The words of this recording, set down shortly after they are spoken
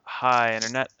Hi,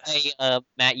 Internet. Hey,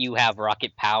 Matt, you have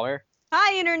rocket power.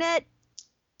 Hi, Internet.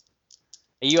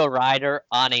 Are you a rider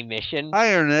on a mission? Hi,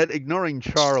 Internet, ignoring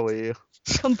Charlie.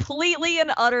 Completely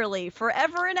and utterly,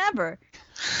 forever and ever.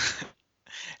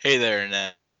 Hey there,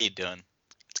 Annette. How you doing?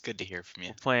 It's good to hear from you.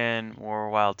 We're playing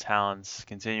more Wild Talents,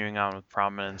 continuing on with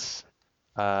Prominence.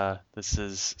 This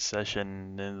is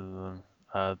session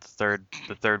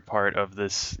the third part of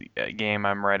this game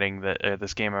I'm writing.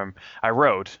 I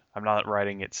wrote. I'm not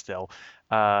writing it still.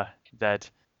 That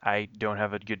I don't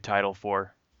have a good title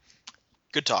for.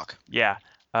 Good talk. Yeah.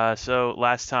 So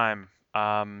last time,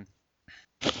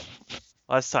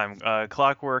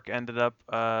 Clockwork ended up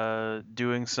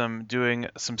doing some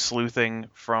sleuthing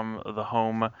from the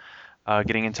home,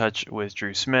 getting in touch with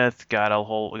Drew Smith, got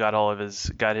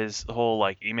his whole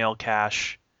like email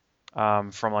cache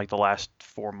from like the last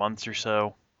 4 months or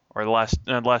so, or the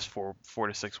last 4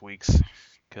 to 6 weeks,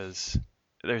 because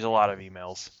there's a lot of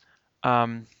emails. I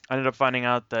ended up finding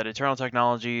out that Eternal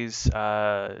Technologies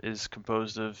is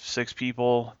composed of 6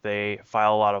 people. They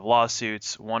file a lot of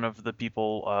lawsuits. One of the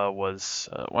people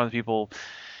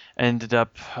ended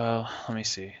up. Let me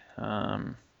see.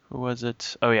 Who was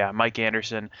it? Oh yeah, Mike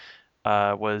Anderson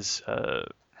was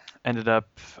ended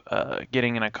up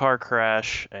getting in a car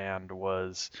crash and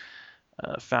was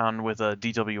found with a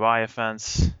DWI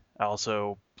offense.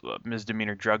 Also,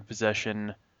 misdemeanor drug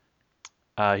possession.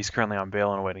 He's currently on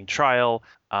bail and awaiting trial.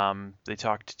 They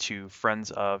talked to friends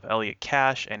of Elliot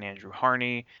Cash and Andrew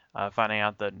Harney, finding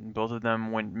out that both of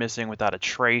them went missing without a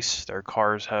trace. Their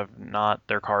cars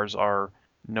are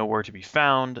nowhere to be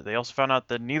found. They also found out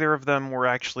that neither of them were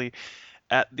actually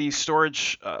at the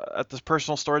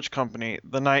personal storage company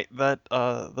the night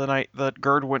that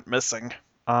Gerd went missing.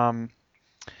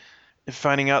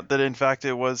 Finding out that in fact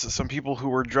it was some people who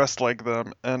were dressed like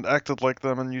them and acted like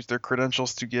them and used their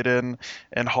credentials to get in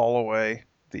and haul away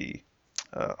the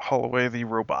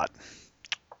robot.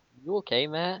 You okay,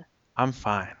 Matt? I'm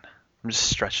fine. I'm just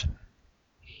stretching.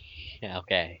 Yeah,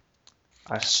 okay.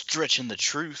 Stretching the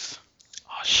truth.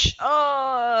 Oh shit.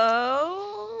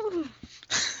 Oh.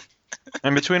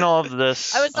 And between all of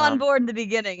this, I was on board in the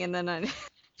beginning, and then I.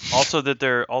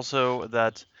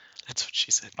 That's what she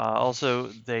said. Also,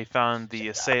 they found the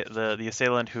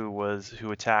assailant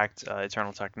who attacked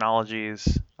Eternal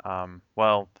Technologies.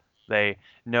 They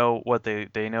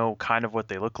know kind of what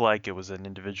they look like. It was an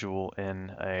individual in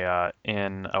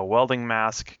a welding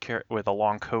mask with a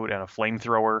long coat and a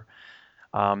flamethrower.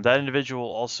 That individual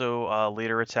also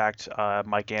later attacked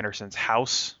Mike Anderson's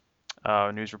house.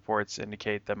 News reports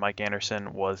indicate that Mike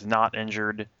Anderson was not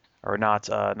injured or not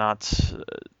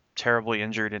terribly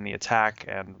injured in the attack,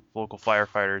 and local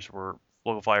firefighters were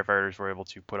able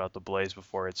to put out the blaze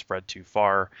before it spread too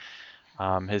far.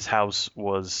 His house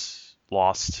was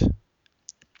lost.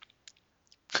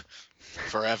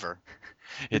 Forever.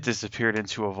 It disappeared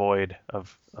into a void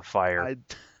of a fire.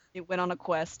 It went on a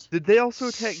quest. Did they also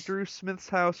attack Drew Smith's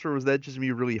house, or was that just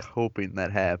me really hoping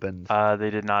that happened? They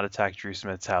did not attack Drew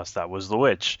Smith's house. That was the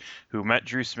witch who met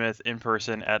Drew Smith in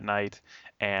person at night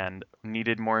and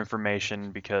needed more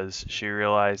information because she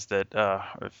realized that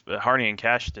if Harney and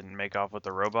Cash didn't make off with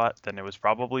the robot, then it was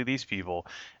probably these people.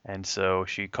 And so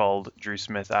she called Drew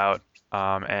Smith out,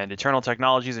 and Eternal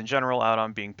Technologies in general out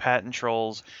on being patent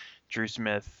trolls. Drew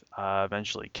Smith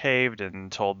eventually caved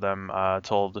and told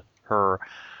her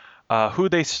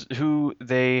who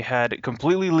they had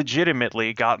completely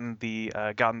legitimately gotten the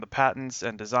patents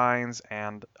and designs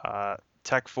and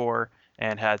tech for,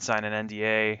 and had signed an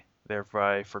NDA,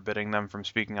 thereby forbidding them from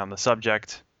speaking on the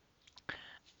subject.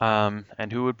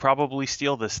 And who would probably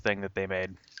steal this thing that they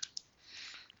made.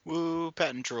 Woo,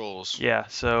 patent trolls. Yeah,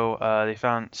 so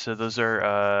those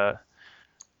are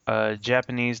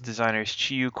Japanese designers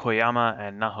Chiyu Koyama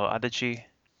and Naho Adachi.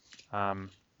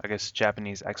 I guess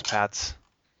Japanese expats.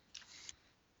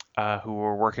 Who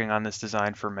were working on this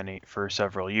design for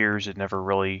several years. It never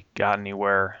really got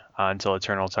anywhere until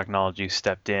Eternal Technology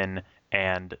stepped in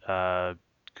and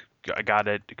got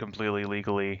it completely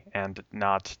legally and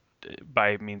not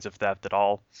by means of theft at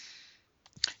all.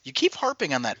 You keep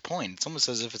harping on that point. It's almost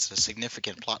as if it's a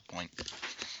significant plot point.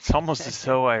 It's almost as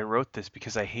though I wrote this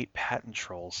because I hate patent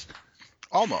trolls.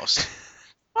 Almost.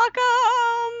 Fuck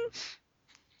 'em!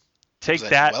 Take that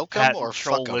that, welcome patent or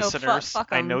troll fuck 'em? listeners. Fuck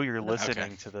I 'em. know you're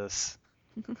listening to this.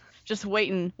 Just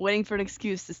waiting for an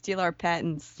excuse to steal our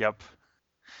patents Yep.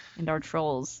 and our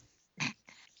trolls.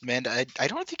 Man, I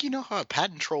don't think you know how a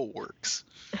patent troll works.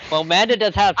 Well, Amanda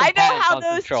does have some I know patents how on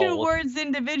those some two trolls. words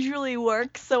individually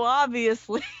work, so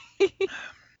obviously.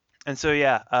 And so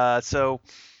yeah,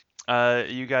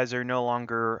 you guys are no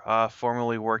longer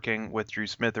formally working with Drew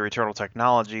Smith or Eternal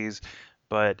Technologies,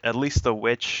 but at least the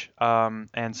witch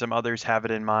and some others have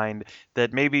it in mind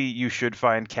that maybe you should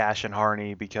find Cash and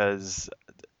Harney because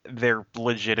they're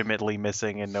legitimately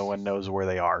missing and no one knows where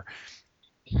they are.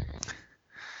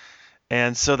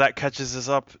 And so that catches us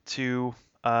up to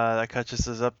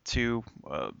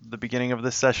the beginning of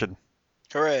this session.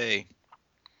 Hooray!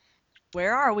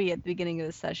 Where are we at the beginning of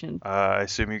the session? I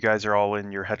assume you guys are all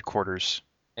in your headquarters.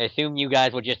 I assume you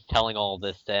guys were just telling all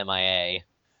this to MIA.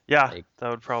 Yeah, Like- that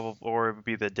would probably, or it would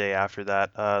be the day after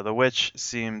that. The witch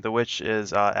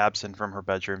is absent from her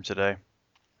bedroom today.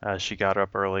 She got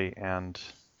up early and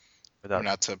We're without.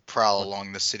 not to prowl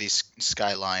along the city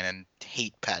skyline and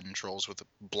hate patent trolls with the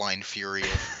blind fury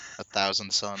of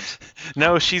 1,000 suns.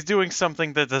 No, she's doing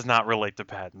something that does not relate to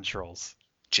patent trolls.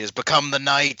 She has become the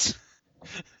night.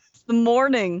 It's the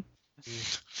morning.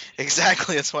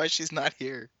 Exactly, that's why she's not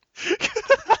here.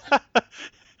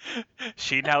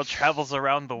 She now travels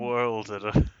around the world at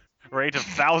a rate of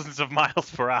thousands of miles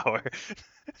per hour,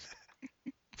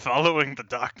 following the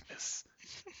darkness.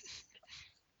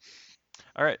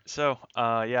 All right, so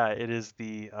yeah, it is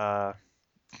the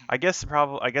I guess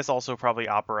also probably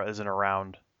Opera isn't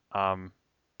around,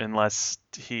 unless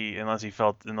he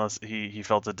felt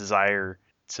a desire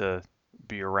to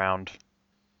be around,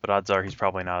 but odds are he's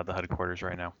probably not at the headquarters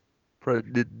right now.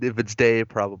 If it's day,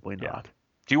 probably Yeah. not.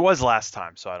 He was last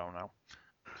time, so I don't know.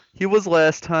 He was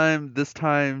last time. This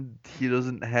time he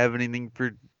doesn't have anything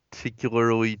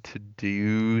particularly to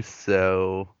do,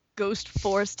 so Ghost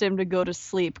forced him to go to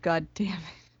sleep. God damn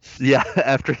it. yeah.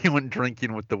 After he went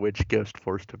drinking with the witch, Ghost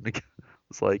forced him to go.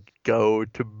 It's like, go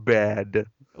to bed.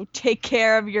 Go take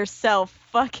care of yourself.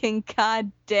 Fucking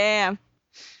goddamn.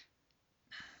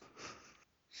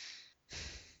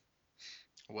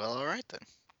 Well, alright then.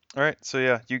 All right, so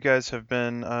yeah, you guys have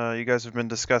been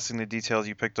discussing the details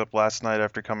you picked up last night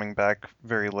after coming back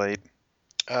very late.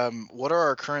 What are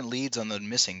our current leads on the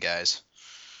missing guys?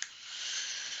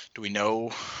 Do we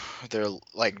know they're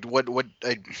like what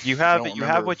You I have don't you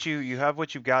have remember.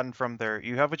 what you've gotten from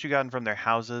their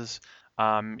houses.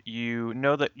 You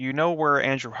know where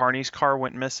Andrew Harney's car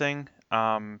went missing.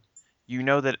 You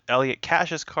know that Elliot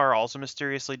Cash's car also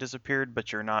mysteriously disappeared,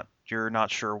 but you're not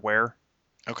sure where.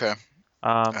 Okay.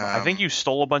 I think you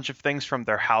stole a bunch of things from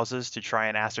their houses to try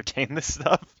and ascertain this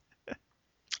stuff.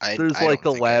 There's I like a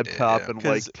don't think I did, laptop yeah. and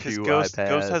like Because two Ghost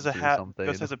iPads has a or hat. something.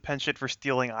 Ghost has a penchant for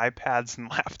stealing iPads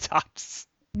and laptops.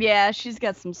 Yeah, she's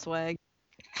got some swag.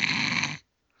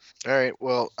 All right.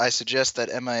 Well, I suggest that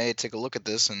MIA take a look at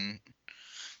this and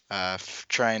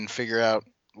try and figure out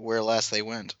where last they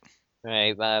went.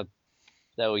 Right,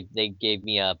 so they gave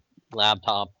me a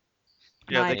laptop.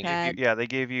 Yeah, An iPad. they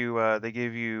gave you.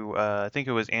 I think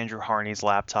it was Andrew Harney's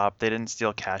laptop. They didn't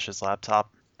steal Cash's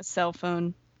laptop. A cell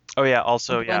phone. Oh yeah,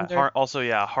 also A yeah,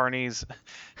 blender. Harney's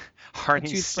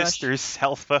toothbrush. sister's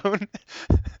cell phone.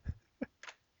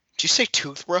 Did you say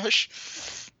toothbrush?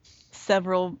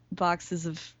 Several boxes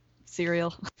of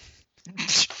cereal.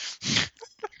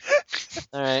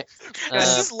 All right.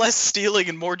 This is less stealing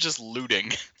and more just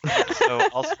looting. So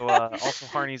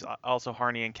also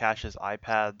Harney and Cash's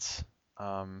iPads.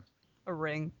 A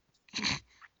ring.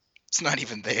 It's not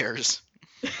even theirs.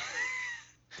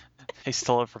 They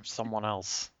stole it from someone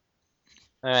else.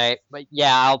 All right, but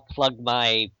yeah, I'll plug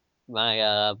my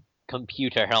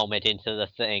computer helmet into the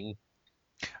thing.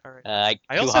 All right.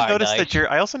 I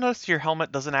also noticed your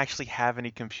helmet doesn't actually have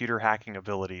any computer hacking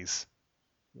abilities.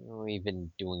 We've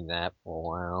been doing that for a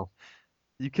while.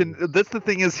 You can. That's the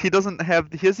thing is he doesn't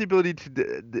have. He has the ability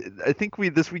to. I think we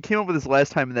came up with this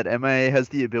last time, and that MIA has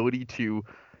the ability to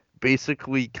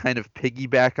basically kind of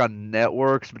piggyback on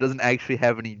networks, but doesn't actually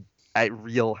have any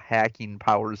real hacking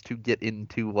powers to get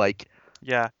into like.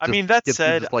 Yeah, I Just mean that get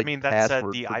said, just, like,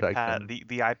 password the protection.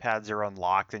 the iPads are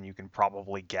unlocked and you can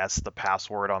probably guess the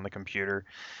password on the computer.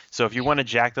 So if you want to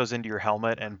jack those into your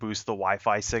helmet and boost the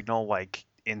Wi-Fi signal like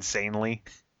insanely,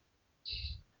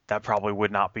 that probably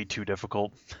would not be too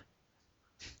difficult.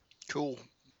 Cool.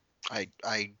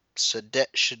 I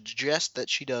suggest that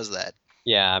she does that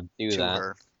Yeah, do to that.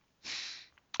 her.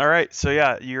 All right, so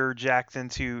yeah, you're jacked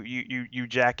into you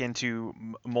jack into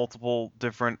multiple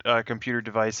different computer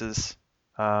devices.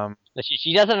 But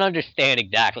she doesn't understand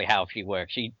exactly how she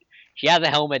works. She has a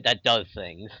helmet that does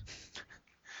things.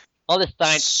 All this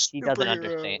science she doesn't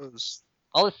understand. Superheroes.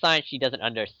 All the science she doesn't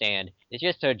understand. It's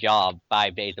just her job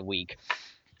 5 days a week.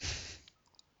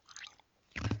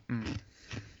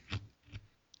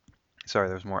 Sorry,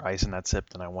 there was more ice in that sip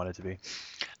than I wanted to be.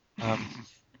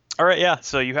 All right, yeah.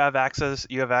 So you have access.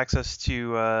 You have access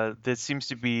to this seems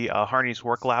to be Harney's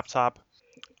work laptop.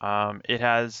 It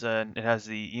has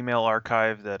the email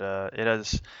archive that it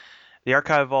has They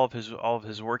archive all of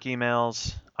his work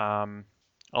emails.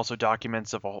 Also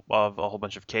documents of a whole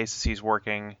bunch of cases he's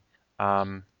working.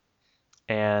 Um,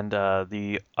 and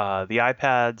the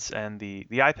iPads and the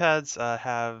iPads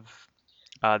have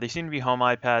they seem to be home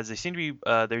iPads. They seem to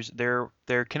be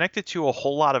they're connected to a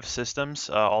whole lot of systems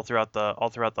all throughout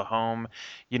the home.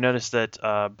 You notice that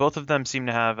both of them seem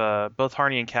to have both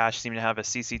Harney and Cash seem to have a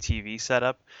CCTV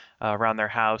setup around their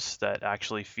house that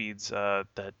actually uh,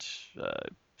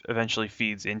 eventually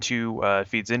feeds into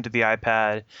the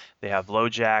iPad. They have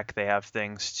LoJack. They have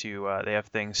things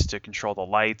to control the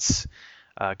lights,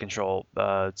 control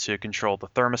the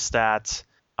thermostat.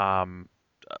 Um,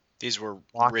 These were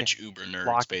lock rich Uber nerds,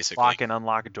 lock basically. lock and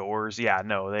unlock doors. Yeah,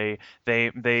 no, they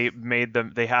made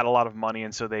them. They had a lot of money,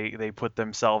 and so they put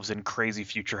themselves in crazy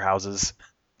future houses.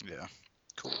 Yeah,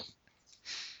 cool.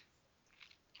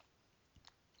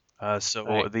 Right.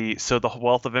 So the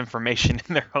wealth of information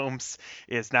in their homes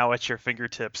is now at your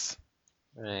fingertips.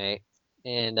 Right.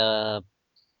 And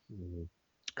hmm,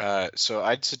 So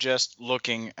I'd suggest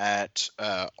looking at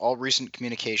all recent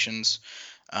communications.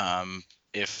 Um,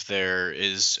 if there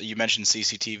is, you mentioned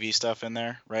CCTV stuff in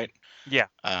there, right? Yeah.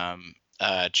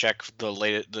 Check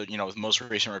the most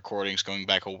recent recordings going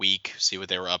back a week. See what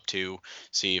they were up to.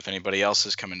 See if anybody else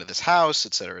has come into this house,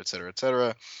 et cetera, et cetera, et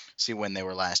cetera. See when they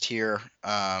were last here.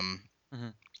 Mhm.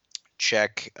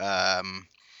 Check. out of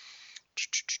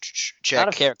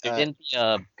Check. character, didn't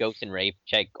the Ghost and Rafe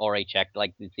already checked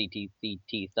like the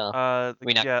CT stuff? I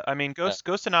mean, not, Yeah, I mean, uh,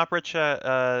 Ghost and Opera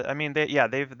I mean,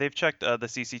 they've checked the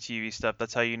CCTV stuff.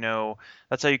 That's how you know.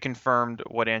 That's how you confirmed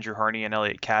what Andrew Harney and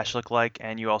Elliot Cash look like,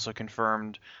 and you also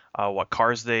confirmed what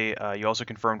cars they. You also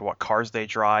confirmed what cars they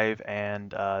drive,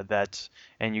 and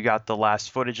you got the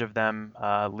last footage of them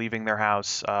leaving their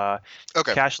house.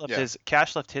 Okay. Yeah.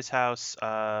 Cash left his house.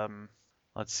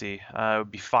 Let's see. It would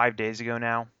be 5 days ago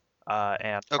now.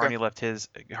 And Okay.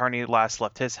 Harney last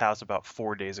left his house about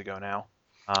 4 days ago now.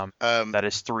 Um. That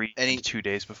is three and Any 2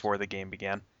 days before the game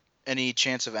began. any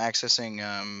chance of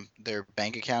accessing their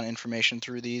bank account information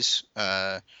through these?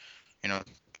 You know,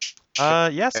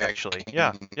 Yes, actually.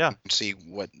 Yeah, checking, yeah, see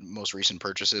what most recent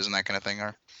purchases and that kind of thing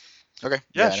are. Okay.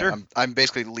 yeah, Yeah. I know. sure. I'm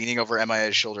basically leaning over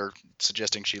MIA's shoulder,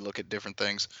 suggesting she look at different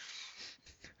things.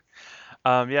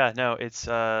 Yeah, no, it's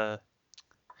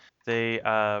they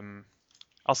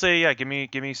I'll say yeah. Give me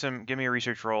a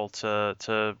research roll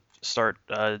to start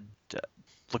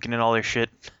looking at all their shit.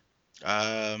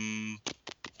 Um.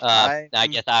 I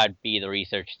I'm guess I would be the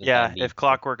research since Yeah, I'm the. if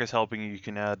Clockwork is helping you, you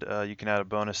can add a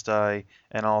bonus die,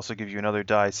 and I'll also give you another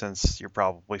die since you're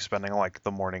probably spending like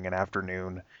the morning and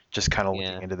afternoon just kind of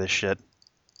looking Yeah. into this shit.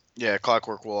 Yeah.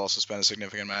 Clockwork will also spend a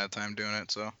significant amount of time doing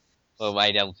it. So Well,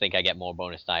 I don't think I get more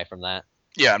bonus die from that.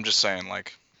 yeah, I'm just saying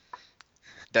like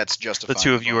that's The justifying two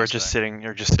the of you are bonus die.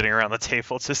 you're just sitting around the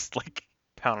table, just like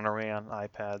pounding away on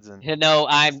iPads and No,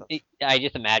 stuff. I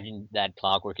just imagine that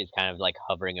Clockwork is kind of like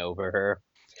hovering over her.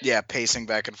 Yeah, pacing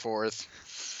back and forth.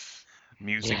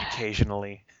 Musing Yeah.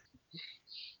 occasionally.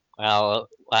 While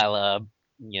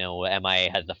MIA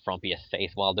has the frumpiest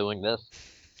face while doing this.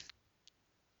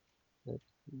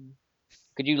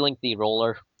 Could you link the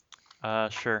roller?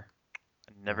 Sure.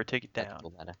 Never take it That's down.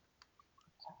 cool, better.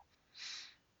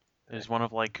 There's one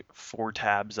of like 4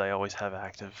 tabs I always have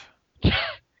active.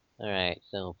 Alright,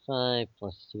 so 5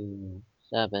 plus 2,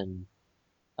 7.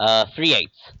 3/8.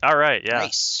 All right, yeah.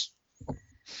 Nice.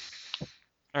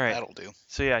 All right. That'll do.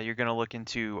 So yeah, you're gonna look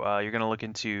into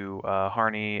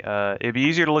Harney. It'd be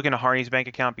easier to look into Harney's bank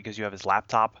account because you have his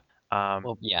laptop.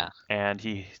 Well, yeah. And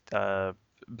he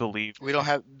believed. We don't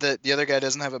have the other guy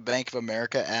doesn't have a Bank of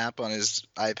America app on his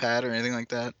iPad or anything like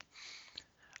that.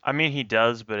 I mean, he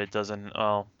does, but it doesn't.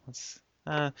 Well,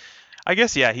 I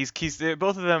guess yeah. He's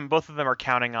both of them are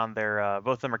counting on their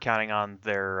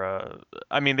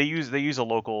I mean, they use a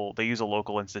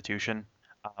local institution.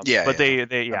 Yeah, But yeah.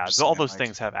 they I'm yeah, just all saying those like.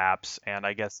 things have apps, and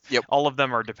I guess Yep. all of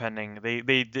them are depending. They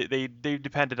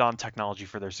depended on technology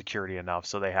for their security enough,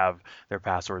 so they have their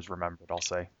passwords remembered. I'll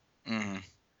say, Hmm.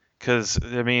 because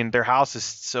I mean, their house is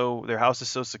so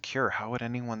secure. How would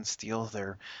anyone steal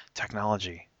their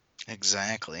technology?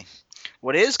 Exactly.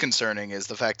 What is concerning is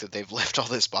the fact that they've left all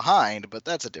this behind, but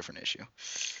that's a different issue.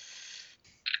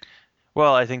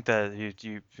 Well, I think that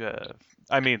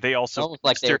I mean, It's almost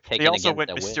like they're taken against their will.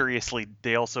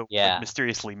 they also went Yeah.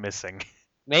 mysteriously missing.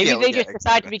 Maybe Yeah, they yeah, just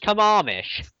decide to exactly. become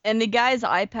Amish. And the guy's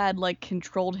iPad like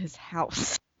controlled his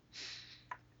house.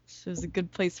 So it was a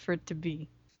good place for it to be.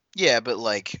 Yeah, but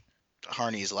like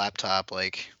Harney's laptop,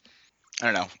 like I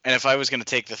don't know. And if I was gonna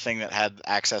take the thing that had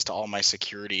access to all my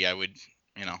security, I would,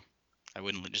 I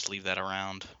wouldn't just leave that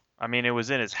around. I mean, it was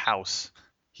in his house.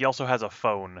 he also has a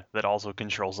phone that also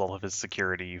controls all of his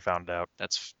security. You found out.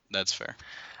 That's fair.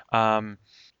 All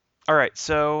right,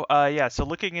 so so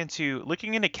looking into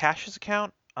Cash's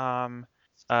account,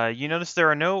 you notice there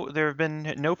have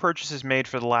been no purchases made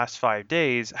for the last 5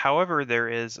 days. However,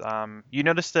 you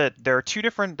notice that there are two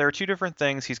different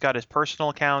things. He's got his personal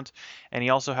account, and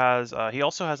he also has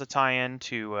a tie-in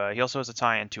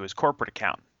to his corporate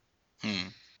account.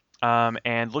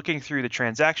 And looking through the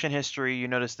transaction history, you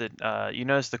notice that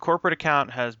the corporate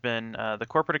account has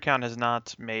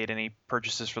not made any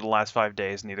purchases for the last 5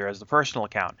 days. Neither has the personal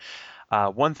account.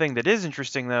 One thing that is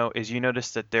interesting though is you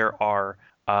notice that there are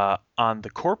on the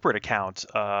corporate account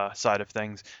side of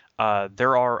things,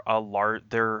 there are a large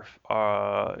there.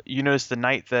 You notice the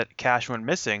night that Cash went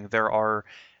missing, there are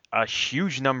a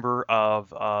huge number of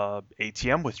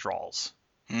ATM withdrawals.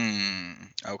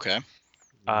 Okay.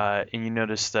 And you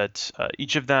notice that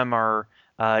each of them are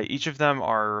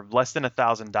less than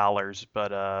 $1,000,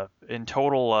 but in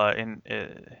total,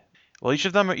 well, each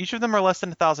of them are less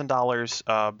than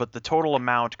 $1,000, but the total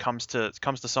amount comes to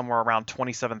somewhere around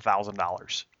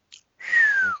 $27,000.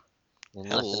 And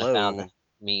less than Hello. 1,000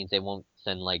 means they won't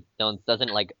send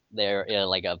doesn't their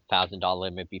like $1,000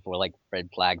 limit before like red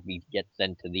flag gets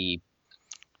sent to the.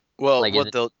 Well, Like,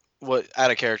 what out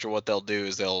of character, what they'll do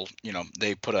is they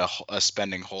put a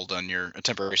spending hold on a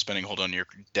temporary spending hold on your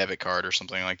debit card or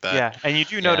something like that. Yeah, and you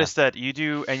do notice that you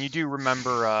do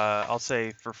remember. I'll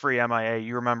say for free MIA,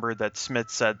 you remember that Smith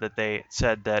said that the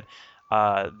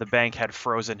bank had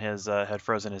frozen his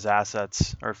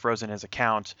assets or frozen his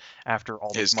account after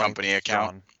all His this money company was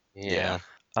account. Yeah.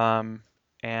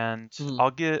 And Mhm.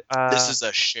 I'll get. This is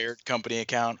a shared company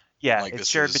account. Yeah, Like, it's this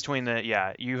shared is- between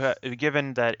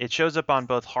given that it shows up on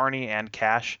both Harney and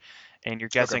Cash, and you're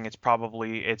guessing it's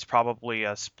probably a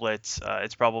split.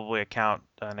 It's probably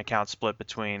an account split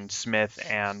between Smith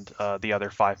and the other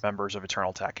 5 members of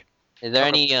Eternal Tech. Is there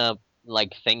any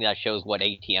like thing that shows what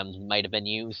ATMs might have been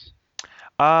used?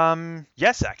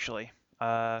 Yes, actually.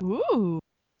 Ooh.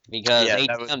 Because Yeah,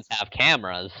 ATMs have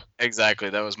cameras. Exactly.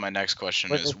 That was my next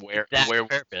question. With Is the where exact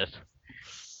purpose.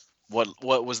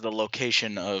 what was the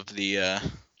location of the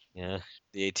Yeah.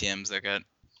 the ATMs that got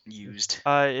used?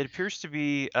 It appears to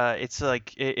be it's a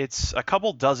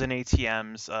couple dozen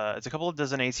ATMs. It's a couple of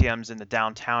dozen ATMs in the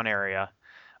downtown area.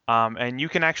 And you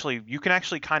can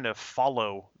actually kind of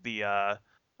follow the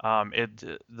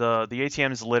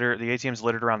ATMs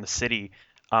littered around the city.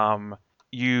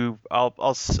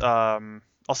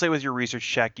 I'll say with your research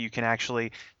check, you can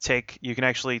actually take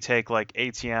like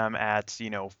ATM at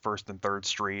First and Third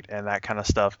Street and that kind of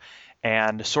stuff,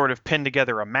 and sort of pin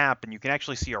together a map, and you can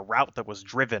actually see a route that was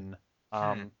driven.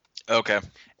 Okay.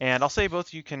 And I'll say both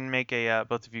of you can make a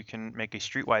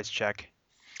streetwise check.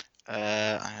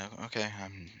 Okay.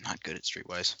 I'm not good at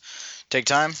streetwise. Take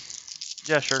time.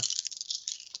 Yeah, sure.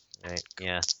 Right.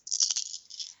 Yeah.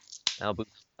 Now, 2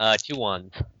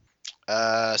 1s.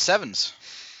 7s.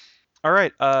 All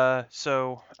right.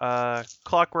 So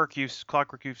Clockwork, you've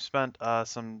spent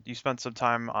some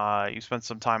time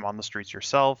on the streets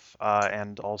yourself,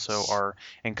 and also are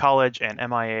in college. And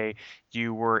MIA,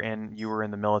 you were in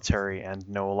the military and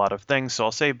know a lot of things. So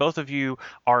I'll say both of you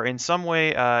are in some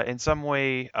way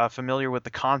familiar with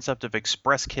the concept of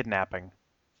express kidnapping.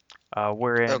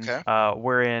 Wherein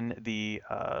the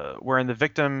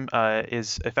victim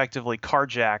is effectively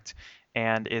carjacked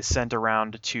and is sent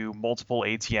around to multiple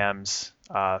ATMs.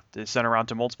 While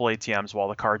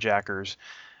the carjackers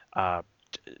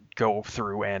go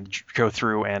through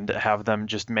and have them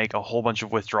just make a whole bunch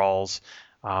of withdrawals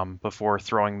before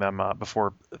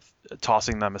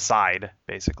tossing them aside,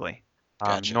 basically.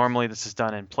 Gotcha. Normally this is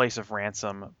done in place of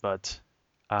ransom, but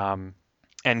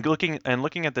and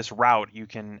looking at this route, you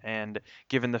can, and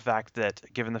given the fact that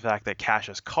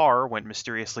Cash's car went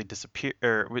mysteriously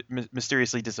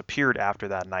disappeared after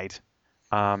that night.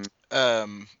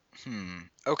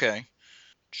 Okay.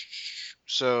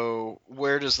 So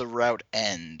where does the route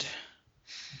end?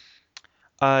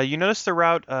 You notice the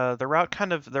route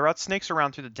snakes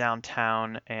around through the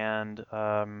downtown, and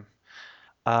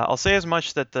I'll say as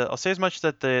much that the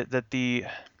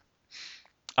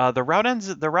route ends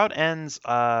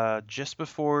just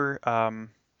before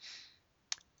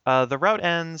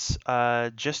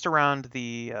just around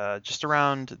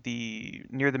the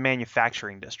near the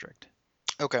manufacturing district.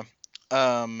 Okay.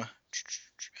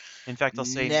 In fact, I'll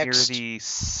say Next. near the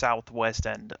southwest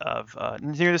end of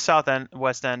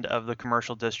the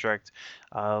commercial district,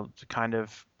 kind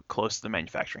of close to the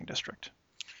manufacturing district.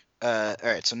 All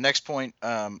right. So next point,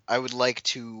 I would like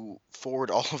to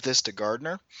forward all of this to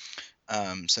Gardner,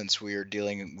 since we are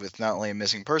dealing with not only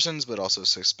missing persons but also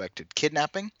suspected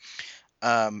kidnapping.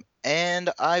 And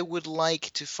I would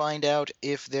like to find out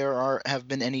if there have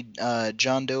been any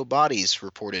John Doe bodies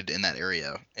reported in that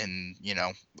area in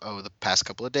the past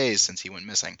couple of days since he went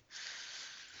missing.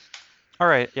 All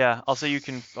right, yeah. I'll say you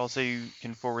can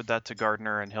forward that to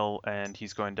Gardner, and you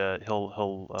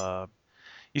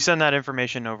send that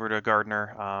information over to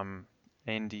Gardner,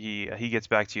 and he gets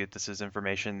back to you. This is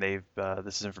information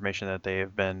that they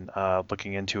have been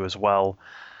looking into as well.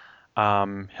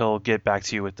 He'll get back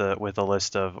to you with a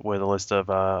list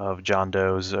of John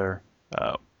Doe's, or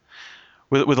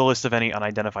with a list of any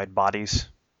unidentified bodies.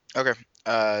 Okay.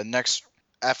 Next,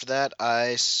 after that,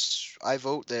 I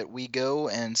vote that we go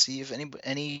and see if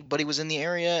anybody was in the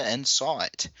area and saw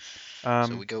it.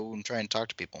 So we go and try and talk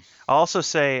to people. I'll also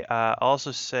say,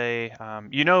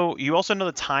 you also know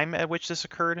the time at which this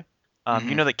occurred.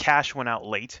 You know that cash went out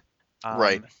late.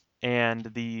 Right. And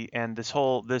this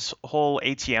whole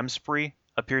ATM spree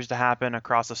appears to happen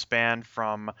across a span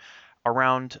from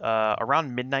around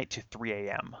midnight to 3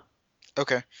 a.m.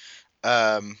 Okay.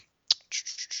 Trying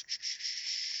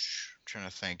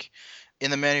to think.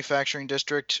 In the manufacturing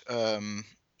district, how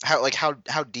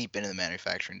deep into the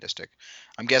manufacturing district?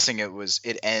 I'm guessing it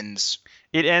ends.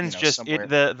 It ends somewhere.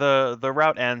 the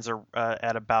route ends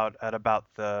at about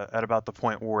the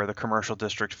point where the commercial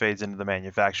district fades into the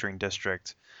manufacturing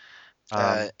district.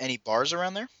 Any bars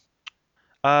around there?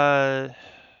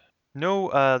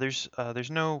 No, there's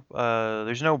no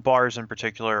bars in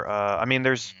particular. I mean,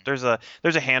 there's a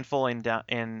handful in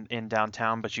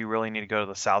downtown, but you really need to go to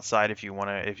the south side if you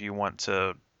want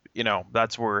to,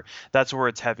 that's where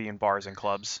it's heavy in bars and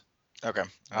clubs. Okay,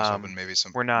 I was hoping maybe a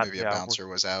bouncer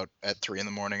was out at 3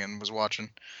 a.m. and was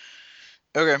watching.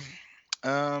 Okay,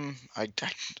 our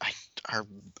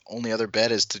only other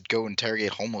bet is to go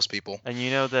interrogate homeless people. And you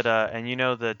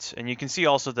can see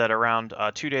also that around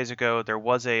 2 days ago there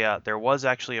was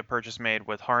actually a purchase made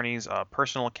with Harney's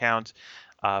personal account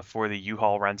for the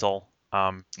U-Haul rental.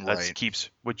 Right.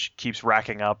 Which keeps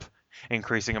racking up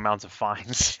increasing amounts of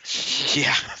fines.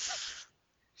 Yeah.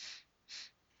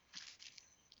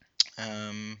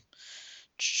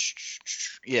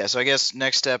 Yeah, so I guess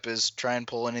next step is try and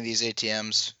pull any of these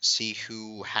ATMs, see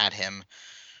who had him,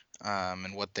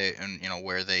 and where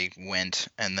they went,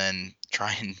 and then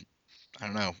try and, I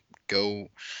don't know, go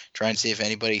try and see if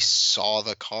anybody saw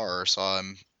the car or saw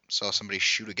somebody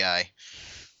shoot a guy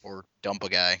or dump a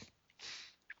guy.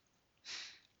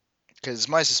 Because it's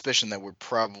my suspicion that we're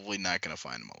probably not going to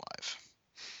find him alive.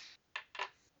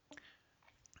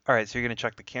 All right, so you're going to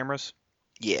check the cameras?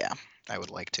 Yeah, I would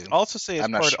like to. Also say as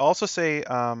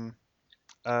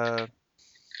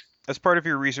part of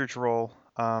your research role,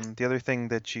 the other thing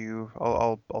that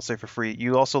I'll say for free,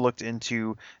 you also looked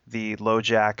into the low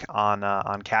jack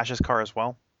on Cash's car as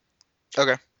well.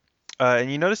 Okay.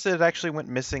 And you noticed that it actually went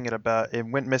missing at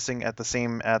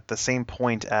the same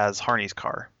point as Harney's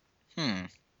car. The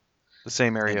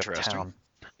same area of town.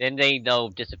 Didn't they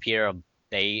disappear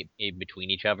in between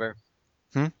each other?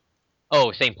 Hmm?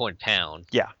 Oh, same point of town.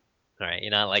 Yeah. All right,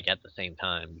 you're not like at the same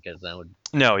time, because that would.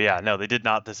 No, they did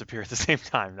not disappear at the same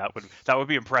time. That would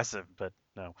be impressive, but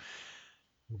no.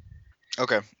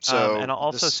 Okay, so and I'll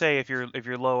also say if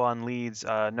you're low on leads,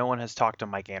 no one has talked to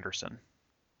Mike Anderson.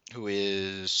 Who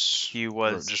is? He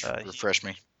was just refresh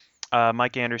me.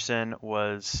 Mike Anderson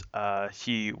was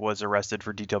arrested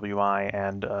for DWI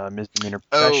and misdemeanor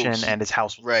possession, and his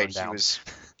house was burned down.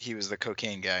 He was the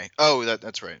cocaine guy. Oh,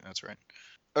 that's right.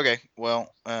 Okay,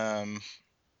 well,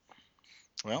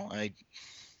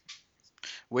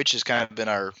 Witch has kind of been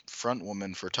our front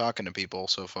woman for talking to people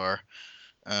so far.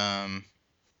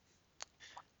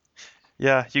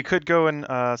 Yeah, you could go and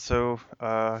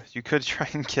you could try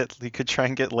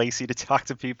and get Lacey to talk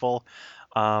to people.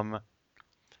 You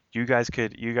guys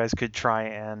could try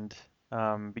and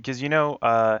because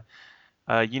that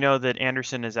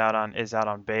Anderson is out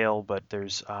on bail, but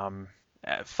there's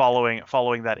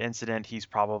following that incident, he's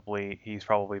probably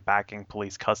backing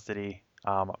police custody,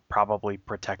 probably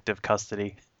protective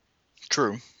custody.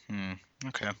 True.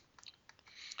 Okay.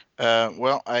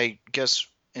 Well, I guess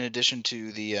in addition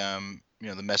to the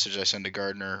the message I send to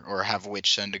Gardner, or have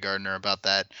Witch send to Gardner about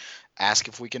that, ask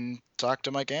if we can talk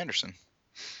to Mike Anderson.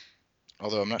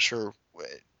 Although I'm not sure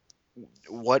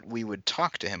what we would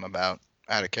talk to him about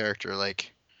out of character,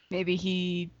 like maybe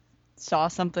he saw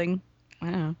something. I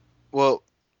don't know. Well,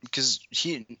 because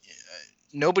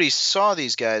nobody saw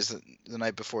these guys the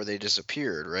night before they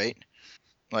disappeared, right?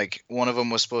 Like one of them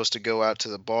was supposed to go out to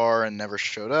the bar and never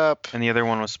showed up, and the other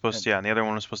one was supposed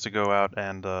to go out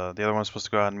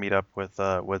and meet up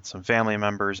with some family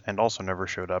members and also never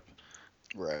showed up.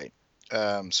 Right.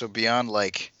 So beyond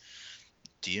like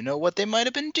do you know what they might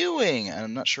have been doing?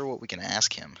 I'm not sure what we can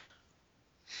ask him.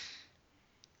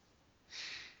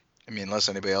 I mean, unless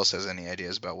anybody else has any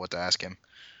ideas about what to ask him.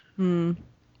 Hmm.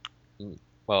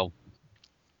 Well,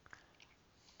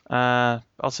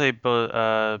 I'll say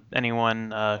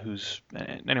anyone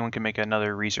anyone can make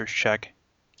another research check.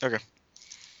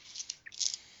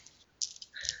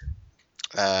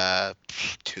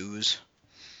 Twos.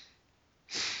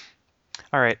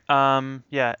 All right.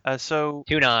 Yeah. So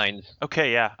 2 9s.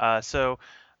 okay. Yeah. So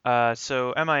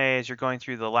MIA, as you're going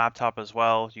through the laptop as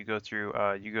well, you go through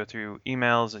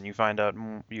emails and you find out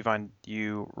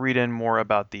you read in more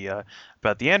about the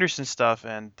Anderson stuff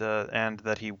and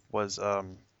that he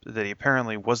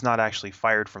apparently was not actually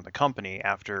fired from the company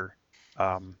after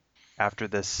the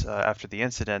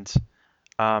incident.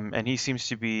 And he seems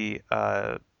to be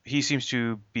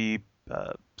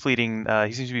pleading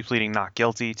not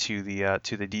guilty to the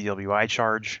DWI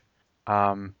charge.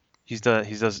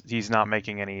 He's not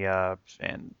making any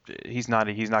and he's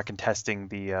not contesting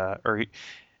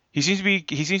he seems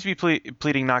to be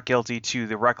pleading not guilty to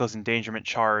the reckless endangerment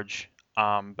charge.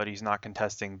 But he's not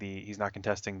contesting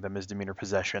the misdemeanor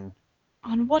possession.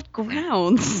 On what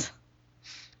grounds?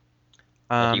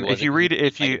 If you read wasn't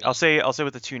if you fighting I'll say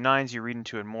with the 2 9s you read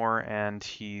into it more, and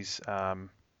he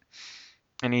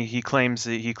claims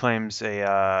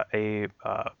a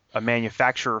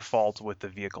manufacturer fault with the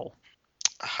vehicle.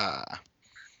 Aha.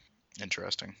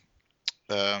 Interesting.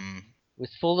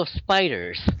 was full of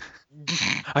spiders.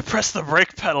 I pressed the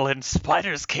brake pedal and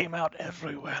spiders came out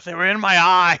everywhere. They were in my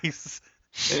eyes.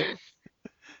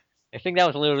 I think that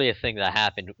was literally a thing that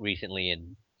happened recently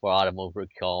for Automobile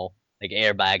Recall, like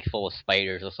airbags full of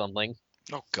spiders or something.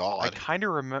 Oh I God. kind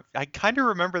of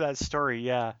remember that story.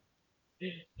 Yeah.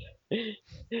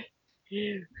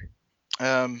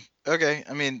 Okay.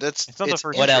 I mean, It's not the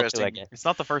first. What else do I interesting. get? It's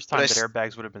not the first But time I that s-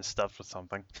 airbags would have been stuffed with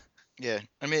something. Yeah.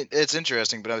 I mean, it's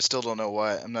interesting, but I still don't know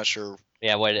why. I'm not sure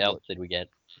Yeah, what else did we get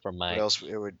from what my? else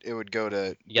it would go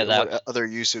to. Yeah, What other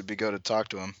use it would be go to talk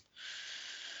to him.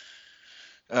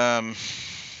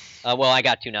 Well, I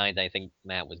got 2 9s. I think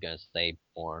Matt was gonna say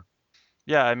more.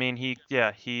 Yeah, I mean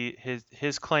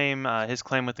his claim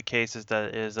with the case is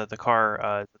that the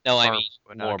car No, I car mean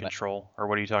went out more of about control. Or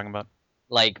what are you talking about?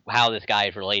 like how this guy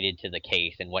is related to the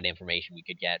case and what information we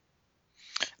could get.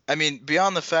 I mean,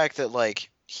 beyond the fact that like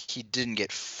he didn't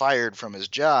get fired from his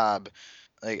job,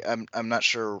 like I'm not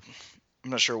sure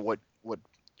what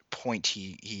point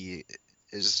he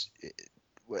is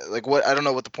like what I don't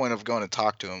know what the point of going to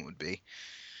talk to him would be,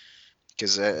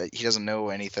 because he doesn't know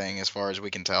anything as far as we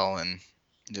can tell, and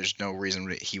there's no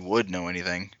reason he would know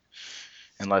anything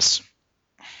unless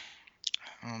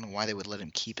I don't know why they would let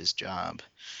him keep his job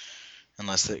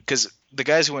unless because the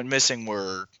guys who went missing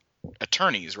were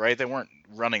attorneys, right? They weren't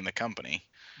running the company.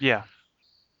 Yeah.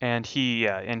 And he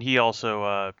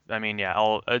also I mean yeah,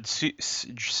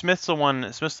 Smith's the one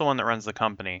that runs the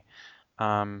company.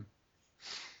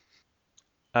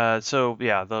 So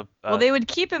yeah, Well, they would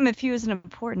keep him if he was an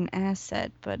important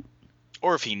asset, but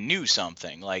Or if he knew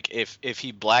something, like if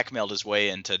he blackmailed his way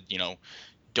into,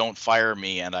 don't fire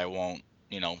me and I won't,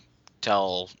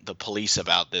 tell the police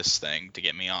about this thing to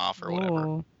get me off or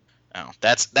whatever. oh,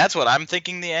 That's what I'm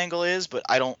thinking the angle is, but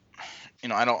I don't,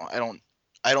 I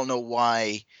don't know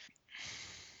why.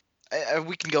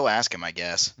 We can go ask him, I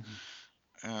guess.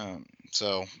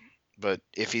 So, but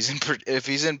if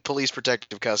he's in police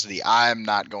protective custody, I'm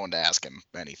not going to ask him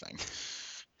anything.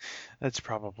 that's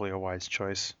probably a wise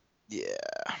choice. Yeah.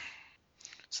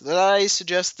 So that I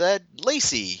suggest that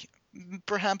Lacey,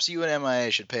 perhaps you and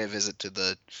MIA should pay a visit to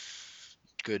the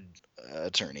good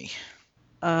attorney.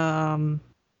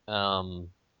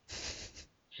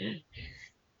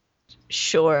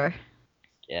 Sure.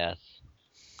 Yes.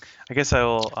 I guess I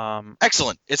will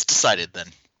Excellent. It's decided then.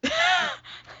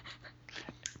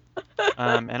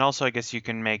 and also I guess you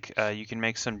can make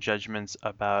some judgments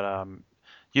about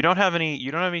you don't have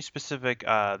any specific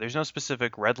there's no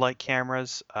specific red light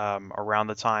cameras around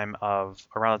the time of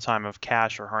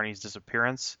Cash or Harney's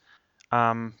disappearance.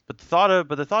 But the thought of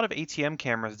ATM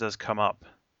cameras does come up,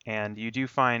 and you do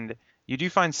find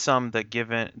some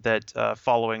that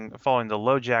following the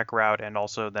LoJack route and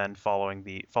also then following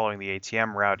the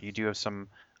ATM route, you do have some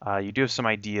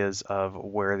ideas of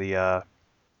where the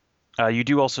you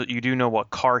do know what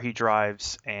car he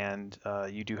drives, and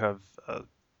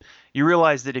you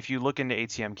realize that if you look into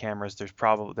ATM cameras,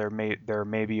 there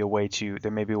may be a way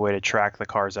to track the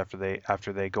cars after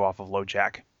they go off of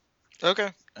LoJack. Okay.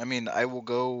 I mean, I will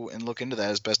go and look into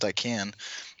that as best I can.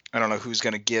 I don't know who's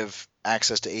going to give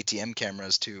access to ATM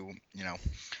cameras to,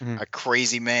 Mhm. a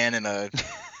crazy man in a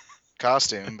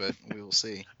costume, but we will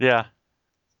see. Yeah.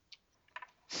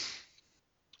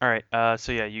 All right.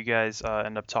 So yeah, you guys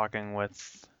end up talking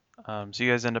with. So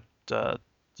you guys end up.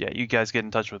 You guys get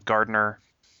in touch with Gardner.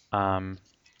 Um,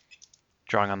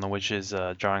 drawing on the witch's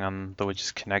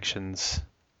connections,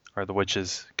 or the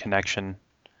witch's connection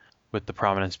with the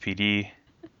Prominence PD.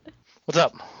 What's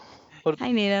up?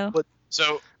 Hi, Nato.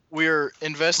 So we're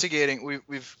investigating.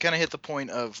 We've kind of hit the point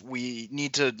of we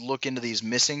need to look into these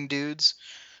missing dudes.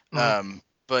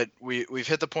 But we've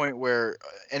hit the point where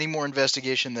any more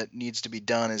investigation that needs to be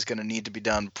done is going to need to be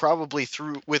done probably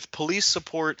with police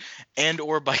support and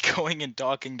or by going and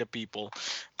talking to people.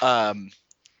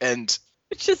 And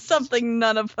Which is something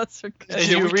none of us are good And at.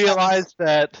 you realize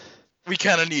that. we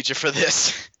kind of need you for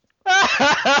this.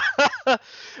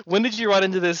 When did you run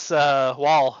into this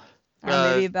wall?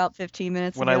 Maybe about 15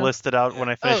 minutes When ago.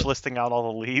 I finished listing out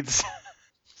all the leads.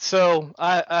 So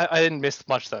I didn't miss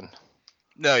much then.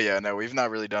 No, we've not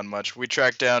really done much. We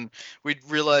tracked down. We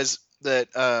realized that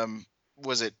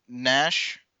was it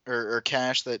Nash or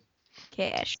Cash that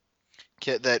Cash.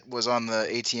 that was on the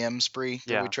ATM spree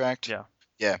that we tracked.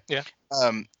 Yeah.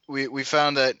 We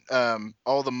found that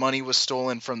all the money was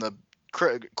stolen from the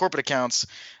corporate accounts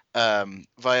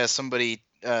via somebody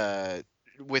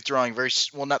withdrawing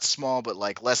not small, but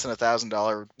like less than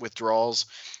 $1,000 withdrawals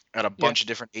at a bunch of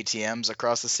different ATMs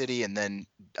across the city, and then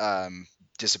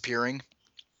disappearing.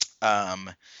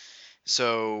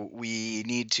 So we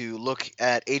need to look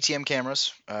at ATM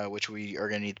cameras, which we are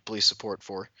going to need police support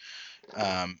for,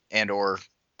 and or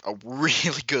a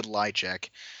really good lie check.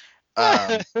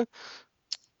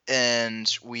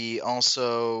 And we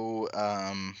also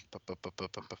I'm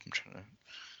trying to.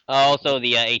 Also,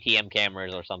 the ATM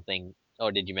cameras or something.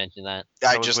 Or did you mention that?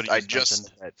 I was just what he just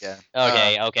said that,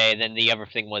 yeah. Okay. Then the other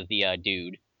thing was the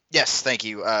dude. Yes, thank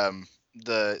you.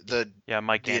 The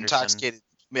Mike the Anderson. intoxicated.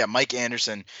 Yeah, Mike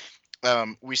Anderson.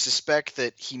 We suspect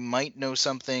that he might know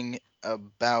something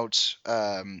about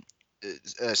a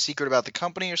secret about the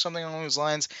company or something along those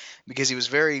lines, because he was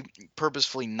very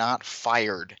purposefully not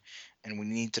fired, and we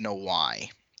need to know why.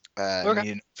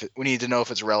 Okay. We need to know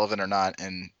if it's relevant or not,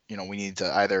 and we need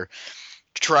to either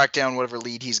track down whatever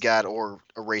lead he's got or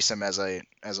erase him as a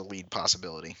lead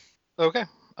possibility. Okay.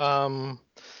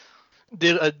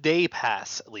 Did a day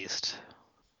pass at least?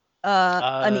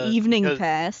 An evening because-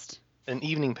 passed. An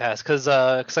evening pass, because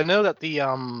I know that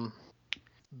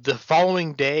the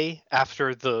following day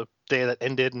after the day that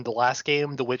ended in the last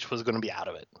game, the witch was going to be out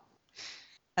of it.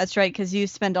 That's right, because you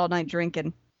spend all night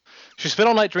drinking. She spent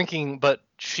all night drinking, but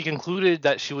she concluded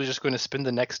that she was just going to spend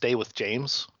the next day with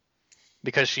James,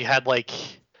 because she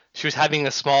was having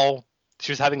a small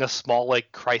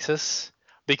like crisis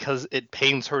because it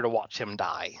pains her to watch him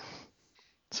die.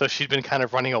 So she'd been kind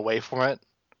of running away from it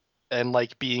and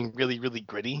like being really, really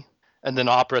gritty. And then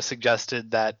Opera suggested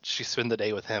that she spend the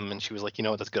day with him, and she was like, you know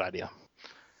what, that's a good idea.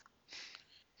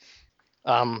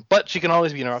 But she can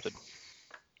always be interrupted.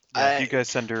 Yeah, you guys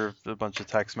send her a bunch of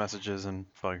text messages and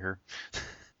bug her.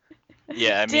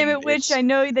 Yeah, I mean, Damn it, Witch, I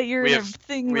know that you're we in have- a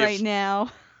thing we right have-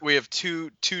 now. We have two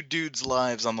dudes'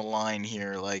 lives on the line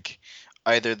here. Like,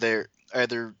 either they're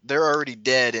already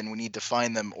dead and we need to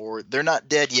find them, or they're not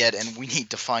dead yet and we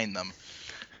need to find them.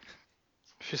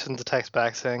 She sends a text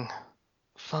back saying,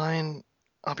 fine,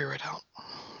 I'll be right out.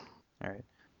 All right.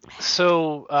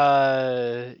 So,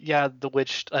 the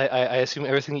witch, I assume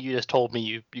everything that you just told me,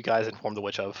 you guys informed the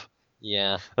witch of.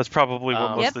 Yeah. That's probably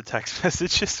what most Yep. of the text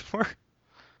messages were.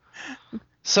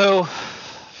 So,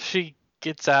 she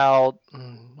gets out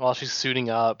while she's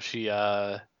suiting up.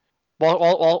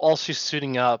 While she's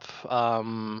suiting up,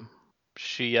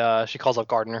 she calls up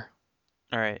Gardner.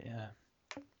 All right. Yeah.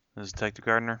 This is Detective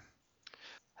Gardner.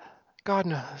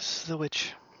 Gardner, this is the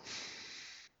witch.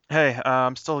 Hey,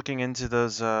 I'm still looking into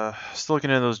those.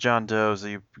 John Does that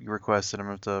you requested. I'm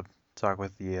going to have to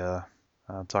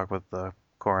talk with the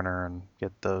coroner and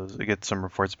get some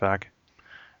reports back.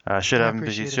 Should I have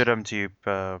appreciate them to you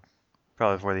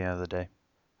probably before the end of the day.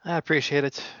 I appreciate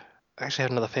it. I actually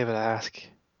have another favor to ask.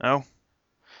 Oh.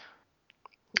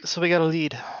 So we got a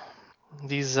lead.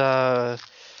 That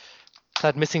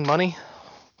missing money.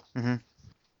 Mm-hmm.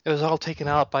 It was all taken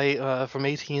out from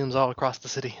ATMs all across the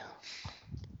city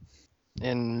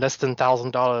in less than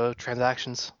 $1,000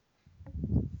 transactions.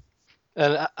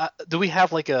 And do we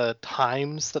have like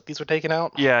times that these were taken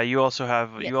out? Yeah. You also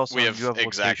have. Yes. You also We have you have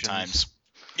exact locations. times.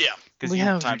 Yeah, Because We you,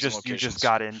 have- you Times and just you locations. just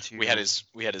got into. we had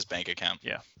his bank account.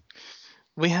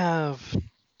 We have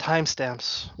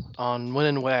timestamps on when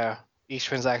and where each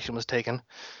transaction was taken.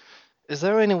 Is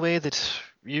there any way that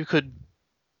you could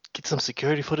get some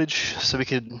security footage so we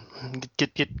could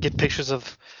get pictures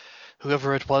of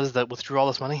whoever it was that withdrew all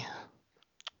this money?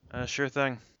 Sure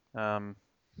thing.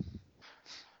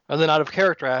 And then out of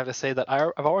character, I have to say that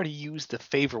I've already used the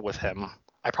favor with him.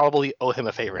 I probably owe him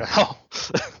a favor now.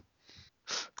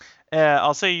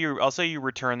 I'll say you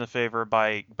return the favor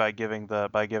by giving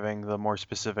the more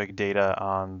specific data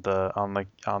on the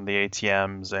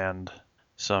ATMs and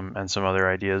some other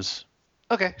ideas.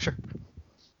 Okay, sure.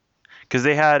 Because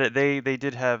they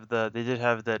did have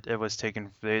that it was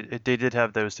taken they did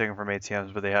have those taken from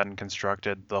ATMs, but they hadn't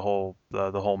constructed the whole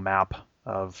map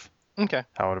of Okay.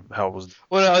 how it was.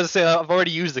 Well, I was saying I've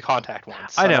already used the contact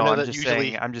once. I know. that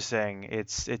usually... I'm just saying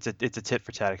it's a tit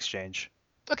for tat exchange,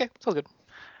 Okay, sounds good.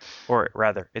 or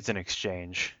rather, it's an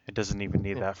exchange. It doesn't even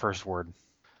need that first word.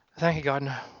 Thank you,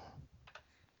 Gardner.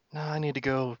 Now I need to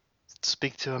go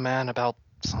speak to a man about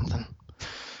something.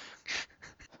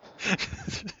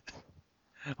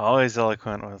 Always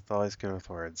eloquent always good with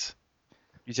words.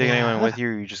 You taking anyone with you,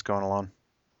 or are you just going alone?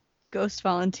 Ghost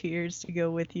volunteers to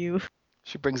go with you.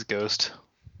 She brings Ghost.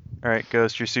 All right,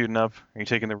 Ghost, you're suiting up. Are you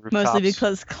taking the rooftops? Mostly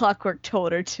because Clockwork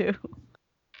told her to.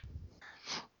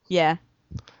 Yeah,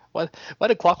 Why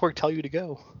did Clockwork tell you to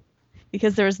go?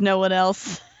 because there was no one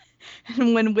else.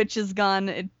 And when Witch is gone,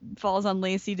 it falls on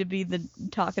Lacey to be the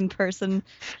talking person.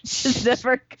 She's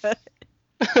never good.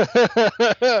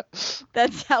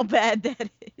 That's how bad that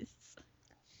is.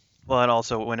 Well, and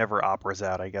also whenever Opera's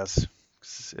out, I guess.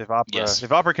 If Yes.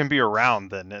 Opera can be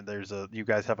around, then you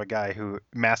guys have a guy who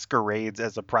masquerades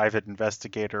as a private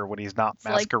investigator when he's not It's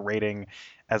like- masquerading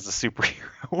as a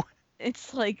superhero.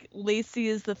 It's like Lacey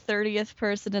is the 30th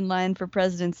person in line for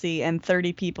presidency, and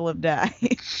 30 people have died.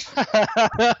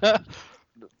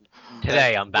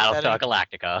 Today on Battlestar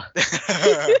Galactica.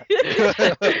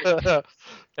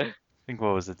 I think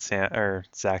what was it?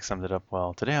 Zach summed it up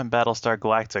well. Today on Battlestar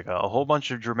Galactica, a whole bunch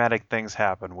of dramatic things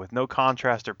happen with no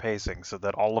contrast or pacing, so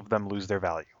that all of them lose their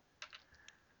value.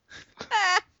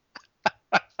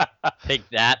 Take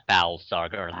that,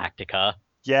 Battlestar Galactica.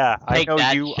 Yeah, Take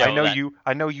that show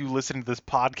I know you listen to this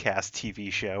podcast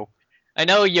TV show. I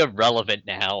know you're relevant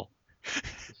now.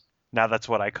 Now that's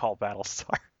what I call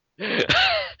Battlestar.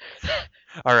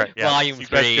 All right, yeah. Volume so you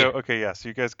guys 3. go, okay, yeah. So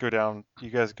you guys go down.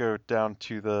 You guys go down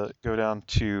to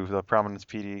the Prominence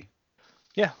PD.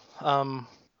 Yeah.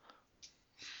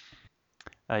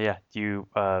 Yeah. You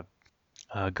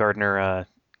Gardner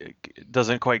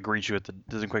doesn't quite greet you at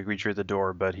the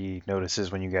door, but he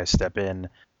notices when you guys step in,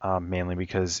 mainly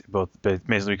because both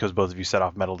of you set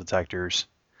off metal detectors,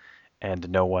 and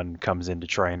no one comes in to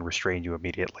try and restrain you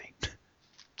immediately.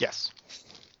 Yes.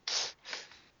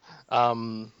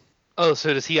 Oh,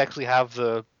 so does he actually have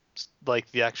the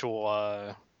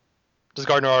actual? Does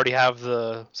Gardner already have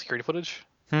the security footage?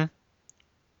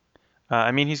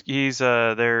 I mean, he's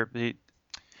there.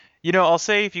 I'll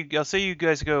say you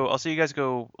guys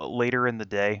go later in the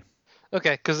day.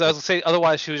 Okay, because I was gonna say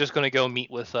otherwise she was just gonna go meet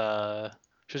with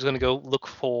she was gonna go look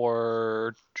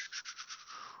for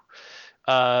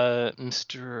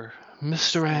Mr.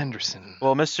 Anderson.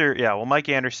 Well, Mike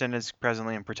Anderson is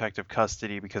presently in protective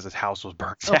custody because his house was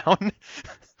burnt down.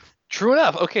 True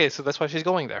enough. Okay, so that's why she's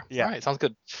going there. Yeah. All right, sounds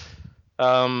good.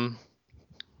 And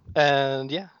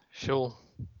yeah, she'll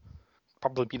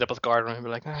probably meet up with Gardner and be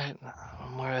like, all right,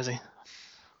 where is he?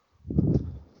 All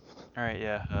right,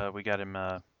 yeah, we got him.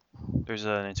 There's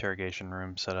an interrogation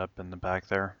room set up in the back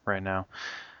there right now.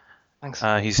 Thanks.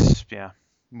 He's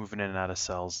moving in and out of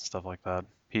cells and stuff like that.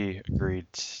 He agreed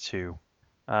to.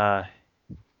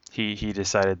 He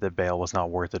decided that bail was not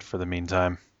worth it for the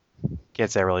meantime.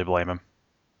 Can't say I really blame him.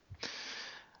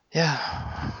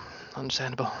 Yeah,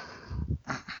 understandable.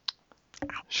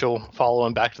 She'll follow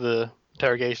him back to the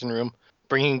interrogation room,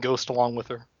 bringing Ghost along with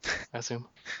her, I assume.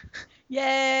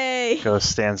 Yay! Ghost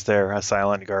stands there, a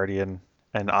silent guardian,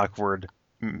 an awkward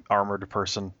armored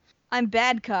person. I'm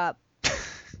bad cop.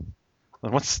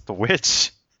 And what's the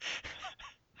witch?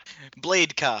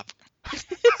 Blade cop.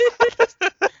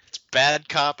 It's bad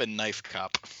cop and knife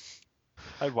cop.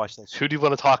 I'd watch that. Who do you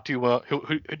want to talk to?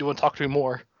 Who do you want to talk to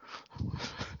more?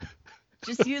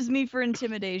 Just use me for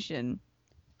intimidation.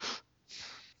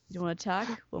 You don't want to talk?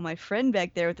 Well, my friend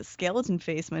back there with the skeleton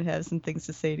face might have some things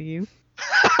to say to you.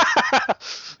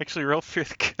 Actually, roll for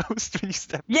the ghost when you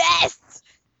step. Yes!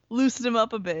 Loosen him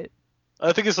up a bit.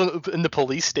 I think it's in the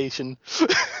police station.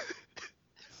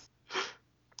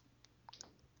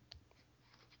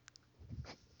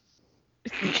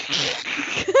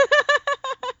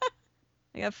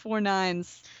 I got 4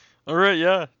 9s. All right,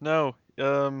 yeah, no,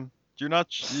 you're not.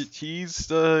 He's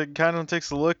kind of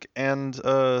takes a look and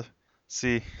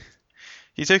see,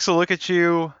 he takes a look at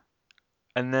you,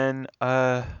 and then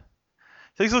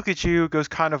takes a look at you, goes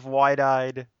kind of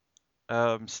wide-eyed,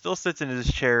 still sits in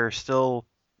his chair, still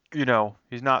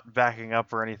he's not backing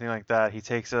up or anything like that. He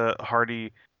takes a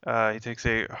hearty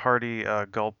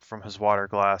gulp from his water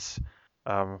glass,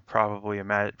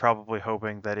 probably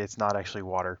hoping that it's not actually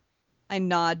water. I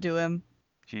nod to him.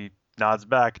 He nods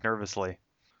back nervously.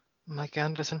 Mike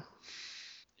Anderson,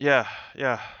 Yeah,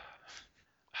 yeah.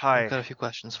 I've Hi. got a few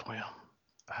questions for you.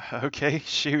 Okay,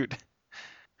 shoot.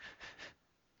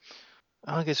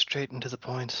 I'll get straight into the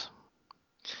point.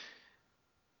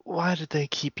 Why did they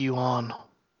keep you on,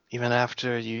 even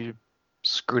after you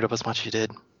screwed up as much as you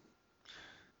did?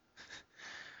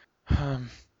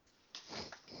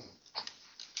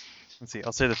 Let's see.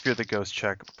 I'll say the fear the ghost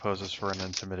check poses for an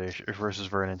intimidation versus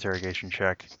for an interrogation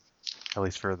check, at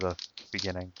least for the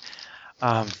beginning.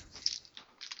 All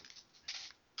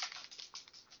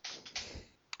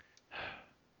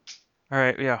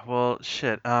right. Yeah. Well,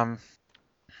 shit. I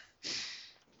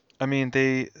mean,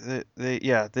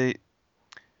 yeah, they.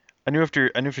 I knew after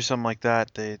something like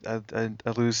that,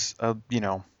 I lose.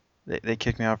 They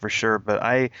kick me out for sure. But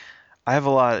I have a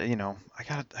lot. I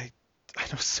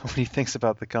know so many things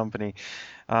about the company.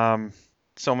 Um,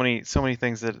 so many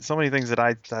things that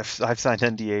I've signed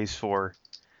NDAs for.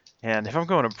 And if I'm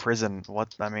going to prison,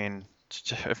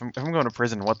 if I'm going to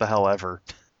prison, what the hell ever?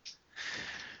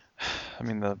 I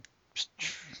mean,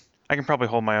 I can probably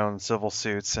hold my own civil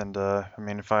suits, and I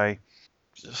mean, if I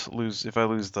lose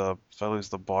the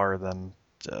bar, then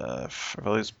if I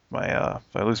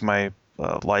lose my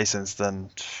license, then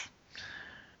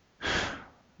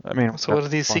I mean, So what are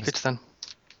these as long as- secrets then?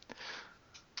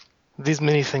 These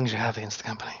many things you have against the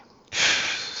company.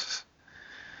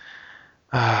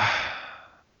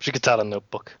 She gets out a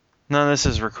notebook. None of this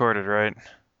is recorded, right?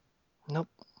 Nope.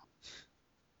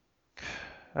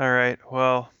 All right.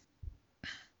 Well,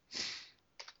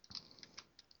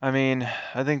 I mean,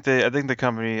 I think the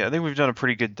company. I think we've done a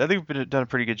pretty good. I think we've done a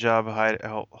pretty good job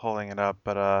of holding it up.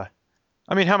 But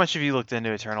I mean, how much have you looked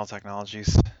into Eternal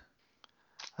Technologies?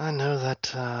 I know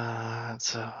that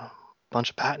it's a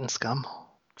bunch of patent scum.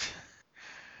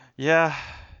 Yeah,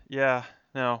 yeah.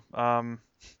 No.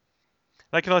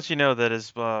 I can let you know that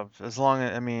as long as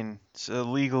I mean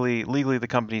legally the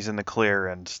company's in the clear,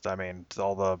 and I mean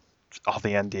all the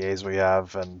NDAs we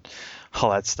have and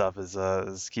all that stuff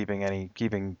is keeping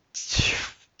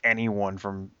anyone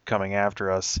from coming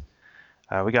after us.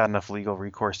 We got enough legal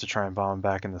recourse to try and bomb them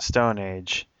back in the Stone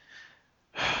Age.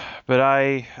 But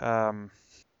I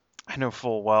know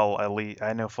full well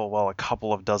I know full well a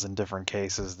couple of dozen different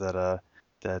cases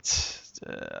that's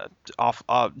off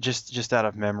just out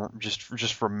of memory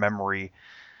just from memory,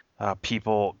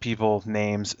 people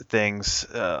names things,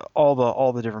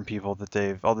 all the different people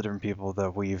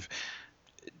that we've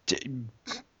d-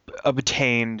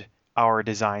 obtained our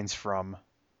designs from.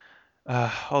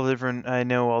 All the different I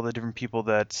know all the different people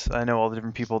that I know all the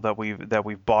different people that we've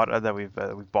bought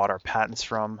we've bought our patents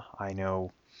from. I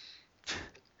know.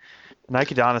 And I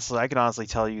could honestly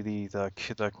tell you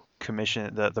the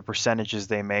commission the percentages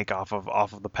they make off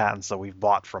of the patents that we've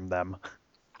bought from them.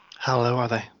 How low are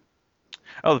they?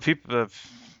 Oh, the people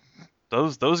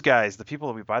those guys, the people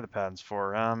that we buy the patents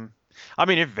for. I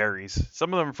mean it varies.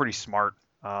 Some of them are pretty smart.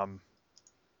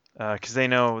 'Cause they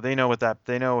know they know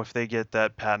if they get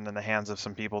that patent in the hands of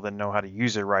some people that know how to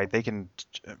use it right, they can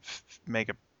make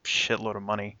a shitload of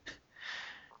money.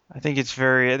 I think it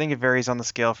varies on the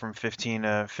scale from 15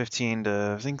 to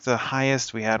I think the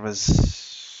highest we had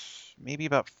was maybe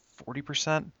about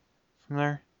 40% from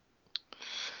there.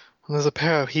 And there's a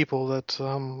pair of people that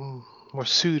were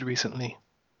sued recently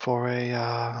for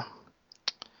a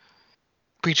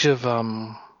breach of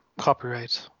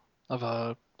copyright of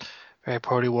a very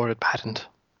poorly worded patent.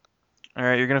 All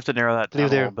right, you're gonna have to narrow that down a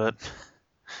Believe little they're- bit.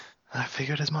 I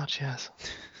figured as much, yes.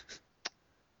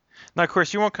 Now, of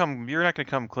course, you're not gonna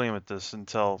come clean with this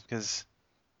because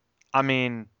I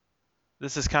mean,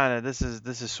 this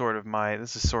is sort of my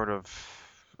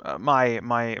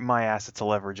asset to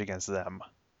leverage against them.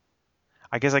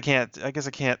 I guess I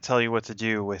can't tell you what to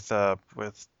do with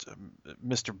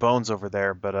Mr. Bones over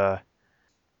there, but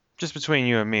just between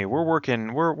you and me, we're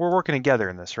working together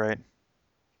in this, right?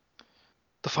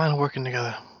 The final working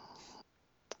together.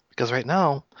 Because right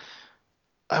now,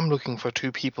 I'm looking for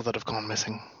two people that have gone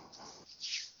missing.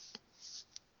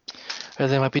 Or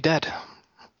they might be dead.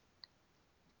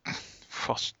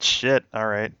 Well, shit. All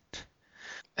right.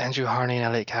 Andrew Harney and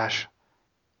Elliot Cash.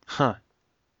 Huh.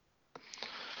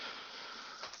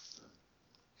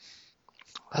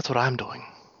 That's what I'm doing.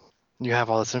 You have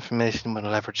all this information you want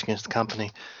to leverage against the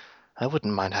company. I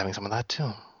wouldn't mind having some of that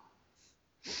too.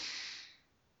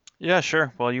 Yeah,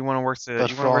 sure. Well, you want to work But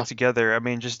you for want to work all- together. I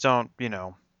mean, just don't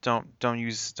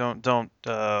use don't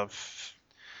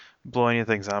blow any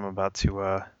things I'm about to,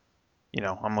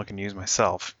 I'm looking to use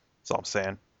myself. That's all I'm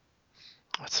saying.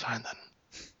 That's fine then.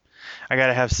 I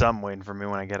gotta have some waiting for me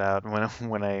when I get out.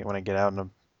 When I get out in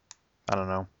I don't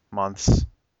know, months,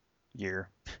 year.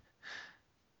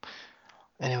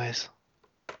 Anyways,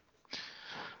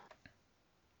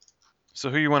 So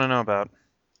who you want to know about?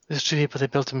 this two people, they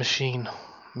built a machine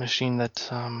that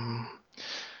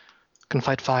can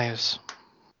fight fires.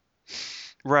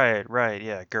 Right,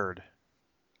 yeah, GERD.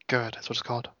 Good, that's what it's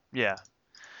called. Yeah,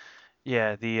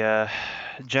 yeah, the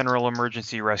General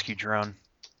Emergency Rescue Drone.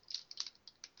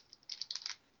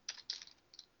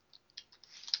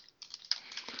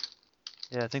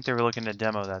 Yeah, I think they were looking to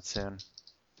demo that soon.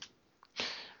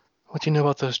 What do you know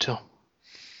about those two?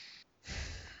 Let's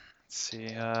see,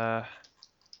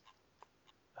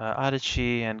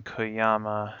 Adachi and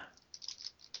Koyama.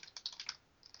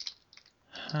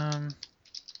 Um,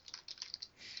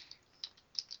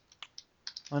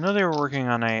 I know they were working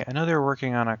on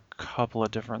a couple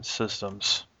of different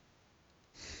systems.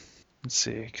 Let's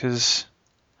see, because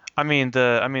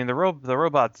the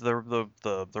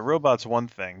robot's one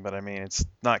thing, but I mean it's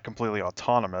not completely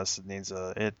autonomous. It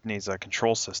needs a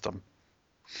control system.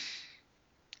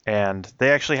 And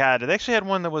they actually had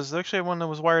one that was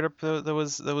wired up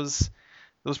that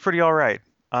was pretty all right.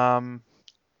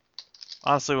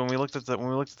 Honestly, when we looked at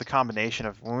the combination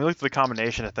of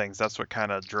things, that's what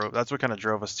kind of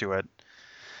drove us to it.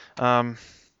 Um,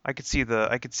 I could see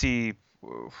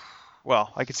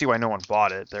why no one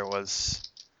bought it. A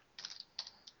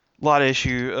lot of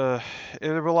issue,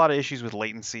 there were a lot of issues with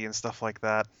latency and stuff like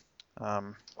that.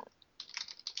 Um,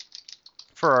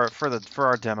 for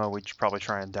our demo, we'd probably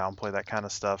try and downplay that kind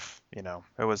of stuff. It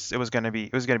was gonna be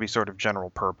sort of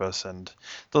general purpose, and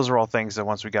those are all things that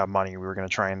once we got money, we were gonna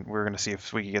see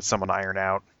if we could get someone to iron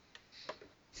out.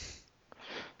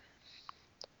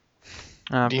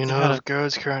 Do you They know had of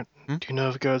Gerd's current? Hmm? Do you know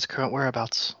of Gerd's current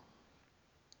whereabouts?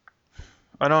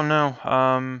 I don't know.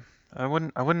 I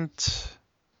wouldn't.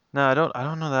 No, I don't. I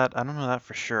don't know that. I don't know that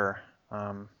for sure.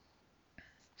 Um,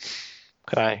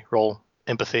 Could I roll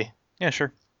empathy? yeah,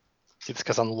 sure. See if it's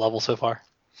because on the level so far.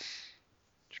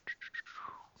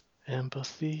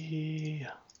 Empathy.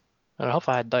 I don't know if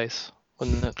I had dice,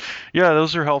 wouldn't it? Yeah,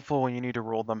 those are helpful when you need to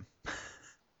roll them.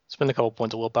 Spend a couple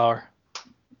points of willpower.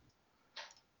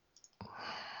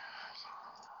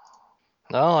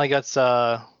 No, I got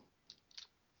I'll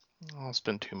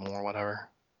spend 2 more, whatever.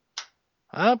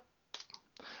 I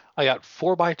got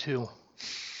 4x2.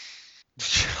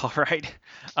 All right.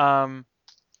 Um,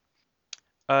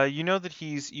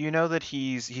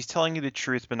 he's telling you the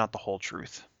truth, but not the whole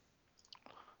truth.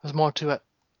 There's more to it.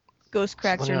 Ghost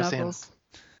cracks Something your I was saying. knuckles.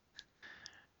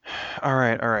 All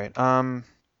right.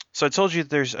 So I told you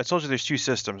there's two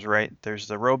systems, right? There's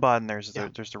the robot and there's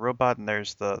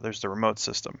the remote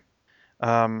system.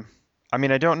 Um, I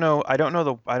mean, I don't know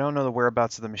the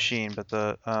whereabouts of the machine, but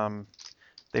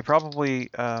they probably,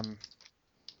 I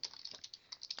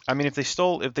mean, if they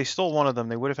stole one of them,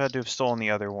 they would have had to have stolen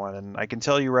the other one. And I can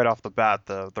tell you right off the bat,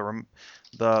 the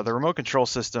remote control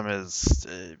system is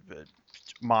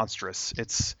monstrous.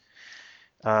 It's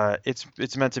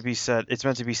meant to be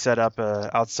set up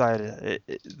outside.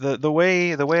 The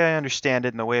way I understand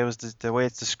it, and the way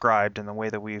it's described, and the way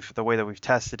that we've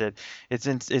tested it,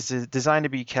 it's designed to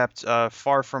be kept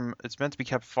far from. It's meant to be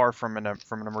kept far from an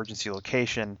emergency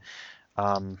location.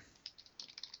 Um,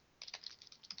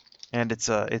 and it's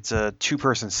a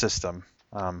two-person system.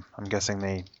 I'm guessing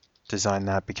they designed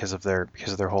that because of their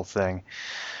whole thing.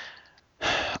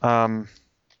 Um,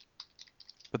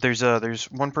 but there's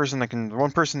one person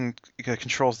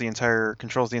controls the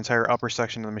entire upper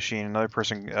section of the machine. Another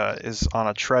person is on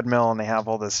a treadmill, and they have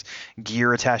all this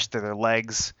gear attached to their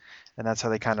legs, and that's how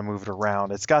they kind of move it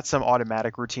around. It's got some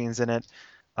automatic routines in it.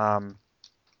 Um,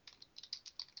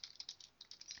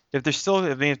 if they're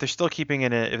still keeping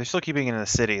it in a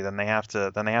city, then they have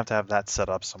to have that set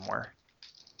up somewhere.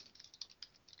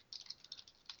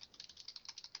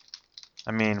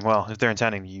 I mean, well, if they're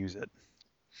intending to use it.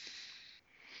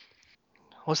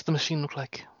 What's the machine look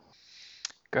like?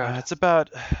 Gerd. It's about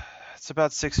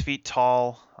 6 feet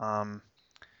tall.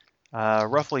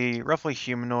 Roughly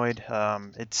humanoid.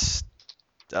 It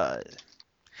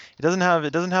doesn't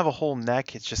have a whole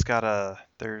neck. It's just got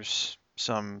there's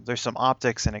some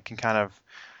optics, and it can kind of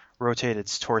rotate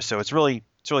its torso. It's really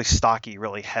stocky,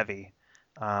 really heavy.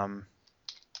 Um,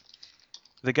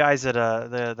 the guys at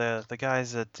the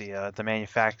guys at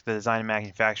the design and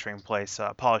manufacturing place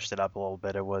polished it up a little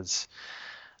bit. It was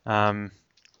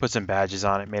put some badges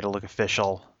on it, made it look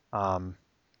official.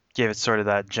 Gave it sort of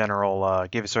that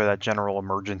general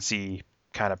emergency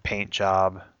kind of paint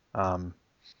job. Um,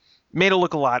 made it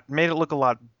look about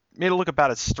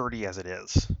as sturdy as it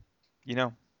is, you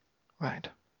know. Right.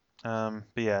 But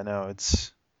yeah, no,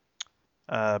 it's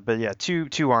but yeah,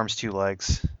 two arms, two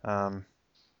legs.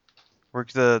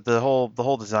 Work the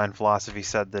whole design philosophy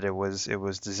said that it was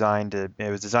designed in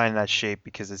that shape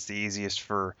because it's the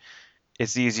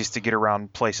easiest to get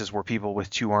around places where people with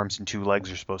two arms and two legs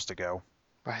are supposed to go.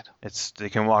 Right. They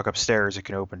can walk upstairs, it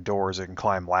can open doors, it can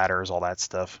climb ladders, all that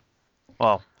stuff.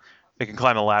 Well, it can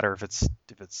climb a ladder if it's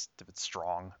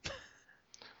strong.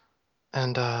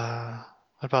 And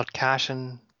what about Cash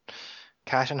and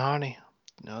Harney?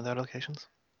 No, their locations.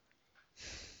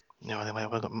 You know, they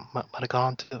might have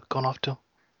gone off to.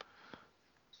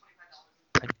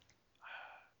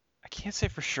 I can't say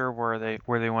for sure where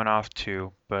they went off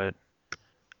to, but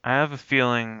I have a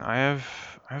feeling I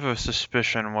have a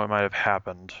suspicion what might have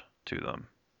happened to them.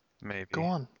 Go Maybe.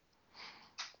 on.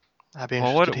 I'd be Well,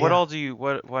 interested to what hear. all do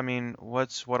you I mean,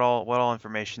 what all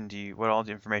information do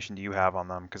you have on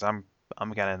them? Because I'm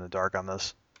kind of in the dark on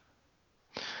this.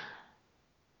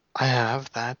 I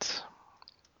have that.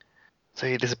 So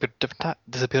he disappeared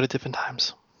at different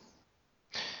times.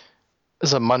 This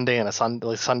is a Monday and a Sunday.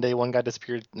 Like Sunday, one guy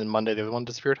disappeared, and then Monday, the other one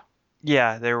disappeared.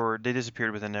 Yeah, they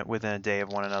disappeared within a day of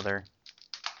one another.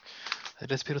 They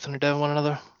disappeared within a day of one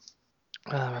another.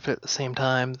 Roughly at the same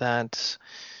time that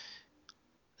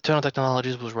Eternal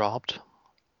Technologies was robbed,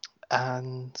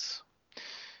 and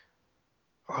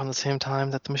around the same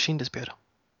time that the machine disappeared.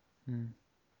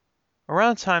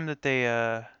 Around the time that they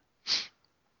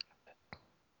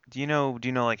do you know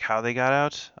like how they got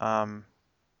out?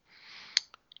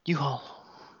 U-Haul.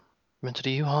 Rented a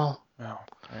U-Haul. Oh,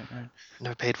 right.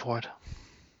 Never paid for it.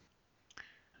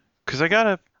 Because I've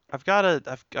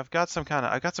got some kind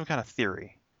of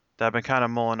theory that I've been kind of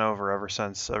mulling over ever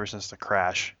since the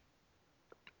crash.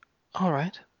 All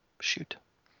right. Shoot.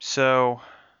 So,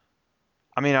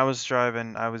 I mean, I was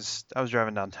driving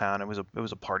downtown. It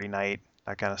was a party night,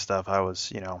 that kind of stuff.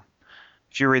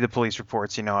 If you read the police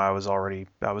reports, I was already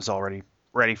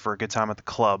ready for a good time at the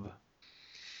club.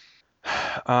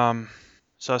 Um,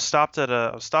 so I stopped at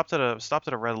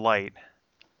a red light.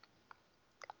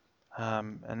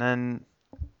 And then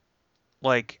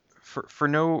like for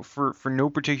no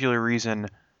particular reason,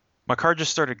 my car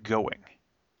just started going.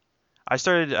 I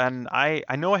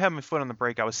know I had my foot on the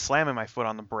brake. I was slamming my foot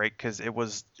on the brake because it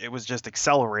was just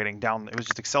accelerating down. It was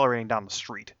just accelerating down the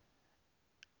street.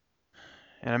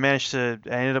 And I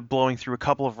ended up blowing through a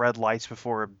couple of red lights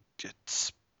before it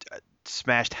just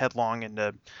smashed headlong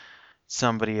into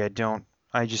somebody. I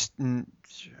just know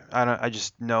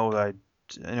that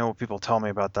I know what people tell me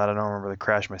about that. I don't remember the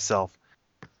crash myself.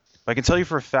 But I can tell you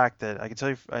for a fact that I can tell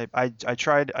you I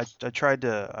tried to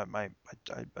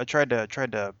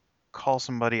call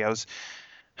somebody. I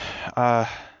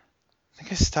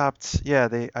think I stopped. Yeah,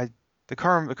 the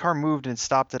car moved and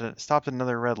stopped at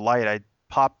another red light. I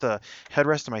popped the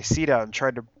headrest of my seat out and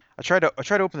I tried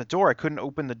to open the door. I couldn't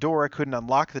open the door. I couldn't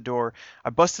unlock the door. I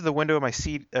busted the window of my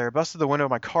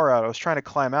car out. I was trying to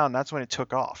climb out, and that's when it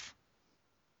took off.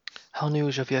 How new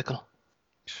is your vehicle?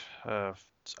 Uh,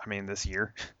 I mean, this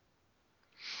year.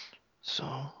 So,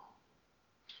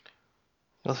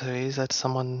 your theory is that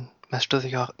someone messed with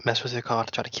your car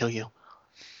to try to kill you,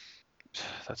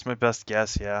 That's my best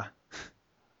guess. Yeah.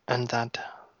 and that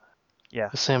Yeah.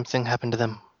 the same thing happened to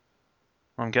them.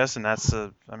 I'm guessing that's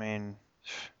the. I mean,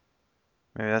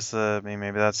 maybe that's the. I mean,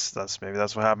 maybe that's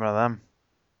what happened to them.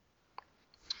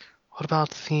 What about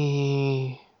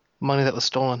the money that was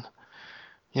stolen?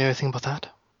 You know anything about that?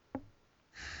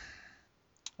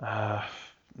 Uh,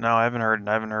 no, I haven't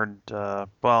heard.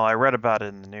 Well, I read about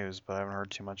it in the news, but I haven't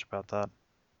heard too much about that.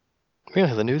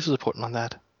 Really, the news was reporting on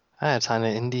that. I had signed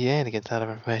an NDA to get that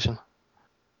information.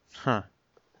 Huh.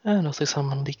 And looks like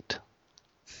someone leaked.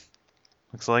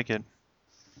 Looks like it.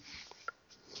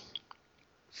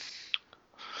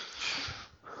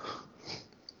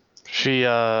 She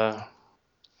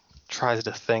tries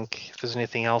to think if there's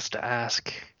anything else to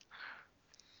ask.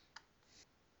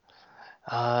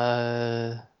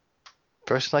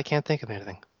 Personally, I can't think of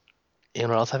anything.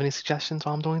 Anyone else have any suggestions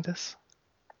while I'm doing this?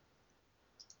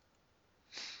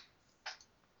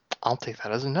 I'll take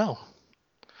that as a no.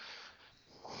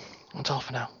 That's all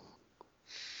for now.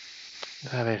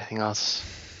 If I have anything else,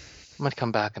 I might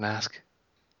come back and ask.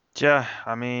 Yeah,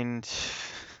 I mean,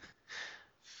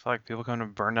 fuck, people come to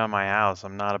burn down my house.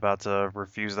 I'm not about to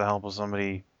refuse the help of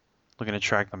somebody looking to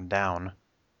track them down.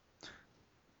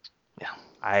 Yeah.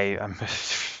 I'm.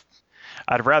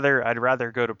 I'd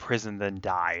rather go to prison than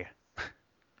die.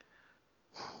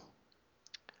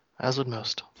 As would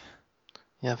most.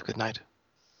 You have a good night.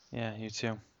 Yeah, you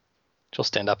too. She'll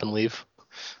stand up and leave. All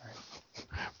right.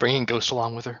 Bringing Ghost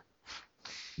along with her.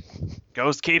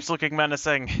 Ghost keeps looking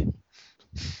menacing.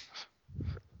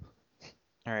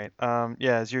 All right.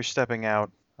 Yeah, as you're stepping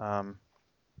out, all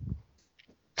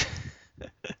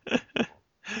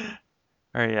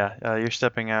right, yeah, you're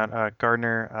stepping out.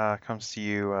 Gardner comes to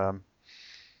you. All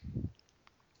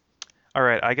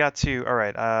right, I got to. All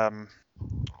right. I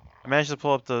managed to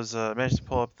pull up those. Managed to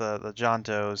pull up the John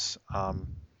Does.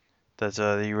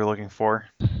 That you were looking for.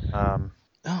 Oh.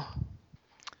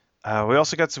 We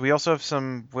also got. We also have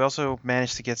some. We also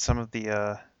managed to get some of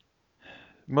the.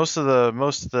 Most of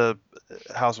the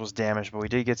house was damaged, but we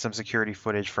did get some security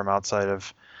footage from outside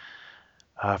of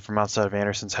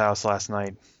Anderson's house last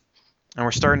night. And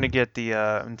we're starting to get the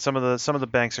and some of the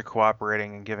banks are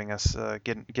cooperating and giving us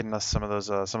getting us some of those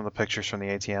some of the pictures from the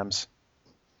ATMs.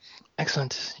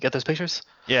 Excellent. You got those pictures?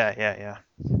 Yeah.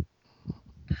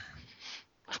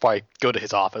 Should probably go to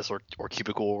his office or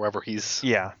cubicle, wherever he's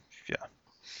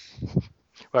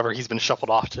been shuffled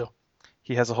off to.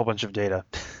 He has a whole bunch of data.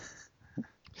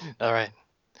 All right.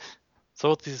 So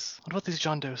what about these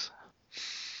John Does?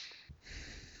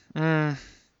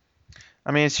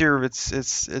 I mean,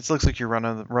 it looks like you're run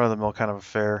of the mill kind of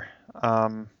affair. I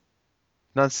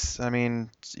mean,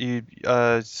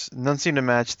 none seem to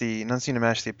match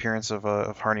the appearance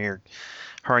of Harney or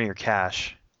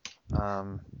Cash.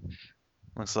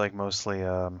 Looks like mostly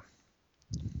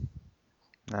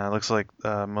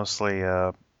mostly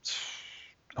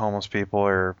homeless people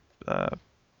or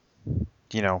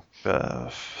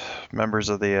members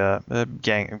of the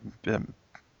gang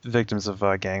victims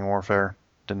of gang warfare.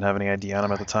 Didn't have any ID on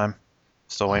them at the time.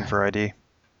 Still waiting for ID.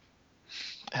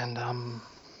 And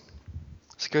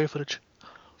security footage.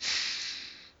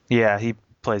 Yeah, he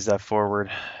plays that forward.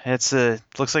 It's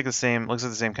looks like the same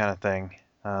kind of thing.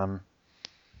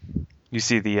 You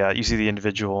see the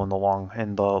individual in the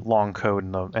long coat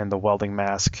and the welding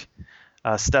mask.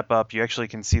 Step up, you can actually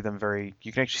see them very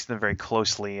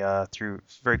closely through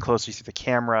the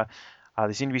camera.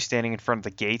 They seem to be standing in front of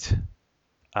the gate.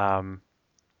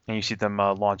 And you see them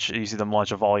launch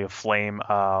a volley of flame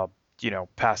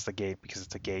past the gate because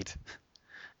it's a gate.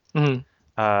 Mm-hmm.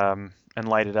 And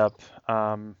light it up.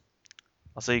 I'll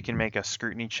say you can make a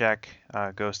scrutiny check.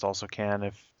 Ghost also can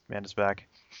if Amanda's back.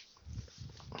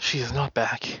 She is not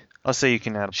back. I'll say you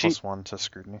can add a +1 to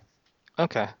scrutiny.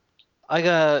 Okay. I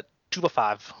got tuba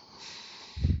 5.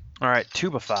 All right,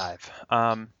 tuba 5.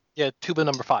 Yeah, tuba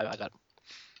number 5 I got.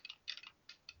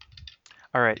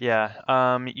 All right, yeah.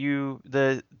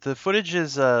 The footage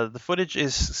is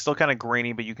still kind of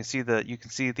grainy, but you can see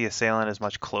the assailant is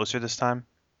much closer this time.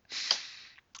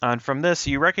 And from this,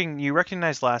 you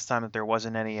recognize last time that there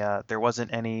wasn't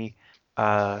a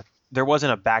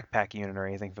backpack unit or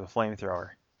anything for the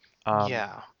flamethrower.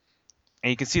 Yeah.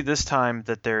 And you can see this time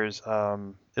that there's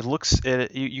you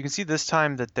can see this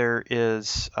time that there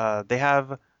is they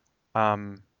have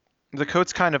the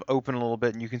coat's kind of open a little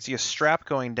bit, and you can see a strap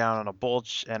going down on a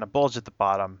bulge at the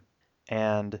bottom.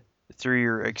 And through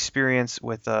your experience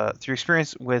with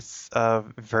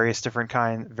various different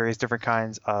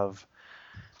kinds of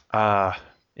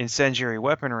incendiary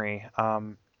weaponry,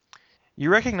 you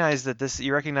recognize that this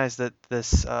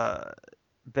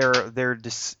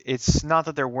it's not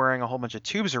that they're wearing a whole bunch of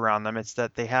tubes around them. It's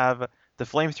that they have the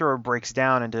flamethrower breaks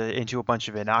down into a bunch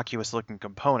of innocuous looking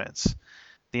components.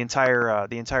 The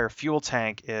entire fuel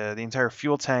tank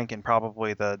and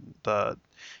probably the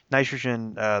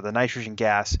nitrogen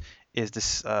gas is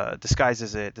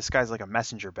disguised like a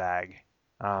messenger bag.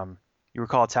 You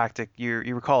recall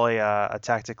a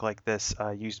tactic like this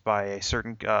used by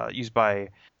some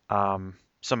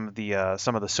of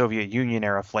the Soviet Union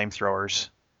era flamethrowers,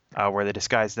 where they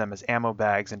disguised them as ammo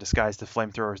bags and disguised the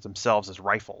flamethrowers themselves as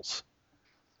rifles.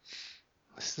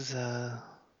 This is a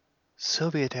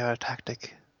Soviet era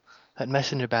tactic. That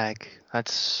messenger bag,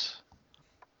 that's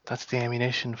the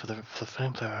ammunition for the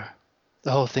flamethrower.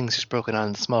 The whole thing's just broken down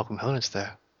in small components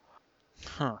there.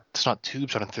 Huh. It's not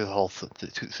tubes running through the whole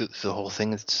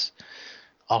thing. It's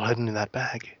all hidden in that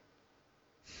bag.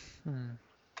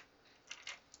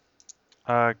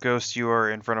 Ghost, you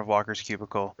are in front of Walker's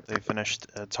cubicle. They finished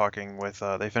talking with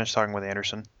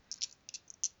Anderson.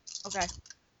 Okay.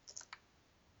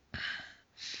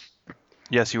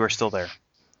 Yes, you are still there.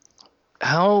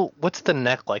 What's the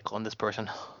neck like on this person?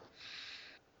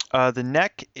 The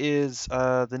neck is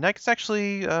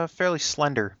actually fairly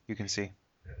slender. You can see.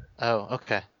 Oh,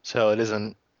 okay. So it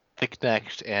isn't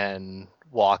thick-necked and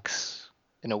walks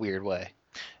in a weird way.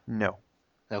 No.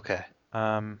 Okay.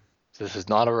 Um. So this is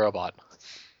not a robot.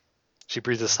 She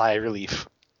breathes a sigh of relief.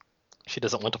 She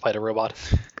doesn't want to fight a robot.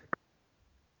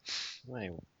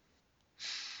 Wait.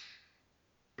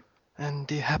 And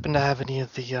do you happen to have any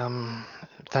of the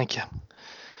Thank you.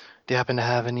 Do you happen to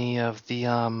have any of the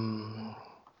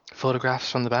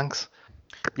photographs from the banks?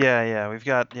 Yeah, we've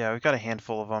got a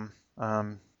handful of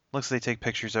them. Looks they take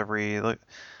pictures looks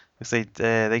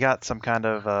they got some kind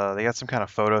of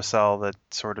photo cell that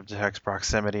sort of detects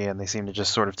proximity, and they seem to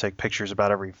just sort of take pictures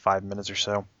about every 5 minutes or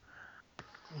so.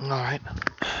 All right.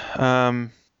 I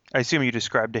assume you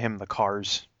described to him the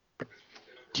cars.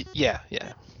 Yeah.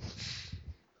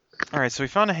 All right, so we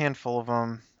found a handful of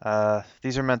them.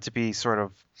 These are meant to be sort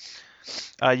of.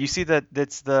 You see that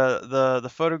it's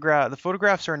the photograph. The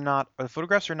photographs are not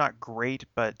great,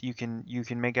 but you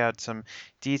can make out some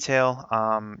detail.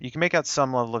 You can make out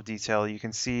some level of detail. You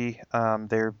can see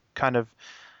they're kind of.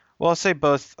 Well, I'll say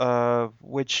both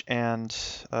Witch and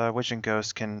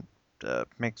Ghost can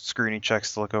make scrutiny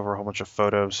checks to look over a whole bunch of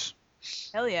photos.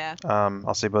 Hell yeah.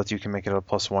 I'll say both you can make it a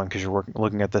 +1 because you're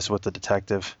looking at this with the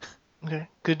detective. Okay.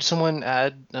 Could someone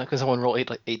roll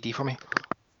 8D for me?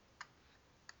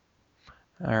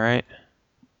 All right.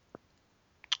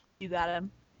 You got him.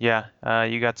 Yeah,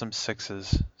 you got some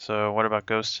 6s. So what about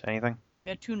Ghost? Anything?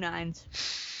 Got 2 9s.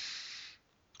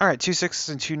 All right, 2 6s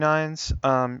and 2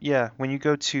 9s. Yeah, when you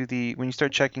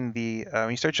start checking the ATMs,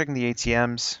 when you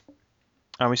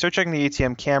start checking the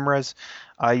ATM cameras,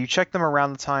 you check them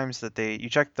around the times that you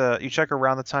check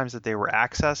around the times that they were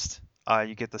accessed.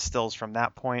 You get the stills from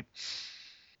that point.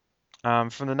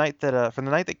 From the night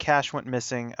that Cash went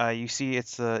missing, you see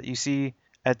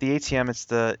at the ATM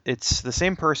it's the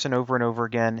same person over and over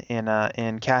again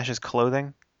in Cash's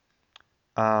clothing.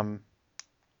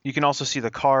 You can also see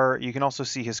the car. You can also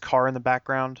see his car in the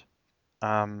background.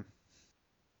 Um,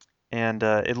 and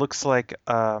it looks like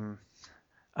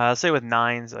say with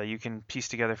 9s, you can piece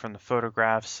together from the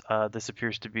photographs. This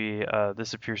appears to be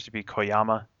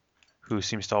Koyama, who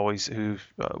seems to always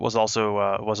was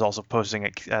also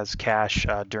posing as Cash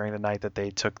during the night that they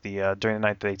took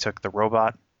the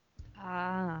robot.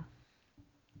 Ah.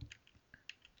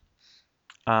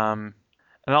 And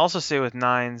I'll also say with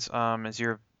 9s, as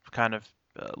you're kind of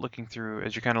looking through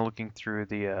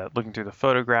the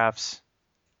photographs.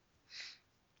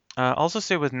 Also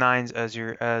say with 9s, as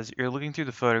you're looking through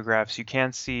the photographs, you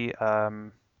can see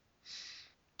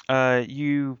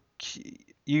you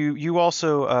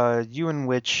also you and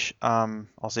Witch,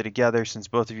 I'll say together, since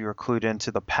both of you are clued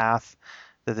into the path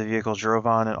that the vehicle drove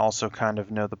on, and also kind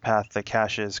of know the path that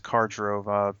Cash's car drove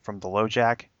from the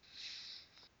LoJack.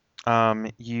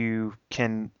 You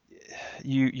can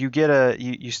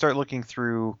you start looking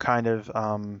through kind of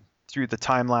through the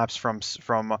time lapse from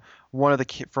one of the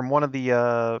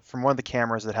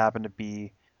cameras that happened to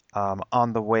be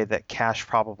on the way that Cash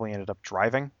probably ended up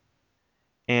driving,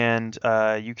 and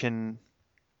you can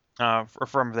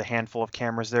from the handful of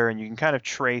cameras there, and you can kind of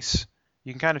trace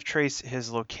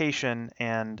his location,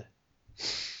 and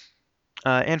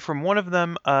from one of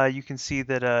them, you can see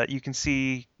that you can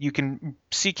see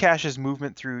Cash's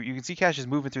movement through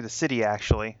the city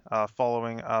actually,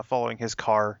 following his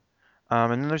car.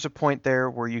 And then there's a point there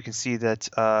where you can see that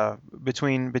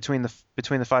between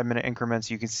the 5 minute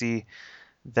increments, you can see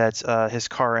that it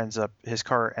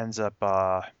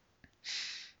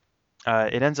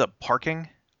ends up parking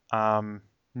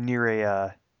near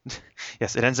a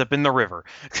yes, it ends up in the river.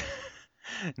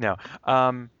 No.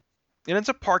 It ends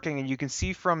up parking, and you can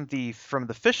see from the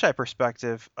fisheye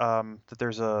perspective that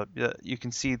there's you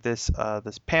can see this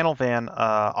panel van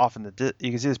off in the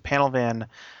you can see this panel van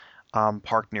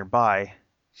parked nearby,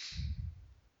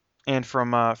 and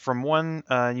from one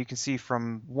you can see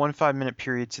from one 5 minute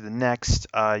period to the next,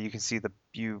 you can see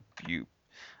you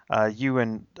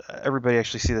and everybody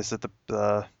actually see this at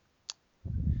the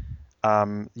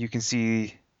you can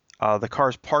see the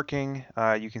cars parking.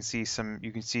 You can see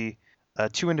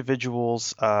two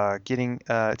individuals getting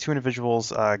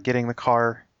the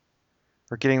car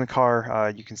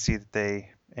You can see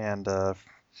that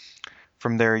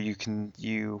from there you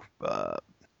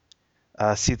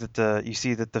see that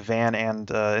the van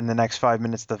and in the next 5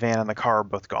 minutes the van and the car are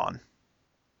both gone.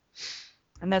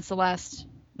 And that's the last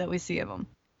that we see of him.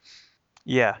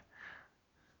 Yeah.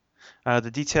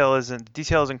 The detail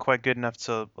isn't quite good enough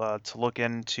to look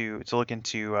into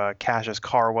Cash's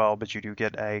car well, but you do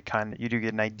get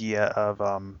an idea of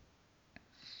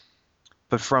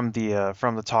but from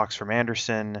the talks from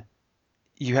Anderson,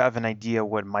 you have an idea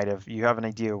what might have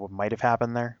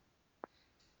happened there.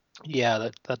 Yeah,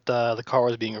 that the car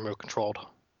was being remote controlled.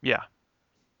 Yeah.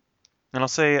 And I'll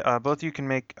say both you can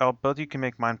make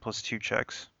mine +2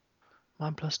 checks.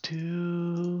 Mine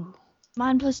 +2.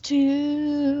 Mine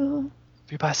 +2.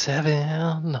 3 by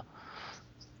 7.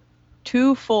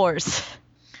 2 4s.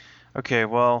 Okay,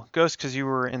 well, Ghost, because you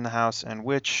were in the house, and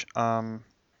Witch,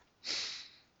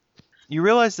 you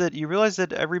realize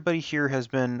that everybody here has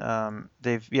been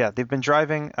they've been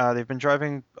driving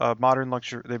modern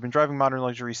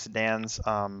luxury sedans,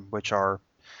 which are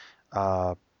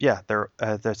they're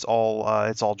it's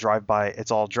all drive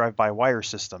by wire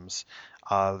systems.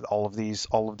 All of these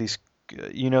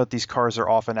these cars are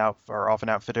often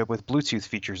outfitted with Bluetooth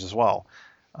features as well,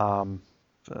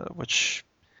 which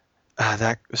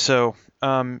that so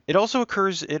it also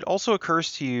occurs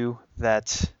to you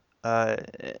that uh,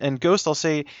 and Ghost, I'll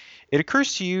say, it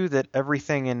occurs to you that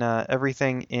everything in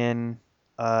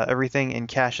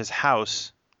Cash's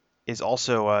house is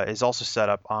also set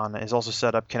up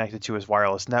connected to his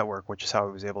wireless network, which is how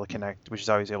he was able to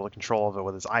control of it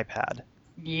with his iPad.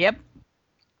 Yep.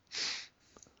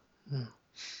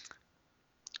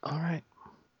 All right.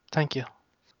 Thank you.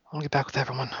 I'll get back with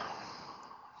everyone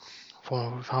for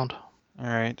what we found. All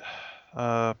right.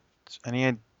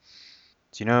 Any?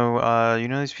 Do you know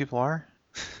who these people are?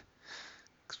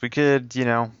 Because we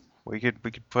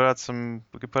could put out some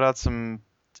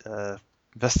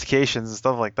investigations and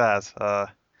stuff like that.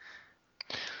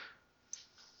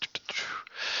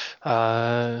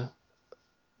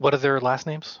 What are their last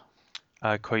names?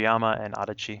 Koyama and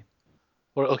Adachi.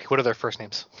 What are their first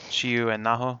names? Chiyu and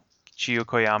Naho. Chiyu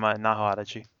Koyama and Naho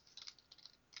Adachi.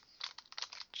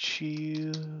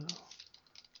 Chiyu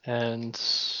and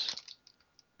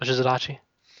which is Adachi?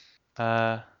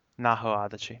 Naho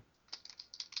Adachi.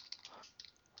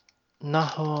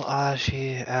 Naho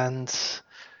Adachi and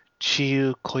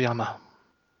Chiyu Koyama.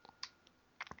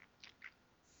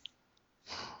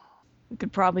 We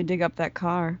could probably dig up that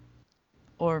car.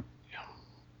 Or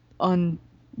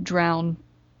undrown.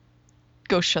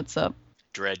 Ghost shuts up.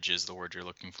 Dredge is the word you're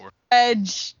looking for.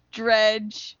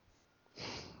 Dredge.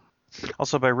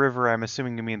 Also, by river, I'm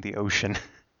assuming you mean the ocean.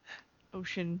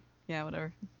 Ocean. Yeah,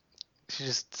 whatever.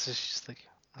 She's like,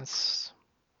 that's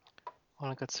all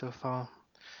I got so far.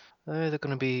 They're either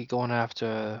gonna be going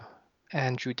after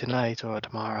Andrew tonight or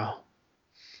tomorrow.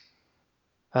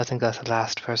 I think that's the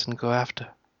last person to go after.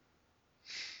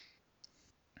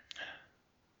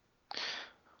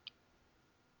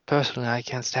 Personally, I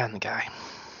can't stand the guy.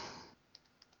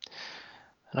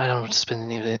 And I don't want to spend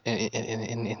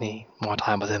any more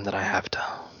time with him than I have to.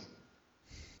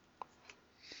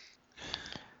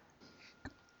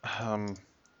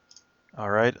 All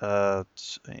right.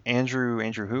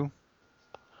 Andrew who?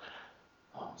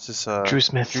 Is this Drew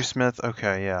Smith. Drew Smith?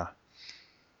 Okay, yeah.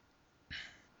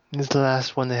 This is the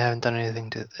last one they haven't done anything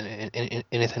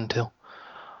to.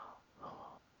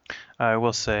 I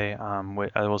will say,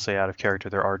 out of character,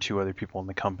 there are two other people in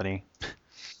the company.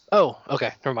 Oh,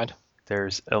 okay, never mind.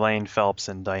 There's Elaine Phelps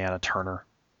and Diana Turner.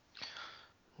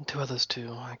 Two others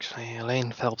too, actually.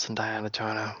 Elaine Phelps and Diana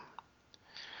Turner.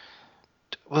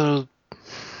 Well,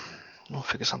 we'll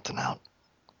figure something out.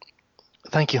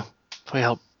 Thank you for your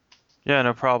help. Yeah,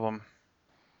 no problem.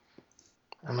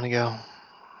 I'm gonna go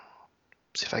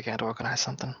see if I can't organize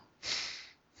something.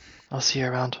 I'll see you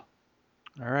around.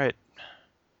 All right.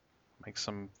 Make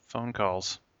some phone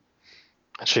calls.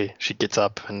 She gets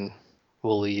up and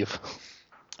we'll leave.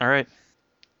 All right.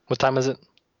 What time is it?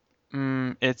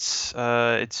 It's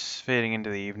fading into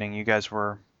the evening. You guys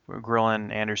were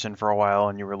grilling Anderson for a while,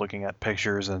 and you were looking at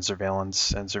pictures and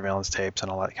surveillance tapes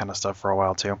and all that kind of stuff for a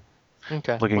while too.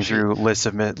 Okay. Looking through lists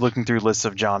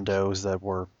of John Does that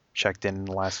were checked in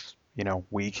the last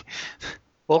week.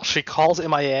 Well, she calls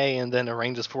MIA and then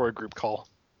arranges for a group call.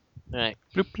 All right.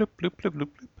 Bloop bloop bloop bloop bloop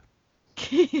bloop.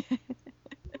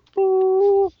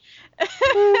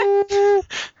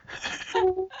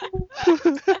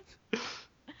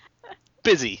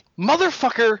 Busy.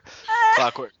 Motherfucker!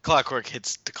 Clockwork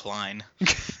hits decline.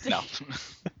 No.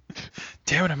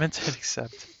 Damn it! I meant to hit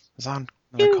accept. I was on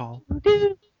a call.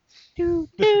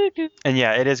 And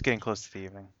yeah, it is getting close to the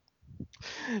evening.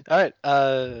 All right.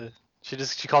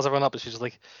 She calls everyone up and she's just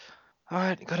like, all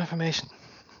right, good information.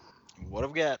 What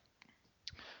have we got?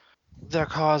 Their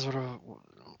cars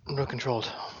were controlled.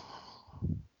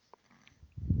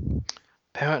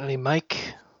 Apparently,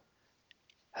 Mike,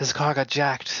 his car got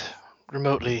jacked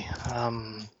remotely.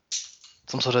 Some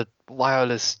sort of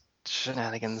wireless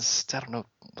shenanigans. I don't know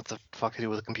what the fuck to do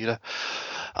with a computer.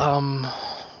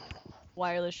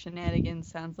 Wireless shenanigans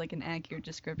sounds like an accurate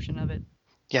description of it.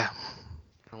 Yeah,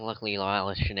 Luckily,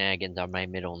 wireless shenanigans are my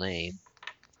middle name.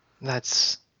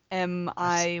 that's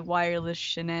M.I. wireless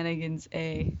shenanigans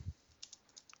A.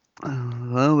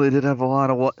 Well, they did have a lot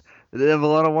of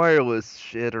wireless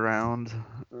shit around.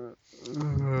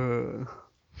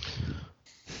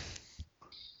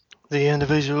 the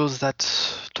individuals that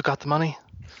took out the money.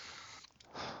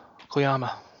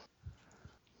 Koyama.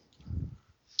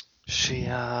 She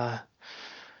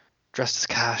dressed as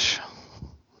Cash,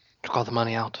 took all the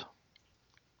money out.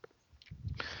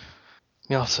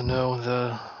 We also know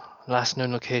the last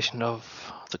known location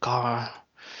of the car,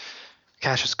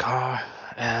 Cash's car,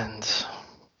 and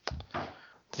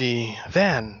the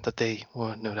van that they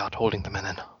were no doubt holding the men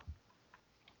in.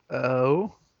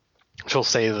 Oh. She'll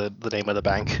say the name of the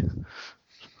bank.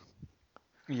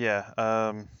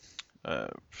 Yeah.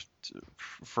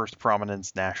 First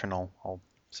Prominence National, I'll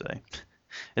say.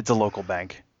 It's a local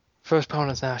bank. First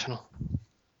Prominence National.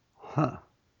 Huh.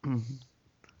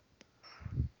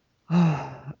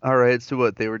 All right. So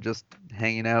what? They were just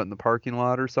hanging out in the parking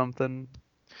lot or something?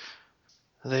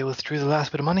 They withdrew the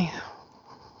last bit of money.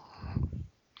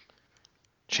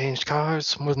 Changed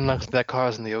cars. More than likely that car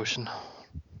is in the ocean.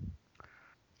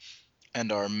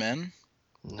 And our men?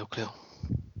 No clue.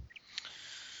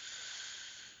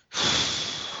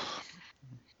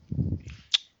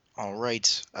 All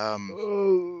right.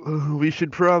 Oh, we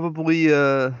should probably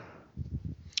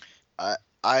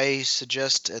I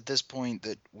suggest at this point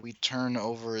that we turn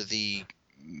over the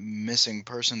missing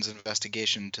persons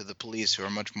investigation to the police, who are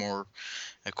much more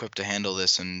equipped to handle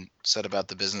this, and set about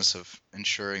the business of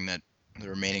ensuring that the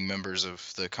remaining members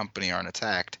of the company aren't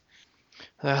attacked.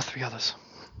 There are 3 others.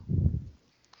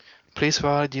 Police are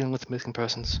already dealing with missing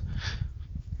persons.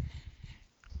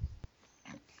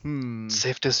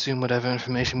 Safe to assume whatever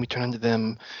information we turn into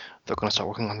them, they're going to start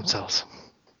working on themselves.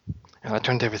 And I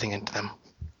turned everything into them.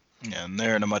 Yeah, and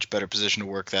they're in a much better position to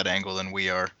work that angle than we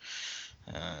are.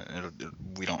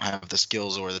 We don't have the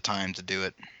skills or the time to do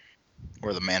it,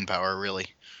 or the manpower, really.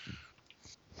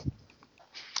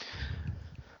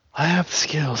 I have the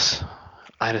skills.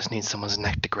 I just need someone's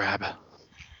neck to grab.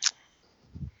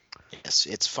 Yes,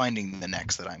 it's finding the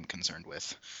necks that I'm concerned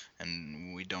with,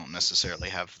 and we don't necessarily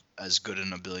have as good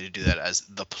an ability to do that as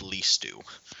the police do.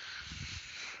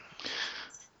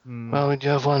 Well, we do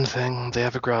have one thing. They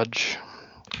have a grudge.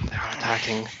 They are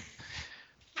attacking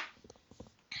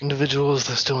individuals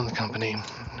that are still in the company.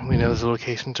 We know the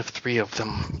locations of 3 of them.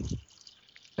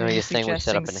 Are Are you you saying we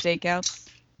set suggesting up stakeouts?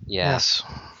 Yeah. Yes.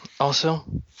 Also,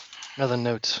 another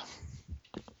note.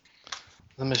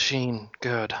 The machine,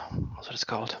 GERD, that's what it's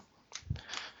called.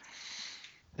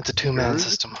 It's a 2-man GERD?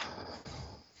 system.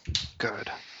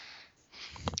 GERD.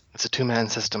 It's a 2-man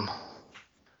system.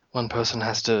 One person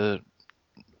has to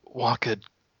walk a...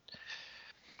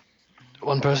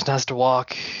 One person has to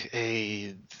walk a...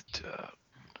 what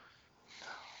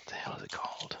the hell is it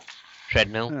called?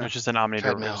 Treadmill. It was just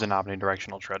Treadmill. it was an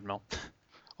omnidirectional treadmill.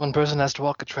 One person has to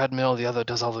walk a treadmill, the other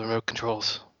does all the remote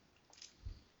controls.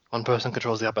 One person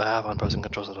controls the upper half, one person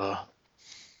controls the lower.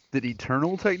 Did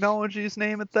Eternal Technologies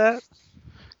name it that?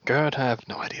 GERD, I have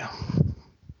no idea.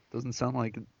 Doesn't sound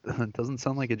like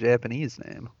a Japanese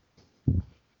name.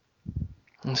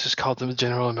 It's just called the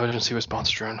General Emergency Response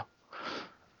Drone.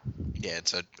 Yeah,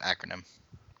 it's an acronym.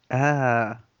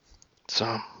 Ah.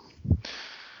 So,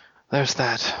 there's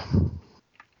that.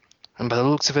 And by the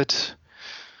looks of it,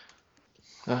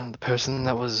 the person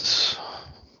that was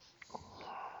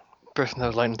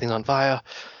lighting things on fire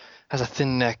has a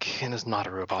thin neck and is not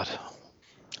a robot.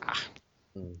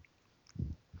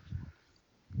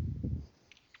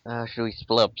 Should we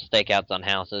split up stakeouts on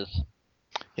houses?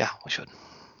 Yeah, we should.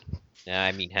 Yeah,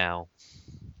 I mean how?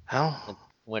 How?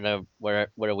 What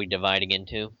are we dividing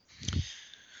into?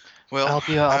 Well,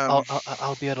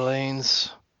 I'll be at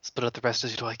Elaine's. Split up the rest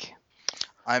as you'd like.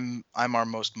 I'm our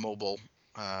most mobile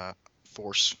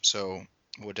force, so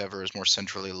whatever is more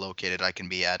centrally located, I can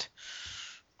be at.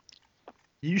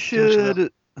 You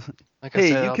should. Like Hey, I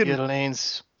said, you I'll can- be at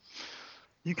Elaine's.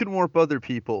 You can warp other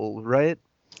people, right?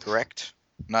 Correct?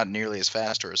 Not nearly as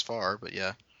fast or as far, but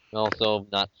yeah. Also,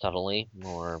 not subtly,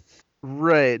 or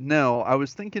Right. No, I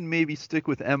was thinking maybe stick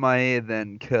with MIA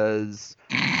then, cause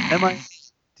MIA.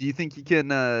 Do you think you can?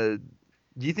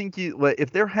 Do you think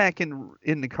if they're hacking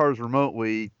into cars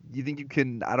remotely? Do you think you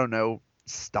can? I don't know.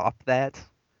 Stop that.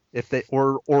 If they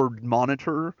or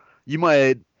monitor. You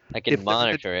might. I If can they're-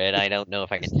 monitor it. I don't know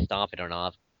if I can stop it or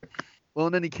not. Well,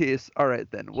 in any case, all right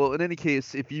then. Well, in any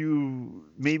case, if you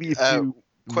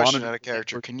Question monitor out of the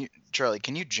character. network- Charlie,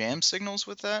 can you jam signals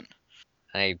with that?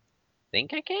 I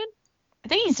think I can. I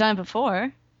think he's done it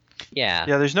before. Yeah.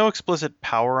 Yeah, there's no explicit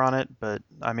power on it, but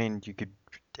I mean, you could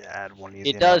add one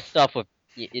easy It does enough. stuff with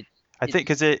it. I think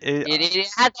because it It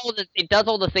has all the. It does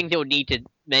all the things it would need to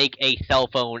make a cell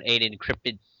phone an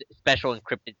encrypted, special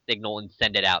encrypted signal and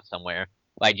send it out somewhere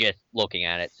by just looking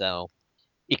at it. So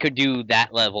it could do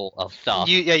that level of stuff.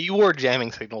 You were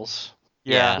jamming signals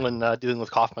yeah, when dealing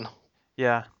with Kaufman.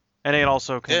 yeah, and it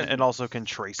also can Yeah. it also can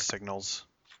trace signals.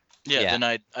 Yeah.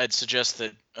 then I'd suggest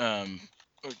that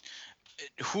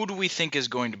who do we think is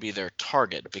going to be their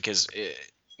target? Because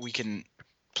we can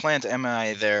plant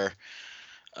MI there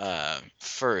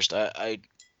first.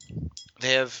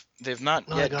 They've not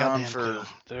Not a yet gone goddamn for.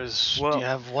 clue. Well- You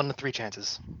have 1 in 3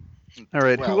 chances. All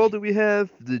right, who Well, all do we have?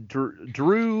 The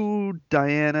Drew,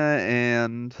 Diana,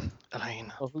 and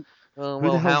Elaine. Well,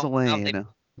 who the hell's how Elaine?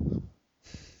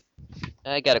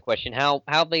 I got a question. How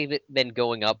have they been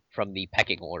going up from the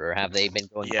pecking order? Have they been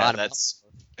going Yeah, bottom that's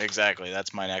exactly.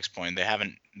 That's my next point. They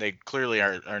haven't. They clearly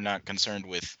are not concerned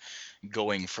with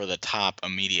going for the top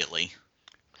immediately.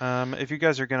 If you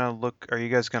guys are gonna look, are you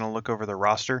guys gonna look over the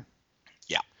roster?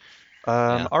 Yeah.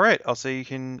 Yeah. All right. I'll say you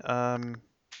can.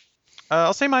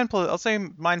 I'll say mine plus. I'll say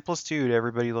mine +2 to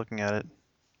everybody looking at it.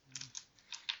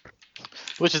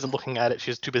 Which isn't looking at it.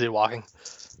 She's too busy walking.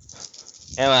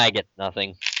 MI gets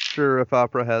nothing. Sure, if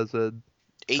Opera has a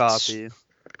Eight. copy.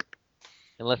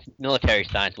 Unless military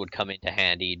science would come into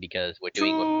handy because we're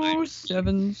doing what 2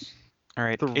 sevens. All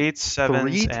right. Th- 8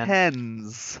 sevens 3 and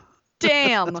tens.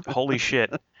 Damn. holy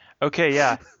shit. Okay.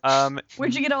 Yeah.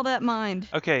 Where'd you get all that mind?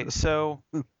 Okay. So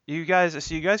you guys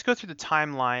go through the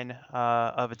timeline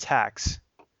of attacks.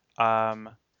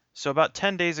 So about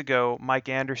 10 days ago, Mike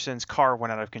Anderson's car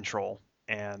went out of control,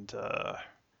 and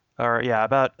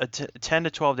about 10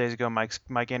 to 12 days ago,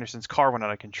 Mike Anderson's car went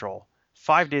out of control.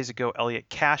 5 days ago, Elliot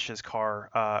Cash's car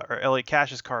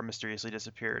mysteriously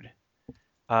disappeared.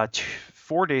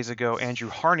 4 days ago, Andrew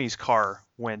Harney's car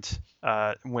went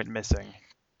missing,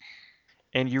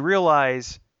 and you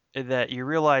realize they've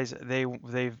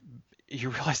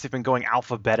been going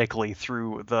alphabetically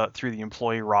through the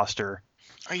employee roster.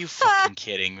 Are you fucking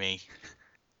kidding me?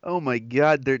 Oh my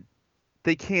god,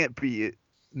 they can't be.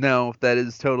 No, that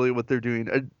is totally what they're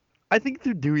doing. I think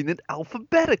they're doing it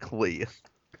alphabetically.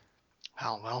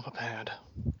 How well prepared.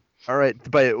 All right,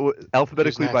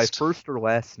 alphabetically by next? first or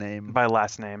last name. By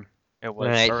last name. It was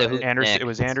Right, so Alright. who's Anderson. next? It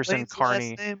was Anderson, Lane's last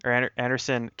Carney, name? or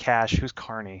Anderson, Cash. Who's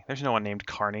Carney? There's no one named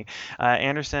Carney.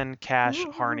 Anderson, Cash,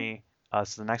 Harney.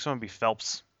 So the next one would be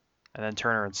Phelps, and then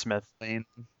Turner and Smith.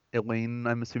 Elaine,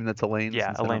 I'm assuming that's Elaine. Yeah,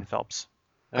 since I Elaine don't- Phelps.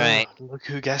 Alright. Look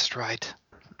who guessed right.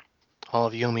 All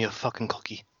of you owe me a fucking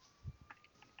cookie.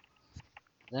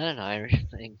 Is that an Irish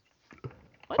thing?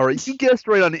 What? All right, you guessed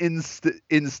right on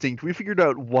instinct. We figured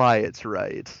out why it's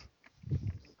right.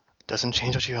 Doesn't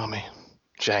change what you owe me.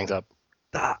 She hangs up.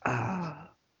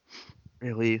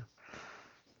 Really?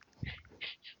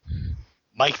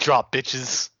 Mic drop,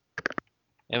 bitches.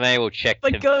 MI will check.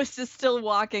 But Ghost is still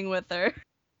walking with her.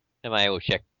 MI will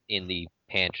check in the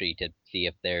pantry to see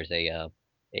if there's a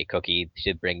cookie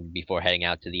to bring before heading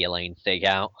out to the Elaine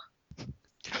stakeout.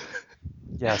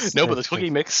 Yes. No, but the cookie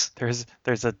mix. There's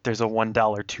a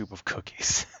 $1 tube of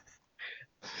cookies.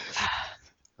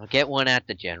 I'll get one at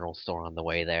the general store on the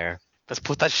way there. Let's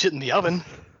put that shit in the oven.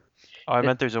 Oh, I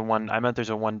meant there's a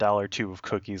 $1 tube of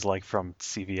cookies like from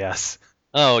CVS.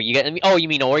 Oh, you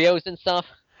mean Oreos and stuff?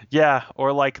 Yeah,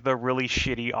 or like the really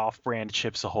shitty off-brand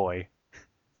Chips Ahoy.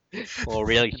 Well,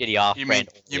 really shitty You off-brand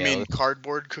mean Oreos.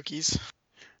 cardboard cookies?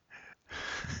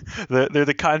 They're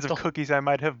the kinds of cookies I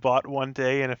might have bought one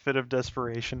day in a fit of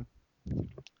desperation.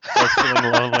 I was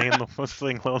feeling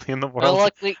lonely in the world. Well,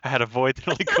 luckily, I had a void that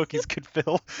only cookies could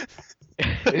fill.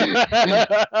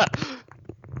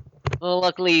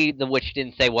 luckily, the witch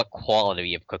didn't say what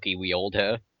quality of cookie we owed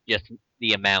her, just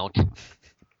the amount.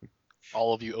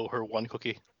 All of you owe her one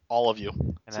cookie. All of you.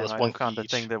 And So I that's might one have found a cookie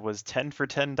thing each. that was 10 for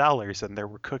 $10, and there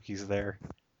were cookies there,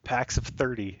 packs of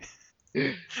 30.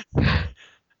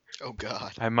 Oh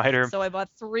god. I might have. So I bought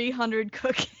 300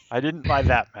 cookies. I didn't buy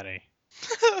that many.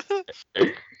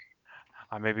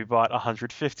 I maybe bought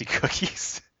 150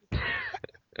 cookies,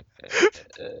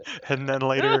 and then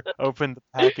later opened the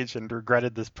package and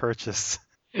regretted this purchase.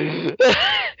 But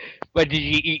did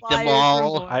you eat them Liars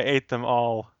all? remorse. I ate them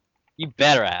all. You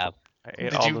better have. I ate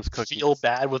Did all you those cookies. feel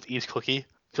bad with each cookie?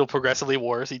 Feel progressively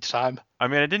worse each time? I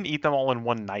mean, I didn't eat them all in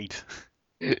one night.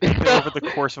 Over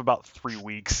the course of about 3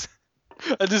 weeks.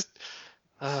 I just.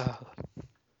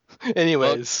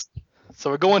 Anyways, so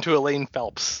we're going to Elaine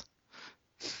Phelps.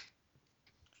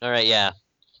 Alright, yeah.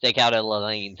 Stake out at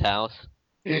Elaine's house.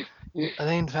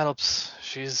 Elaine Phelps,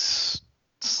 she's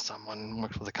someone who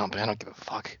works for the company. I don't give a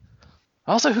fuck.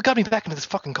 Also, who got me back into this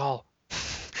fucking call?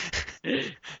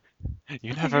 You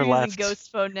You're never using left.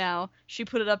 Ghost phone now. She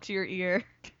put it up to your ear.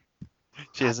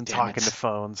 She isn't damn talking it. to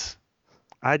phones.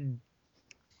 I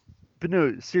But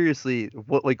no, seriously,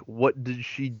 what did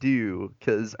she do?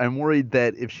 Because I'm worried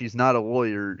that if she's not a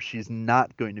lawyer, she's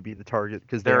not going to be the target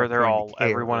because they aren't They're going to all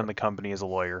everyone in care. the company is a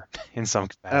lawyer in some Oh,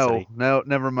 capacity. no,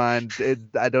 never mind.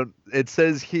 I don't. It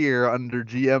says here under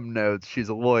GM notes she's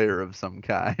a lawyer of some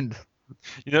kind.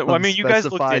 You know, I mean, you guys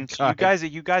looked Unspecified into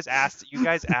kind. you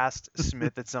guys asked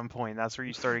Smith at some point. That's where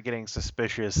you started getting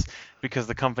suspicious because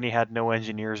the company had no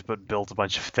engineers but built a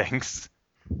bunch of things.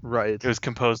 Right. It was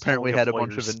composed Apparently wholly had of a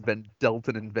bunch of lawyers.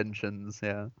 Delton inventions.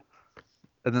 Yeah.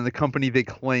 And then the company they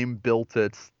claim built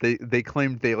it. They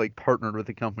claimed they like partnered with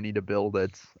the company to build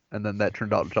it, and then that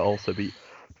turned out to also be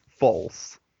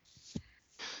false.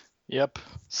 Yep.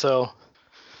 So,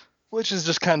 which is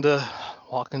just kind of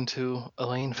walking to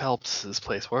Elaine Phelps's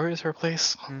place. Where is her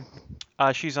place?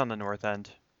 She's on the north end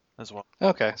as well.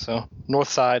 Okay, so north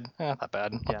side. Not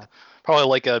bad. Yeah. Probably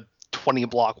like a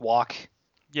 20-block walk.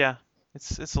 Yeah,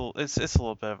 it's a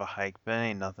little bit of a hike, but it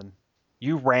ain't nothing.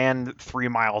 You ran 3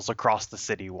 miles across the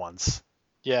city once.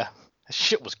 Yeah. That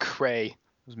shit was cray. It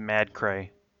was mad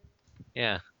cray.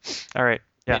 Yeah. All right.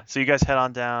 Yeah. Yeah. So you guys head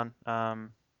on down.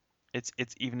 It's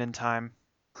evening time.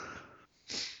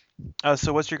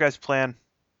 So what's your guys' plan?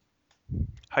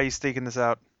 How you staking this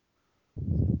out?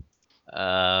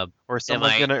 Or is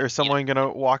someone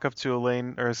gonna walk up to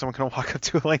Elaine, or is someone gonna walk up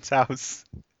to Elaine's house?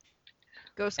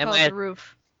 Ghost Am calls I- the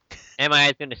roof. Emma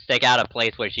is going to stake out a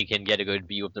place where she can get a good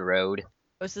view of the road.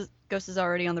 Ghost is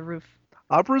already on the roof.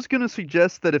 Opera's gonna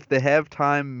suggest that if they have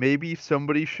time, maybe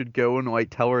somebody should go and like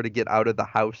tell her to get out of the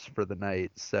house for the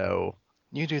night. So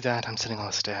You do that. I'm sitting on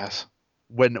the stairs.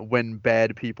 when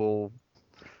bad people,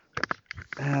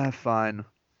 fine.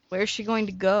 Where's she going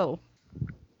to go?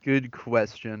 Good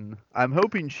question. I'm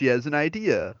hoping she has an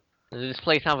idea. Does this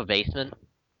place have a basement?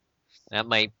 That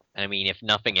might, I mean, if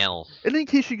nothing else. In any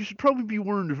case, she should probably be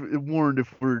warned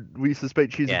if we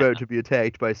suspect she's Yeah. about to be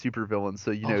attacked by supervillains.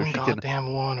 So you know Open she can.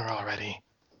 goddamn warner already.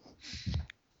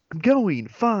 I'm going.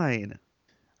 Fine.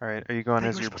 All right. Are you going I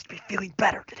as we're your supposed to be feeling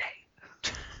better today.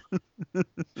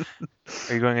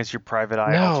 Are you going as your private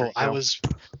eye? No, alter I ego? was.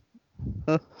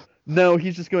 No,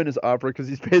 he's just going as Opera because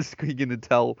he's basically going to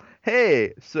tell,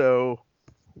 hey, so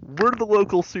we're the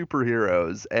local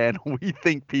superheroes and we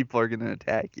think people are going to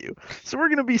attack you. So we're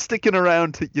going to be sticking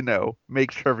around to,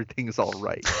 make sure everything's all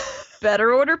right.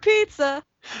 Better order pizza.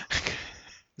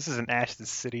 This is an Ashton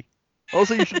City.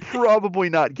 Also, you should probably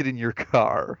not get in your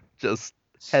car. Just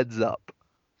heads up.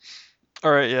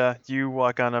 All right, yeah. You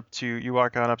walk on up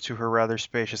to her rather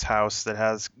spacious house that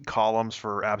has columns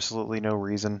for absolutely no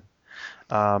reason.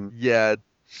 Yeah.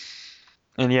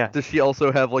 And yeah, Does she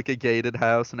also have like a gated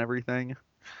house and everything?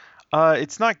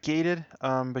 it's not gated,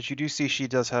 but you do see she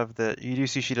does have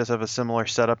a similar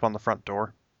setup on the front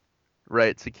door.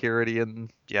 Right, security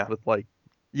and Yeah. with like,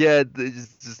 yeah,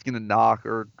 it's just gonna knock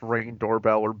or ring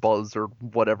doorbell or buzz or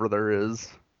whatever there is.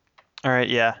 All right,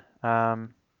 yeah.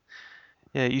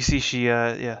 Yeah, you see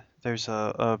there's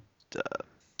the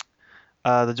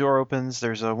door opens.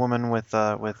 There's a woman with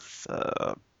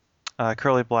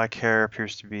curly black hair,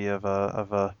 appears to be of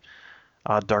a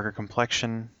darker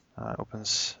complexion.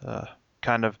 Opens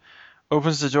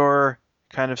the door,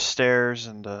 kind of stares,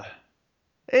 and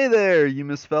Hey there, you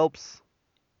Miss Phelps.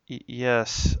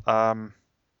 yes. I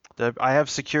have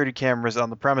security cameras on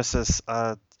the premises.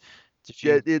 Did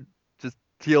you? Yeah, it just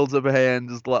he holds up a hand,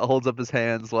 holds up his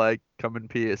hands like, come in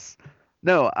peace.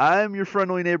 No, I'm your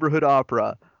friendly neighborhood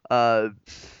Opera.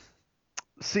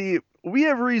 See, we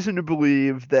have reason to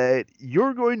believe that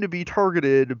you're going to be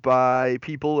targeted by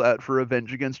people out for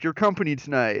revenge against your company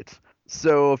tonight.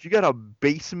 So if you got a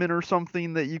basement or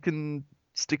something that you can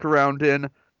stick around in,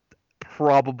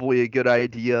 probably a good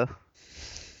idea.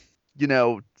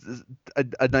 A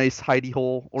nice hidey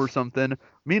hole or something.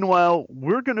 Meanwhile,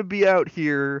 we're going to be out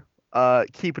here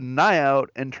keeping an eye out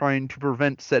and trying to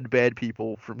prevent said bad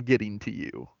people from getting to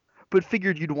you. But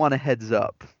figured you'd want a heads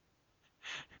up.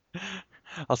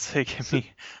 I'll say give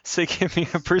me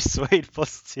a persuade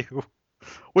 +2.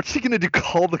 What's she gonna do?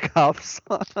 Call the cops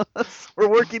on us? We're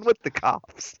working with the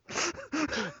cops.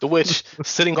 The witch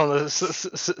sitting on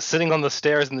the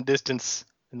stairs in the distance,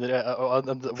 in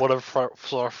whatever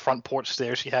front porch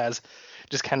stairs she has,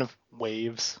 just kind of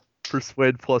waves.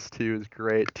 Persuade +2 is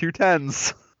great. 2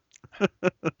 10s. Get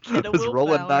a Just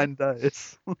rolling willpower. 9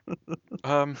 dice.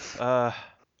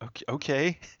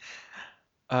 Okay.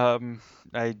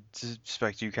 I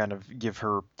suspect you kind of give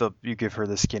her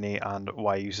the skinny on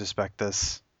why you suspect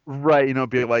this. Right,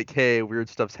 be like, hey, weird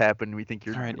stuff's happened. We think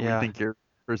All right, we yeah. think yours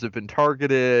have been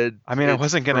targeted. I mean, I It's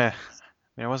wasn't gonna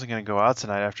go out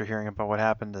tonight after hearing about what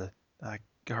happened to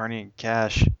Harney and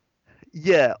Cash.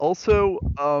 Yeah. Also,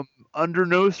 under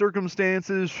no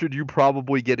circumstances should you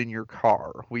probably get in your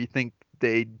car. We think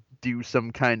they do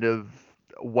some kind of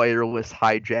wireless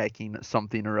hijacking,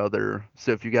 something or other.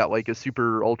 So if you got like a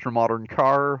super ultra modern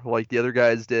car, like the other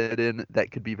guys did,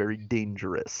 that could be very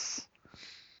dangerous.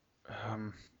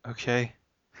 Okay.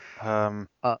 Uh,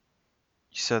 You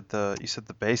said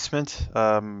the basement.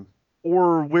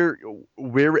 or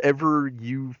wherever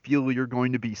you feel you're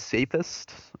going to be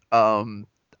safest.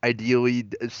 Ideally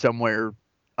somewhere.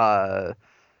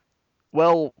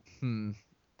 Well,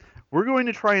 we're going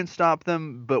to try and stop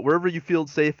them, but wherever you feel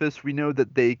safest, we know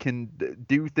that they can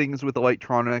do things with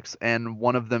electronics, and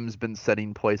one of them's been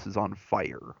setting places on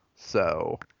fire.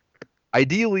 So,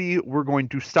 ideally, we're going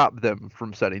to stop them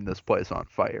from setting this place on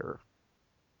fire.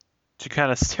 She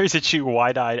kind of stares at you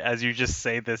wide-eyed as you just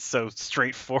say this so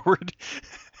straightforward,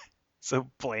 so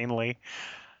plainly.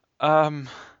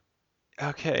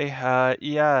 Okay.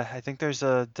 Yeah. I think there's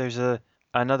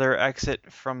another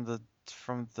exit from the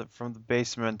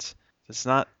basement. It's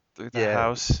not through the Yeah.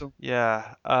 house.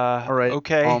 Yeah. All right.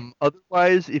 Okay.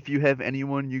 Otherwise, if you have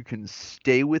anyone you can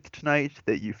stay with tonight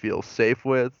that you feel safe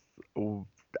with,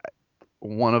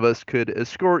 one of us could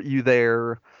escort you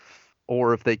there,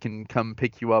 or if they can come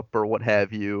pick you up or what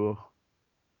have you.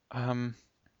 Um.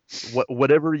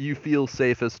 Whatever you feel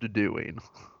safest doing.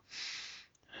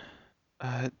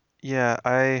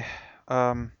 Yeah.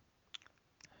 Um.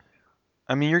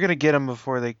 I mean, you're gonna get them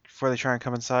before they try and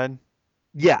come inside.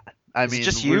 Yeah, I Is it mean,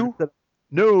 just you?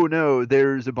 No,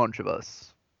 there's a bunch of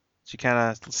us. She kind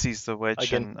of sees the witch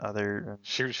Again, and other.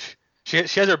 She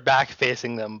has her back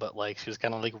facing them, but like she just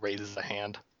kind of like raises a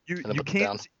hand and then You puts it down.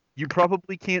 can't. You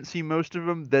probably can't see most of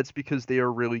them. That's because they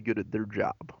are really good at their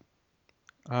job.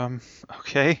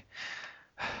 Okay.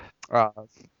 Uh,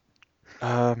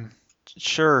 Um.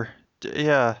 Sure.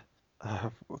 Yeah. Uh,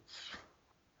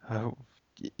 uh,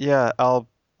 yeah. I'll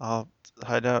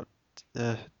hide out.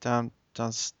 Down.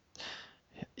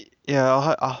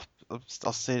 Yeah.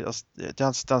 I'll stay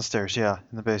downstairs. Yeah,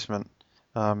 in the basement.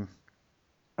 all Near,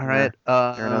 right.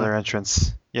 near another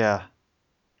entrance. Yeah.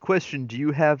 Question: do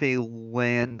you have a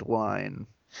landline?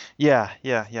 Yeah.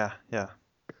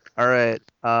 All right.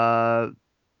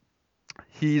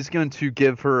 He's going to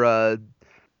give her a.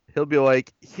 He'll be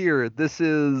like, "Here, this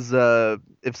is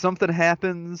if something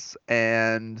happens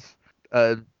and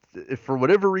uh, if for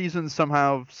whatever reason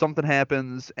somehow something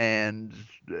happens and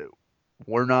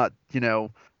we're not,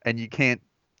 and you can't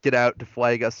get out to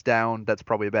flag us down, that's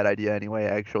probably a bad idea anyway,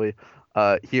 actually.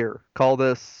 Here, call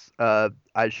this.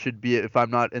 I should be, if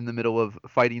I'm not in the middle of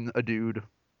fighting a dude,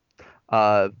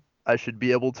 uh, I should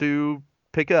be able to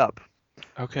pick up.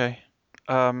 Okay.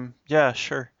 Yeah.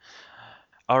 Sure.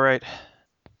 All right.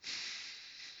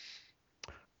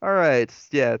 All right,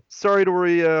 yeah. Sorry to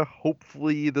worry.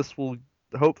 Hopefully, you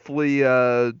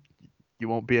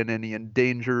won't be in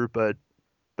danger, but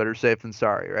better safe than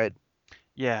sorry, right?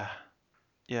 Yeah.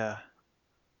 Yeah.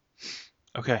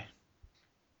 Okay.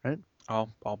 Right.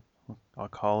 I'll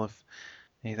call if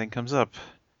anything comes up.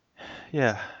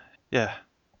 Yeah. Yeah.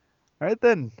 All right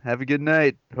then. Have a good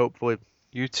night. Hopefully.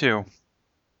 You too.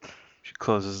 She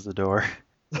closes the door.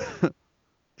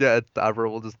 Yeah, Avra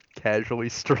will just casually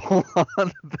stroll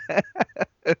on back.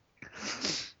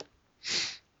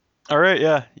 All right.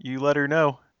 Yeah. You let her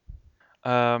know.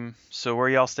 So where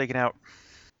y'all staking out?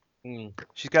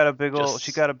 She's got a big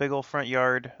ol' front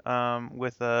yard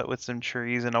with some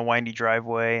trees and a windy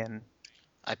driveway and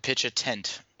I pitch a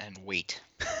tent and wait.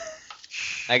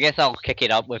 I guess I'll kick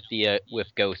it up with the with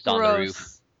Ghost on the roof.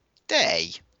 Gross.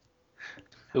 Day.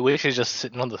 The witch is just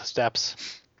sitting on the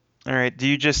steps. all right. Do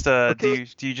you just Okay,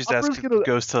 do you just Avra's ask gonna-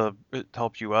 Ghost to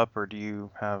help you up, or do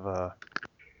you have a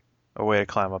way to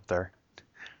climb up there?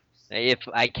 If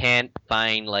I can't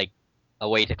find like a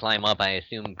way to climb up, I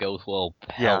assume Ghost will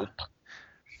help.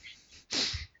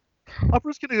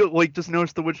 Avra's gonna just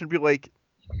notice the witch and be like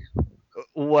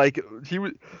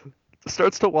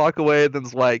starts to walk away, and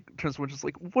then's turns to the witch, is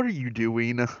like, "What are you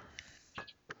doing?"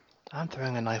 I'm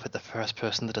throwing a knife at the first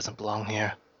person that doesn't belong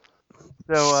here.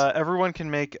 So everyone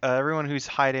who's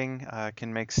hiding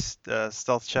can make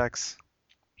stealth checks.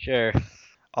 Sure.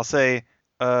 I'll say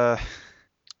I'm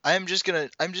just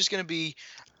gonna be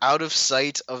out of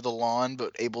sight of the lawn,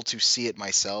 but able to see it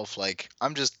myself.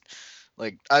 I'm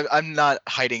not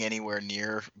hiding anywhere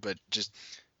near, but just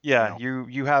yeah,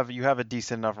 you have a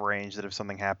decent enough range that if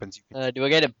something happens, you can Do I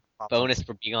get a pop bonus up.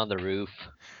 for being on the roof?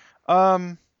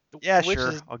 Yeah, The witch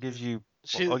sure. is- I'll give you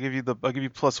She, I'll give you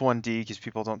 +1d because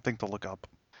people don't think to look up.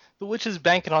 the witch is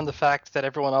banking on the fact that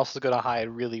everyone else is gonna hide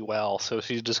really well, so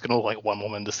she's just gonna like one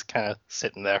woman just kind of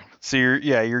sitting there, So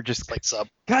you're just lights up.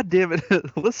 God damn it!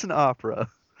 Listen, Opera.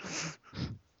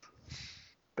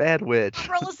 Bad witch.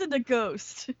 Opera, listen to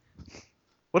Ghost.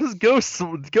 What is Ghost?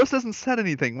 Ghost hasn't said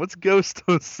anything. What's Ghost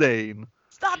saying?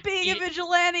 Stop being a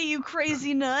vigilante, you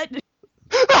crazy nut. You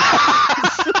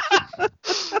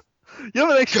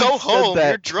haven't actually Go said home, that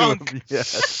you're to drunk. him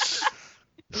yet.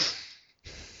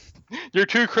 You're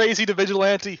too crazy to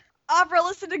vigilante. Opera,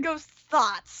 listen to Ghost's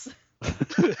thoughts.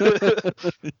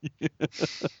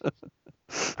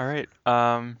 All right.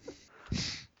 All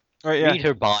right. Yeah. Read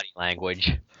her body language.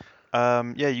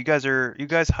 Yeah. You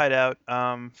guys hide out.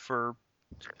 For.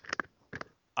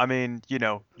 I mean,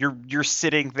 you're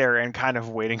sitting there and kind of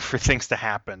waiting for things to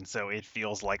happen, so it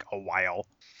feels like a while.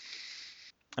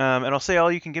 And I'll say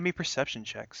all you can give me perception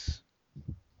checks.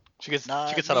 She gets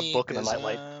Not out a me, book in the 'cause,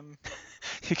 nightlight.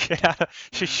 You get out.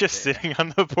 She's just Okay. sitting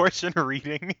on the porch and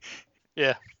reading.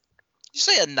 Yeah. You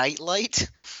say a nightlight?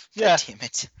 Yeah. God damn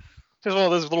it. There's one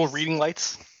of those little reading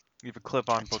lights. You have a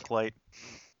clip-on book light.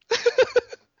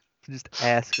 Just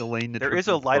ask Elaine to There turn is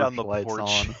a some light on the porch lights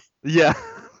porch. on. Yeah,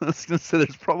 I was gonna say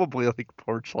there's probably like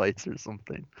porch lights or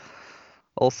something.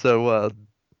 Also, that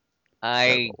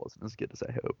I well wasn't as good as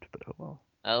I hoped, but oh well.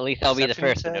 at least I'll be the Perception,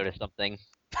 you first to said? notice something.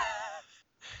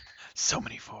 So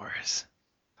many fours.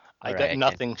 I Alright, got okay.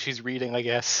 nothing. She's reading, I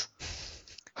guess.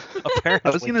 Apparently.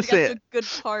 I was gonna You got say, to a good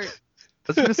part. I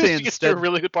was gonna say she gets to a instead,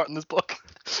 really good part in this book.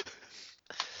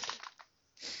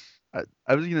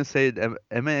 I was gonna say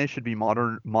MAA should be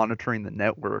monitoring the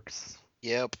networks.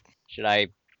 Yep. Should I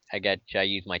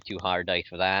use my 2 hard dice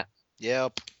for that?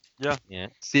 Yep.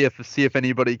 See if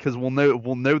anybody, because we'll know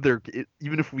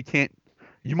even if we can't.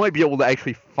 You might be able to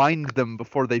actually find them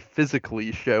before they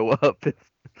physically show up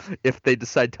if they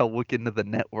decide to look into the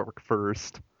network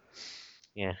first.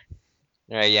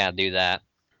 Alright, yeah, do that.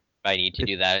 If I need to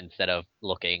do that instead of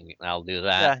looking, I'll do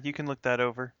that. Yeah, you can look that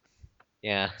over.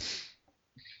 Yeah.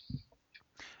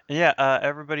 And yeah,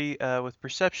 everybody with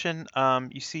perception,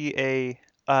 you see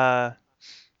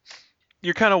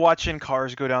you're kind of watching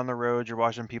cars go down the road. You're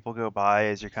watching people go by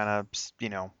as you're kind of,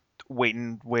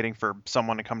 waiting for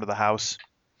someone to come to the house.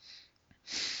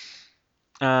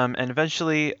 And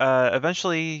eventually,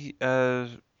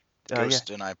 Ghost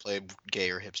and I play gay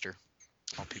or hipster.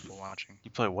 All people watching.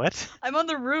 you play what? I'm on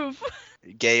the roof.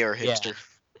 Gay or Yeah. hipster.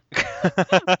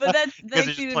 But that You guys are makes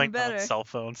just it even playing on better. cell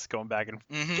phones, going back and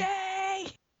Mm-hmm. Yay!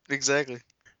 Exactly.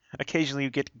 occasionally you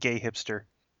get gay hipster.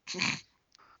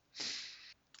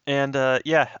 And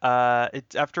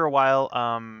it's after a while.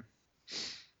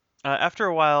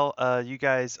 You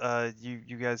guys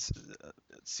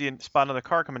spot another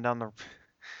car coming down the.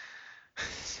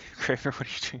 Kramer, what are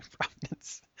you doing,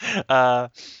 Prominence?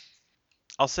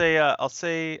 I'll say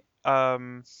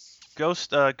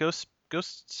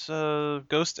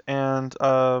Ghost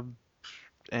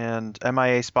and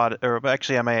MIA spotted, or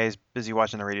actually MIA is busy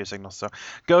watching the radio signal. So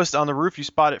Ghost on the roof, you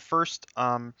spot it first.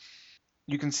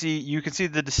 You can see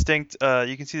the distinct.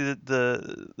 You can see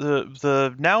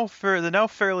the now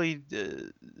fairly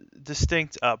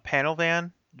distinct panel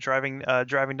van driving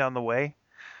down the way.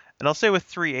 And I'll say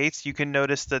with 3/8, you can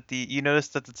notice that the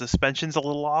suspension's a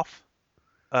little off.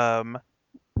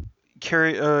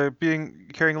 Carrying a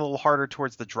little harder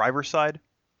towards the driver's side.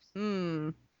 Hmm.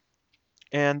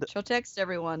 And She'll text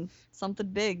everyone. Something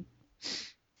big.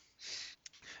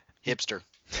 Hipster.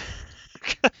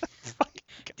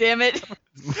 Damn it.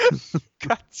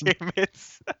 God damn it.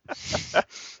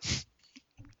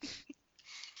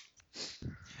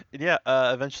 Yeah.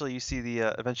 Eventually, you see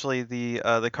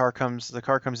the car comes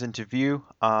into view.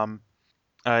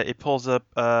 It pulls up.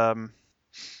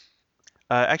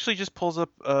 Actually, just pulls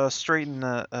up straight in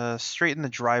the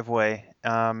driveway.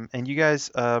 And you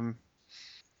guys.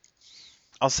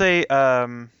 I'll say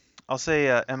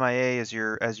MIA as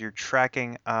you're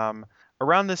tracking.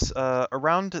 Around this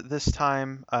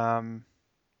time.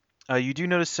 You do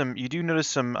notice some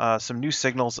new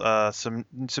signals. Some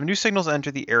new signals enter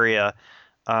the area.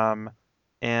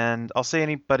 And I'll say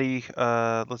anybody.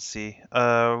 Let's see.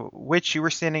 Which you were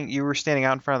standing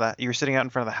out in front of that. You were sitting out in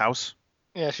front of the house.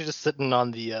 Yeah, she's just sitting on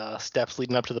the steps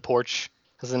leading up to the porch,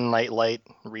 as in nightlight,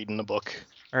 reading a book.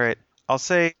 All right. I'll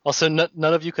say. Also, none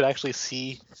of you could actually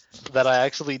see that I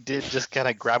actually did just kind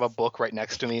of grab a book right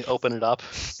next to me, open it up,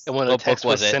 and when What the text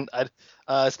book was it? sent,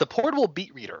 it's the portable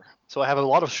beat reader. So I have a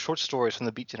lot of short stories from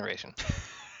the Beat generation.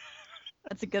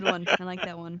 That's a good one. I like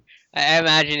that one. I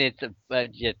imagine it's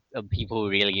just people who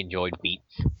really enjoyed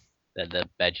beets. The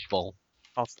vegetable.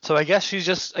 So I guess she's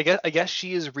just I guess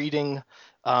she is reading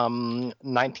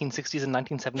 1960s and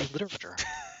 1970s literature,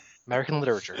 American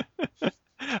literature.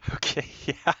 Okay.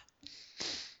 Yeah.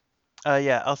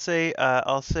 Yeah. I'll say.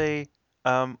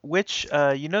 Which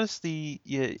you notice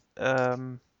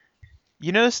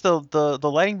You notice the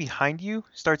lighting behind you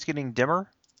starts getting dimmer.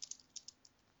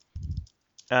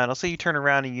 And I'll say you turn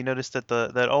around and you notice that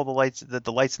all the lights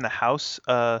in the house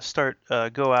start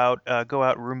go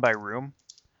out room by room.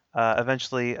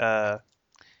 Eventually,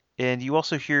 and you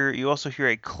also hear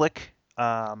a click.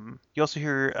 You also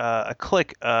hear a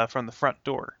click from the front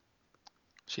door.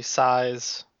 She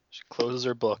sighs. She closes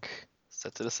her book,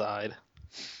 sets it aside.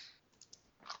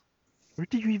 Where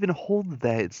do you even hold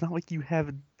that? It's not like you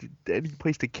have any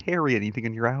place to carry anything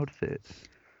in your outfit.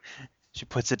 She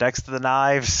puts it next to the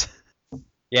knives.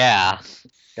 Yeah,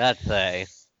 gotta say.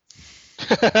 She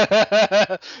You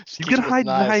keeps can it with hide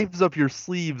knives. knives up your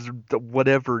sleeves or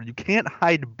whatever. You can't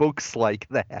hide books like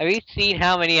that. Have you seen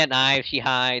how many knives she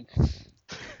hides?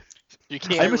 You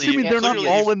can't. I'm assuming they're not clearly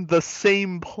all you've- in the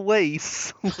same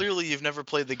place. Clearly, you've never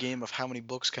played the game of how many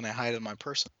books can I hide in my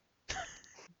person.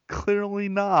 Clearly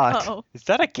not. Oh, Is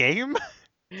that a game?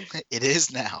 It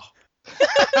is now. We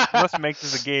must make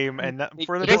this a game, and It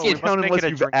furthermore, doesn't we Doesn't must count make unless it a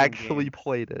you've drinking actually game.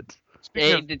 played it.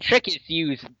 Speaking of, The trick is to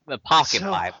use the pocket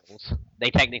So- Bibles.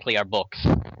 They technically are books.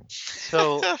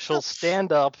 So she'll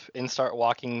stand up and start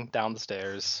walking down the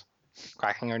stairs,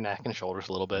 cracking her neck and shoulders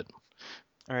a little bit.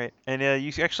 all right, and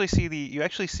you actually see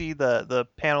the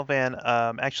panel van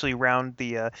actually round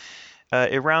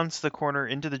it rounds the corner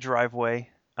into the driveway.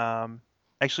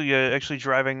 Actually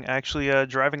driving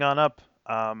on up.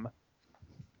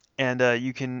 And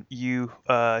you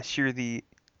hear the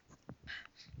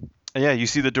you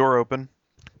see the door open,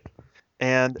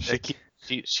 and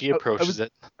She approaches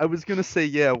it. I was gonna say,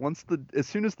 yeah. As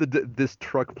soon as this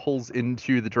truck pulls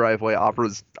into the driveway,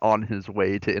 Opera's on his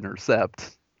way to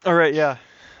intercept. all right, yeah,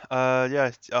 I'll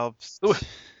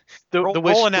The roll,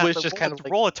 witch, roll, the witch just kind of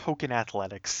like, roll a token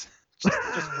athletics, just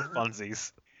for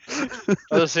funsies.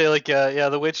 I would say like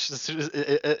the witch as soon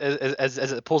as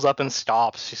it pulls up and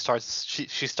stops,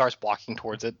 she starts walking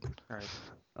towards it. All right.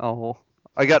 Oh,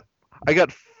 I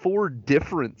got 4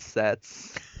 different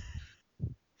sets.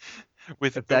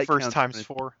 With If go that first counts times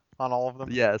for 4 on all of them.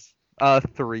 Yes.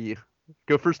 3.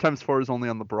 Go first times 4 is only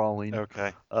on the brawling.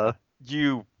 Okay. Uh,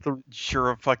 You th- sure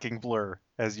a fucking blur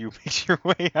as you make your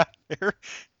way out there.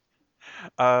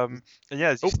 And yeah,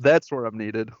 as you, oh, that's where I'm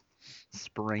needed.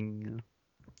 Spring.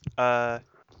 yeah,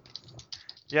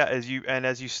 as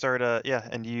you start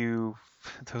and you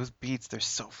those beats, they're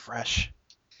so fresh.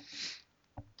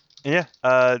 Yeah,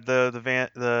 the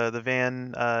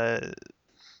van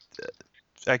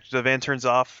actually the van turns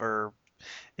off,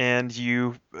 and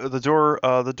the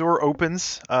door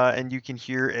opens, and you can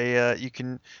hear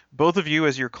both of you,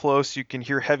 as you're close, you can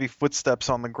hear heavy footsteps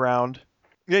on the ground.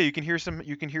 Yeah, you can hear some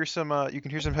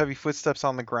heavy footsteps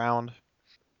on the ground,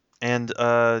 and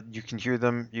you can hear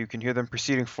them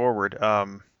proceeding forward.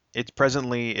 It's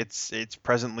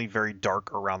presently very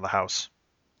dark around the house.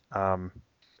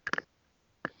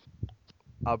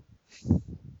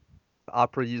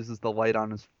 Opera uses the light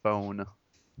on his phone.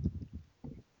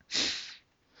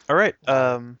 All right.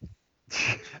 Wow.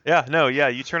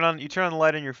 You turn on the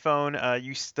light on your phone.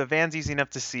 The van's easy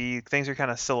enough to see. Things are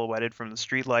kind of silhouetted from the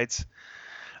street lights.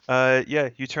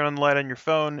 You turn on the light on your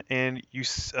phone, and you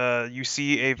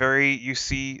see an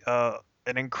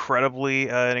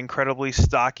incredibly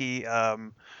stocky red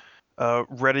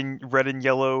and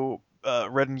yellow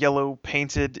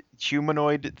painted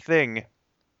humanoid thing.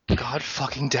 God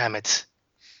fucking damn it!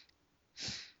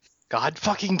 God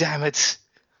fucking damn it!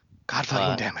 God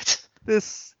fucking damn it!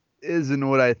 This isn't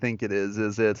what I think it is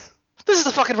it? This is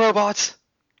the fucking robot.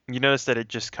 You notice that it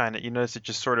just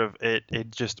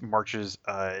marches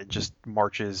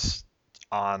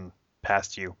on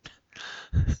past you.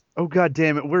 Oh god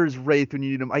damn it, where's Wraith when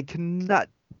you need him? I cannot.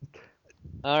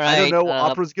 All right. I don't know,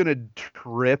 Opera's gonna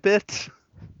trip it.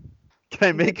 Can I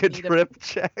I'm make gonna a need a- trip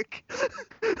check?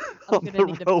 I'm on gonna the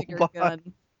need a bigger robot?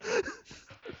 gun.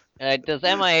 Does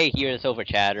MIA hear this over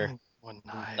chatter? One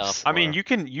knife. Stuff, I mean, or-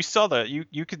 you saw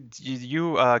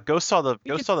the Ghost saw the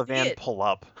We could see van it. pull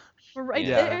up. We're right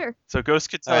Yeah. there. So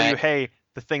Ghost could tell you, Alright. hey,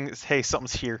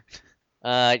 something's here.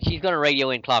 She's gonna radio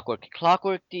in Clockwork.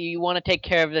 Clockwork, do you want to take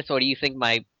care of this, or do you think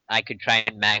I could try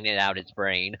and magnet out its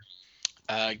brain?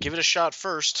 Give it a shot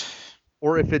first.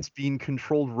 Or if it's being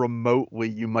controlled remotely,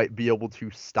 you might be able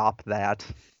to stop that.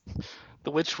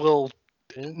 The witch will,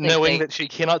 Didn't they knowing say- that she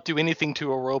cannot do anything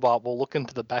to a robot, will look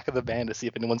into the back of the van to see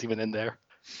if anyone's even in there.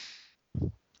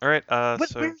 All right.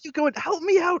 But where are you going? Help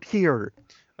me out here!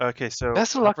 So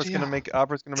Best of luck Opera's to gonna you. make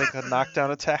a knockdown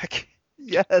attack.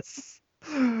 Yes!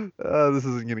 This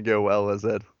isn't gonna go well, is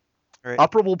it? Right.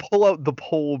 Opera will pull out the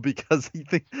pole because he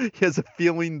has a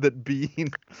feeling that Bean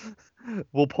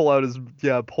will pull out his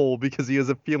pole because he has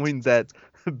a feeling that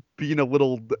being a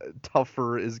little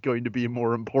tougher is going to be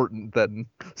more important than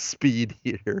speed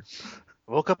here.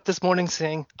 Woke up this morning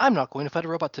saying, I'm not going to fight a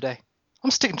robot today.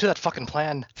 I'm sticking to that fucking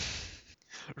plan.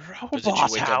 But did you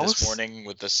Robot wake up this house. morning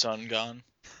with the sun gone?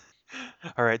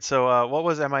 All right. So what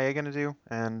was MIA gonna do?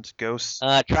 And Ghost.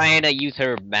 Trying to use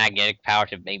her magnetic power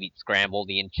to maybe scramble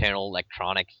the internal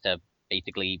electronics to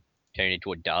basically turn it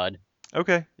into a dud.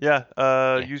 Okay. Yeah.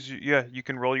 Yeah. You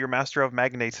can roll your Master of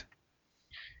Magnate.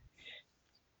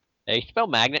 They spell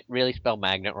magnet really spell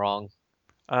magnet wrong.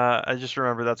 I just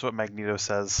remember that's what Magneto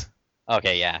says.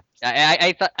 Okay, yeah.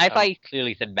 I thought he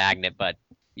clearly said magnet, but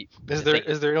Is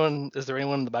there anyone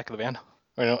in the back of the van?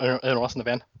 Or anyone else in the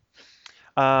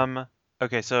van?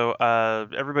 Okay, so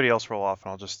everybody else roll off,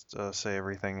 and I'll just say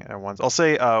everything at once. I'll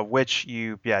say which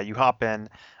you hop in,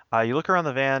 you look around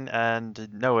the van, and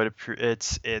no,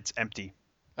 it's empty.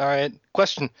 All right.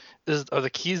 Question: are the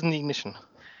keys in the ignition?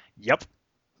 Yep.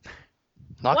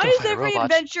 Not Why gonna does fight a every robot.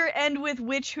 adventure end with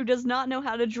Witch who does not know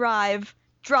how to drive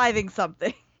driving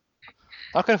something?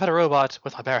 Not gonna fight a robot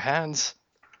with my bare hands.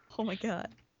 Oh my god.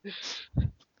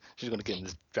 She's gonna get in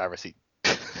this driver's seat.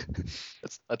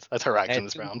 that's her action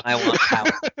this round. I want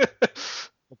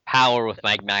power with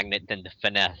my magnet than the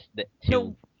finesse that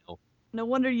No. No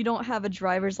wonder you don't have a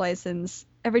driver's license.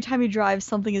 Every time you drive,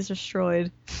 something is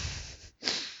destroyed.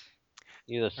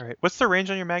 You just, All right. What's the range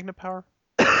on your magnet power?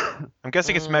 I'm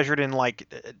guessing it's measured in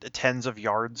like tens of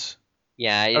yards.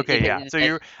 yeah. Okay, yeah. So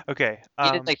you're okay.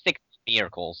 It is like 6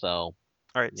 miracles, so. All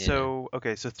right. Yeah. So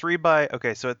okay. So 3 by.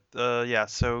 Okay. So yeah.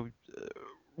 So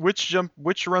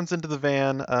which runs into the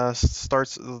van,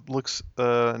 starts, looks,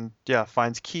 and yeah,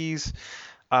 finds keys.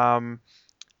 Then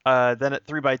at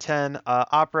 3 by 10,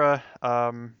 Opera.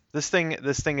 This thing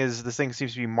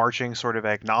seems to be marching, sort of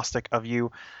agnostic of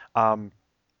you.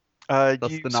 That's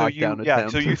the knockdown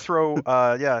attempt. So you throw,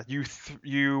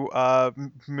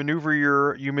 maneuver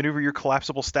your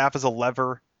collapsible staff as a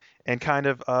lever, and kind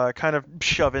of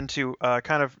shove into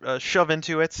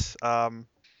it,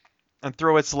 and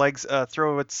throw its legs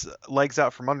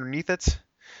out from underneath it,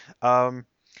 and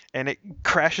it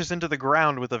crashes into the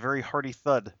ground with a very hearty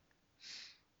thud.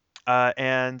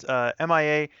 And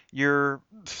MIA, you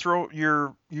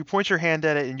point your hand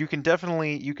at it, and you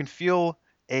can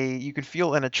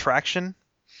feel an attraction.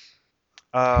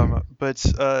 But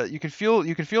you can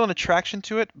feel an attraction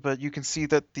to it, but you can see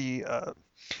that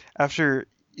after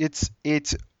it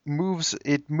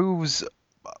moves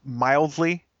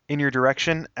mildly in your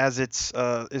direction as it's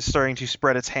is starting to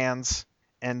spread its hands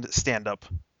and stand up.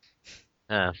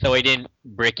 So he didn't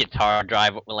brick its hard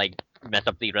drive, like mess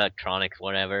up the electronics,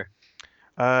 whatever.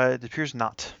 It appears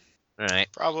not. All right.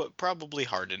 Probably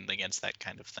hardened against that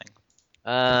kind of thing.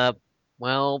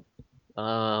 Well,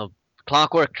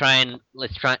 Clockwork,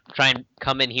 let's try and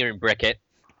come in here and brick it.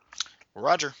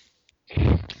 Roger.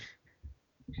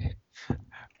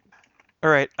 All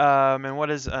right. And what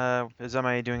is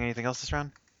MIA doing anything else this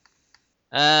round?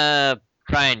 Try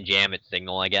and jam its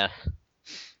signal, I guess.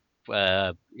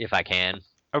 If I can.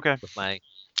 Okay. With my.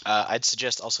 I'd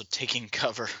suggest also taking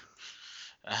cover,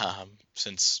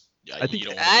 since I think- you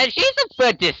don't want to. She's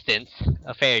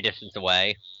a fair distance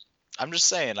away. I'm just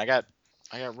saying, I got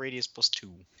radius +2.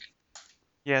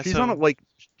 Yeah. She's so,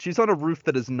 she's on a roof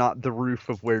that is not the roof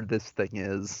of where this thing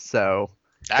is, so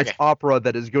Okay. it's Opera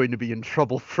that is going to be in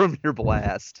trouble from your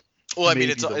blast. Well, I mean,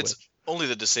 Maybe it's the it's witch. only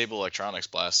the disable electronics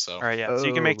blast, so. all right. Yeah. So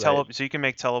you can Oh, make right. so you can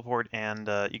make teleport and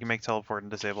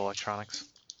disable electronics.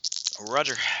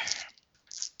 Roger.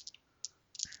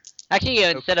 Actually,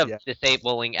 instead of yeah.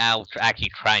 disabling, I'll actually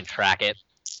try and track it,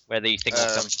 where these signals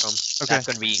come from. Okay. That's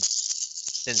going to be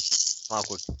since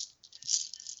Clockwork.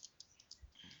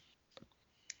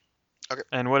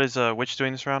 And what is Witch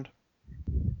doing this round?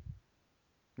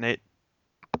 Nate.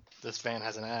 This van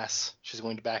has an ass. She's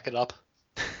going to back it up.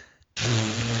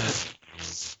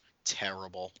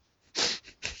 Terrible.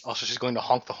 Also, she's going to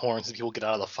honk the horns and people get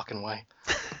out of the fucking way.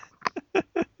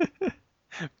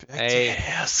 Hey. Your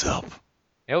ass up.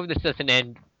 I hope this doesn't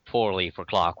end poorly for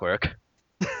Clockwork.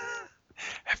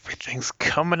 Everything's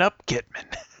coming up,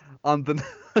 Gitman. On the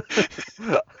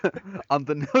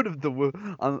note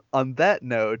of on that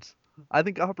note, I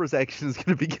think Opera's action is going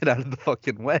to be get out of the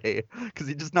fucking way, because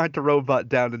he just knocked a robot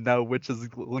down and now Witch is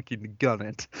looking to gun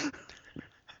it.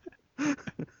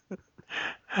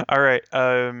 All right.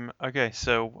 Okay.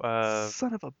 So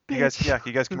Son of a bitch.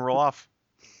 you guys can roll off.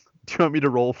 Do you want me to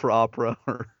roll for Opera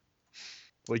or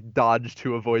like dodge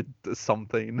to avoid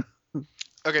something?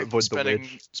 Okay, Avoid the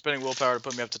witch. spending willpower to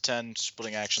put me up to 10,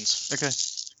 splitting actions. Okay.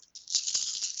 Let's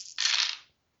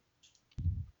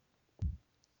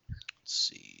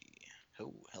see.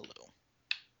 Oh, hello.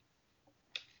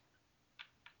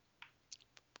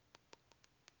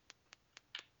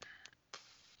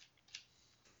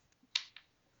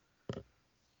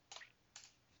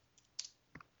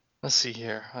 Let's see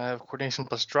here. I have coordination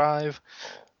plus drive.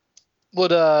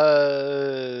 Would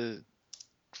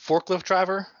forklift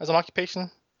driver as an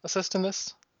occupation assist in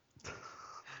this?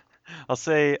 I'll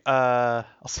say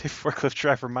forklift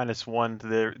driver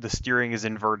 -1. The steering is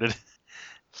inverted.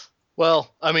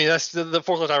 Well, I mean that's the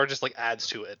forklift driver just like adds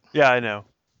to it. Yeah, I know.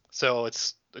 So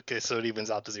it's okay. So it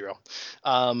evens out to 0.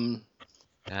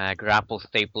 Grapple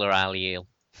stapler alley.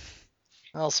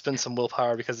 I'll spend some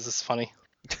willpower because this is funny.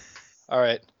 All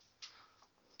right.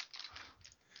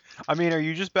 I mean, are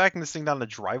you just backing this thing down the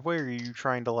driveway, or are you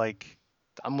trying to like?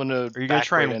 I'm gonna. Are you gonna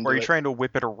try and? into Are you it. trying to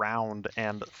whip it around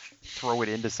and throw it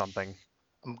into something?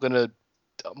 I'm gonna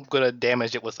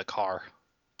damage it with a car.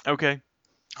 Okay.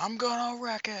 I'm gonna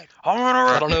wreck it. I'm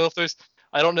gonna. I don't know if there's.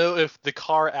 I don't know if the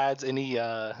car adds any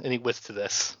width to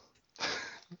this.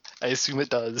 I assume it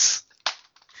does.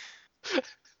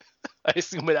 I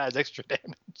assume it adds extra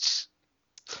damage.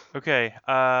 Okay.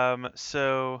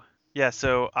 So yeah.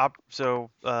 So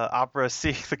Opera,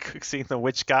 seeing the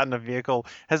witch got in a vehicle,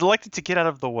 has elected to get out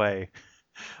of the way.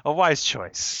 A wise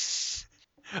choice.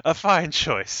 A fine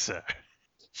choice, sir.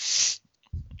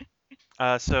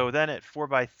 So then at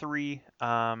 4x3,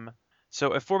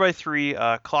 so at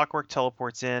 4x3, Clockwork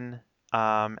teleports in.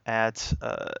 At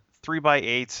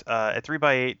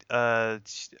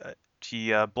 3x8,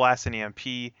 he blasts an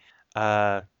EMP.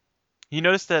 You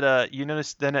notice then at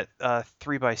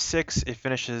 3x6 it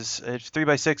finishes. At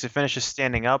 3x6 it finishes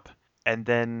standing up and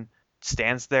then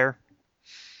stands there.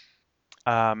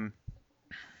 And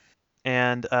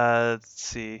let's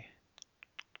see.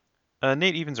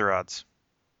 Nate, evens or odds?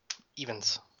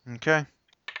 Evens. Okay.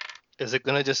 Is it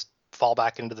gonna just fall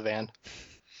back into the van?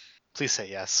 Please say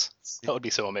yes. That would be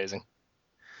so amazing.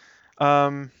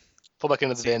 Fall back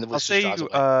into the van. I'll say you.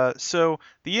 So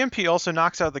the EMP also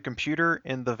knocks out the computer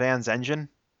in the van's engine,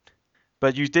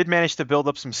 but you did manage to build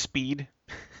up some speed,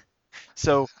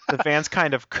 so the van's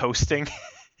kind of coasting.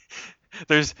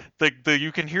 There's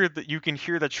you can hear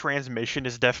the transmission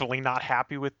is definitely not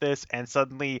happy with this, and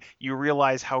suddenly you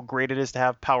realize how great it is to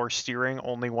have power steering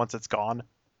only once it's gone.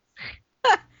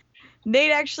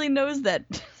 Nate actually knows that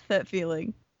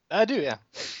feeling. I do, yeah.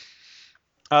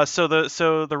 So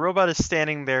the robot is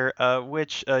standing there,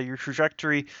 which your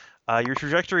trajectory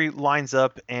lines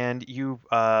up, and you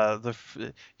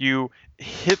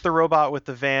hit the robot with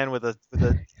the van with a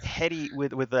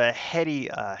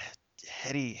heady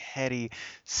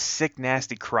sick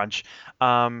nasty crunch,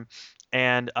 and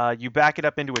you back it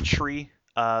up into a tree.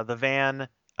 The van,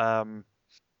 and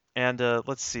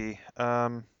let's see,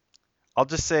 I'll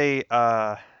just say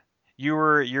you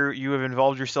have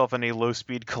involved yourself in a low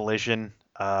speed collision.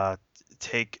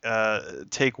 Take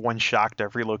 1 shock to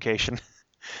every location.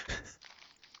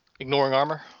 Ignoring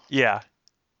armor? Yeah.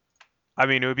 I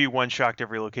mean, it would be 1 shock to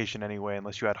every location anyway,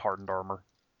 unless you had hardened armor.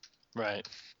 Right.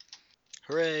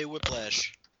 Hooray,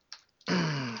 whiplash.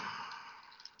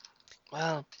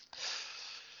 Well,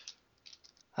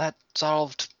 that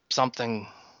solved something.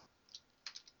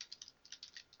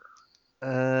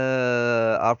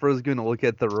 Opera's gonna look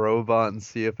at the robot and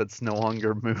see if it's no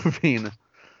longer moving.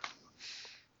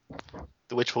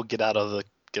 The witch will get out of the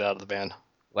van. Do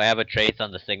I have a trace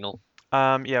on the signal?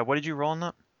 Yeah. What did you roll on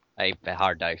that? A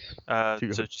hard dice.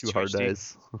 Two hard HD?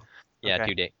 dice. Yeah,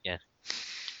 Okay. 2D. Yeah.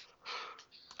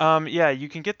 Yeah, you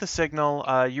can get the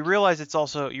signal. You realize it's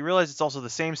also the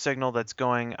same signal that's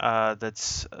going.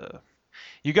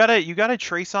 You got a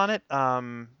trace on it.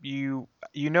 You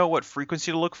know what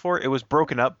frequency to look for. It was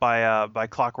broken up by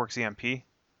Clockwork's EMP.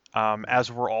 As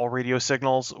were all radio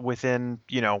signals within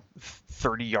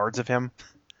 30 yards of him.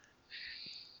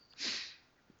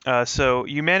 So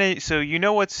you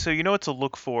know what to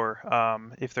look for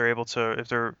if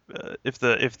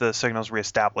the signal's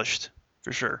reestablished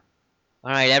for sure.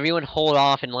 All right, everyone, hold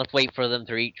off and let's wait for them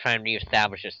to try and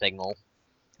reestablish a signal.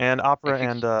 And Opera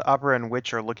and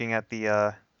Witch are looking at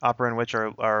the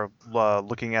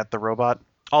looking at the robot.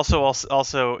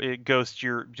 Also, Ghost,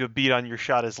 your beat on your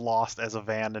shot is lost as a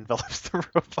van envelops the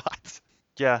robot.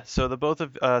 Yeah, so the both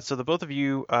of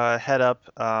you head up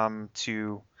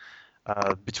to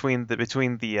between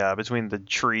the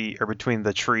tree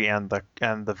and the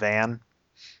van.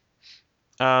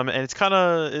 And it's kind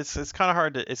of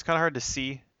hard to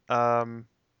see.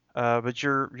 But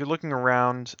you're looking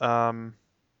around.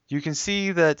 You can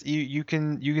see that you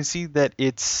can see that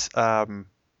it's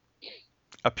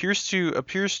appears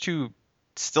to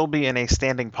still be in a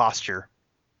standing posture.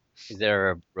 Is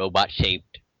there a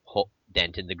robot-shaped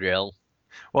dent in the grill?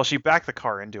 Well, she backed the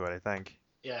car into it, I think.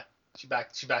 Yeah, she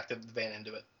backed the van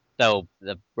into it. So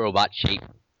the robot-shaped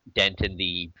dent in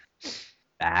the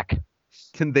back.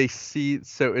 Can they see?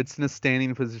 So it's in a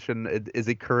standing position. Is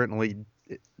it currently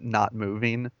not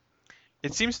moving?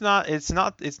 It seems not. It's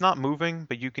not moving,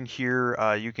 but you can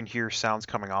hear sounds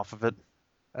coming off of it.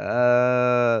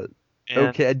 Uh, And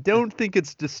okay. I don't think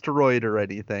it's destroyed or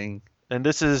anything. and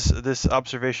this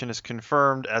observation is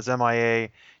confirmed as MIA.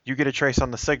 You get a trace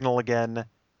on the signal again,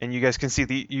 and you guys can see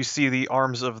the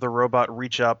arms of the robot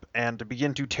reach up and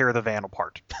begin to tear the van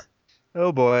apart.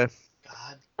 Oh boy.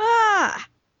 God. Ah!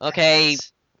 Okay,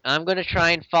 Yes. I'm gonna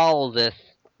try and follow this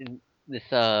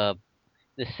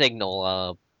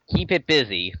signal. Keep it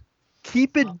busy.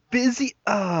 Keep it busy.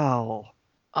 Oh.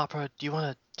 Opera, do you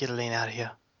want to get Elaine out of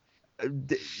here?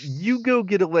 You go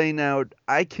get Elaine out.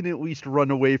 I can at least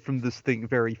run away from this thing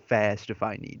very fast if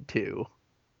I need to.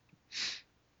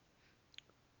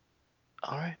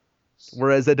 All right.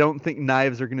 Whereas I don't think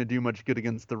knives are going to do much good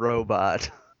against the robot.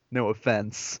 No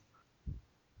offense.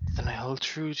 Then I hold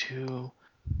true to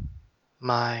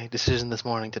my decision this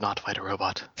morning to not fight a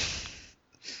robot.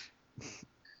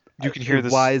 You can hear A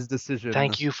this. wise decision.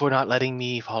 Thank you for not letting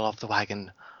me fall off the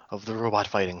wagon of the robot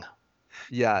fighting.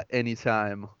 Yeah,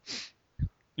 anytime.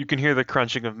 You can hear the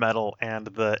crunching of metal and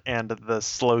the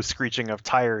slow screeching of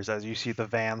tires as you see the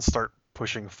van start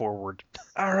pushing forward.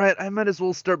 All right, I might as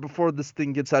well start before this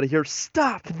thing gets out of here.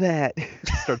 Stop that!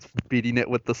 Starts beating it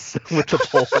with the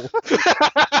pole.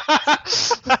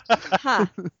 Ha!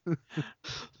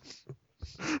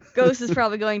 Ghost is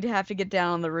probably going to have to get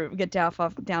down on the roof, get down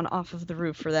off of the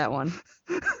roof for that one.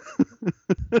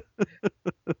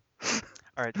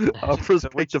 All right. Opera's So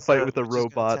picked a fight with a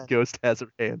robot. Ghost has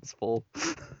her hands full.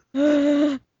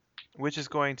 Which is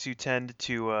going to tend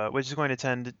to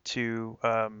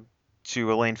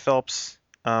Elaine Phelps.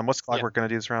 What's Clockwork going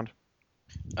to do this round?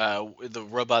 The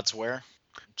robot's where?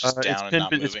 Just It's down and pinned.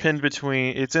 not It's moving. pinned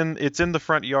between. It's in the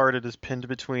front yard. It is pinned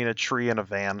between a tree and a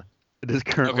van. It is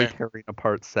currently Okay. tearing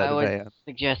apart said I would van.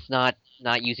 suggest not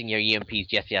using your EMPs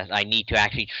just yet. I need to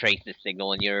actually trace the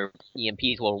signal, and your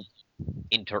EMPs will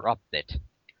interrupt it.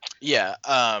 Yeah.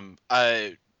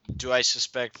 Do I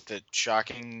suspect that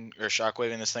shocking or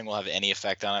shockwaving this thing will have any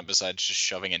effect on it besides just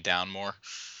shoving it down more?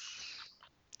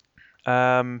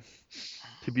 To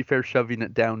be fair, shoving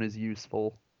it down is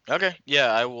useful. Okay.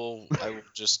 Yeah, I will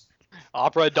just.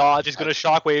 Opera dodge is gonna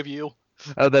shockwave you.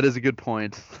 Oh, that is a good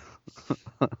point.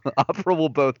 Opera will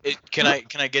both. Can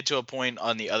I get to a point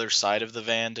on the other side of the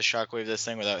van to shockwave this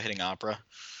thing without hitting Opera?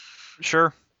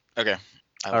 Sure. Okay.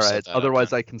 All right.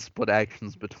 Otherwise, I can split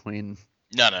actions between.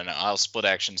 No. I'll split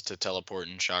actions to teleport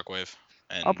and shockwave.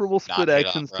 And Opera will not split hit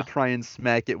actions to Opera. try and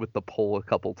smack it with the pole a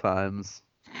couple times.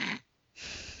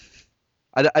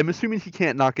 I'm assuming he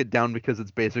can't knock it down because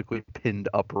it's basically pinned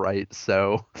upright,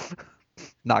 so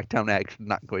knockdown action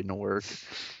not going to work.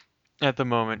 At the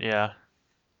moment, yeah.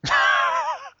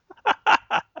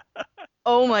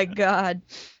 Oh my god.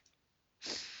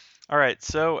 All right.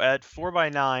 So at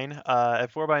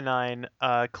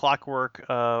 4x9, Clockwork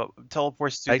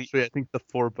teleports to Actually, I think the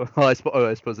four. Well, I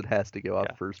suppose it has to go up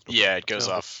Yeah. first. Yeah, it goes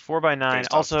so off. 4x9. based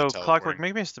off the Also, teleporting. Clockwork,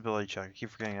 make me a stability check. I keep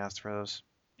forgetting to ask for those.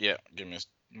 Yeah, give me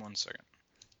 1 second.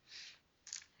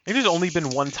 I think there's only been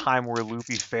one time where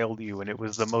Loopy failed you, and it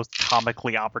was the most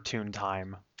comically opportune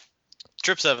time.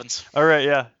 Trip sevens. All right,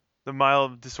 yeah. The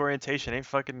mild disorientation ain't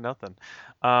fucking nothing.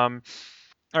 All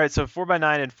right, so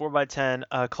 4x9 and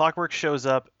 4x10, Clockwork shows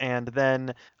up, and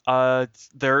then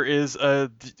there is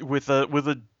with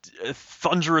a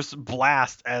thunderous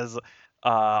blast as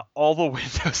all the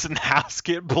windows in the house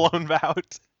get blown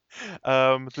out.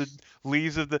 The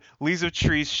leaves of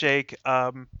trees shake.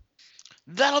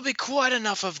 That'll be quite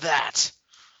enough of that.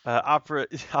 Opera,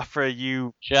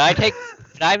 you Should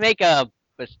I make a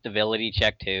stability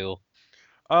check too?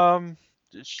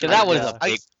 sure, that was yeah. a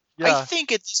big. I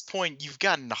think at this point you've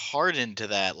gotten hardened to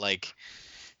that. Like,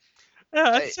 Yeah,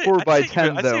 I'd say,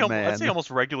 4x10 I'd say though, I'd say man. almost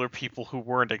regular people who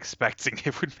weren't expecting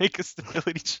it would make a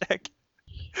stability check.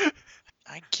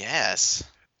 I guess.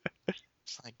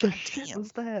 It's like, The God shit damn.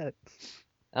 was that?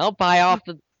 I'll buy off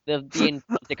the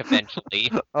stick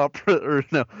eventually. Opera or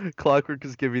no, Clockwork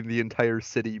is giving the entire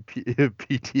city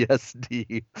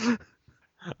PTSD.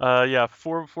 Yeah,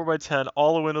 4x10,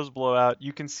 all the windows blow out.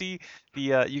 You can see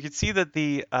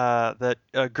that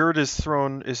Gerd is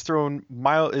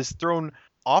thrown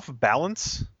off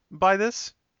balance by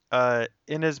this.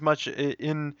 In as much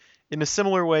in a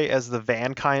similar way as the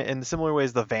van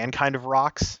kind of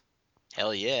rocks.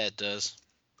 Hell yeah, it does.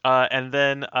 And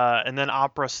then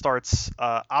Opera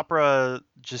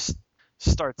just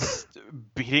starts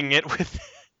beating it with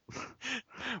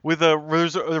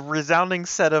there's a resounding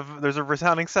set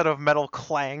of metal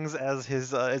clangs as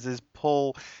his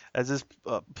pull you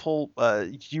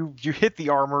hit the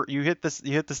armor, you hit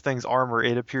this thing's armor.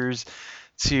 It appears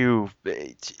to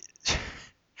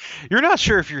you're not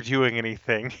sure if you're doing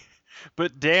anything,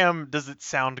 but damn, does it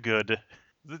sound good.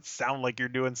 Does it sound like you're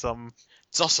doing something?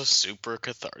 It's also super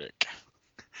cathartic.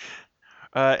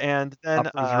 And then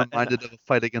Opera's reminded of a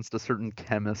fight against a certain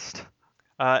chemist.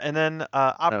 Opera,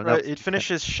 that was it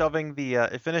finishes shoving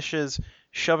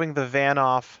the van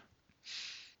off.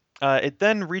 It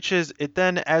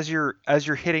then as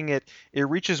you're hitting it, it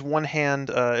reaches one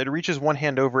hand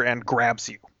over and grabs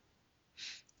you.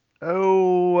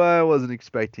 Oh, I wasn't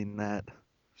expecting that.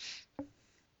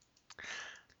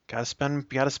 Gotta spend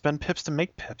pips to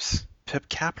make pips. Pip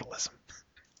capitalism.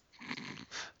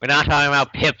 We're not talking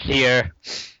about pips here.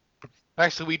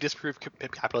 Actually, we disprove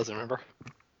capitalism. Remember?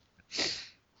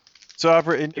 So,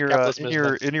 Opera, in Capitalism is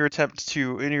nuts.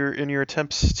 your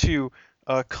attempts to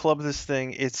club this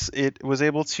thing, it was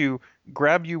able to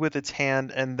grab you with its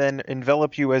hand and then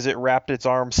envelop you as it wrapped its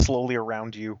arm slowly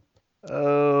around you.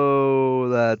 Oh,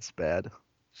 that's bad.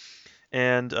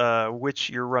 And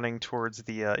which you're running towards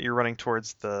the are you running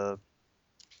towards the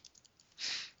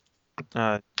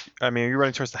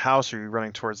house, or are you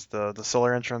running towards the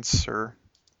cellar entrance, or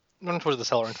I'm running towards the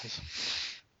cellar entrance.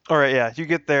 all right, yeah, you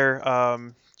get there.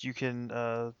 You can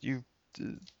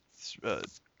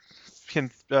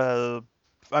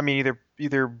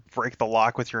either break the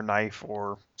lock with your knife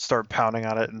or start pounding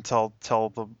on it and tell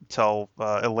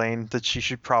Elaine that she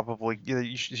should probably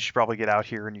get out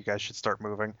here and you guys should start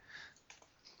moving.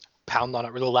 Pound on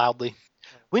it really loudly.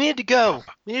 We need to go.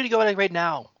 We need to go right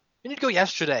now. We need to go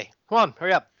yesterday. Come on,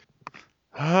 hurry up.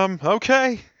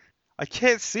 Okay. I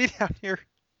can't see down here.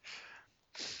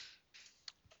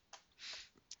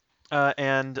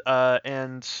 MIA.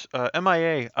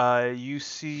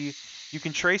 You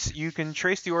can trace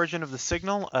the origin of the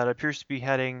signal. It appears to be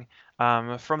heading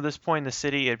from this point in the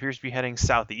city. It appears to be heading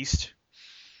southeast.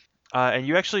 And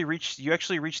you actually reach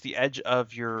the edge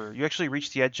of your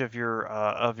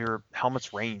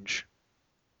helmet's range.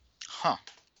 Huh.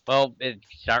 Well,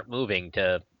 start moving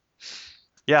to.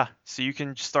 Yeah, so you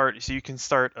can start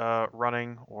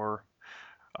running or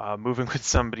moving with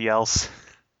somebody else,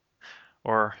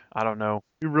 or I don't know.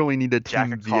 We really need a Jack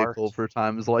team a car. vehicle for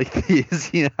times like these.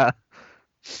 Yeah.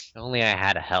 If only I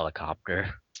had a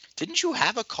helicopter. Didn't you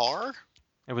have a car?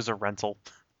 It was a rental.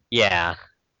 Yeah.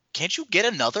 Can't you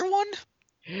get another one?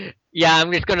 Yeah,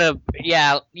 I'm just gonna.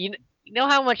 Yeah, you know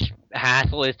how much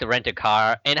hassle is to rent a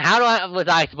car, and was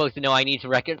I supposed to know I need to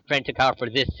rent a car for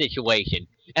this situation?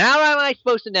 And how am I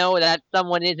supposed to know that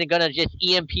someone isn't gonna just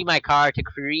EMP my car to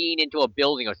careen into a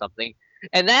building or something,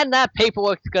 and then that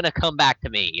paperwork's gonna come back to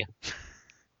me?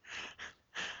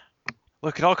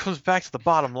 Look, it all comes back to the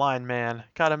bottom line, man.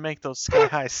 Gotta make those sky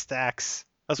high stacks.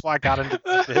 That's why I got into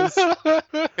this biz.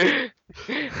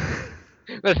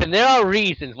 Listen, there are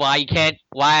reasons why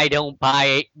I don't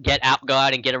go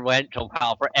out and get a rental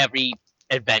car for every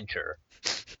adventure.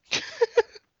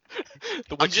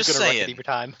 I'm just saying. Every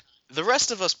time. The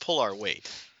rest of us pull our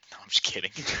weight. No, I'm just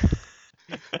kidding.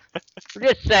 I'm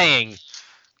just saying,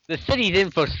 the city's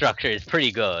infrastructure is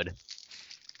pretty good.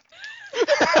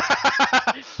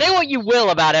 Say what you will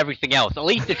about everything else, at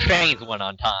least the trains went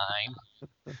on time.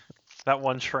 That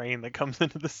one train that comes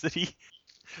into the city.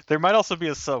 There might also be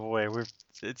a subway.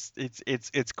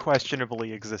 It's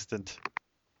questionably existent.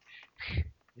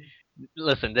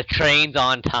 Listen, the train's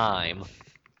on time.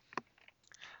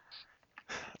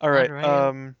 All right.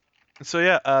 Alright.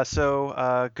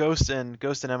 Ghost and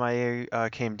MIA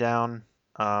came down.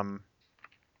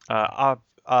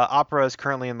 Opera is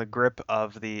currently in the grip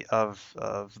of the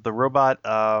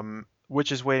robot,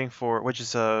 which is waiting for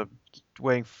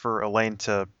Elaine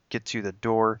to get to the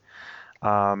door.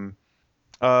 I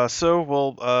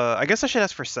guess I should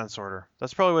ask for sense order.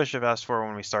 That's probably what I should have asked for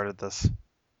when we started this.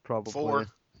 Probably.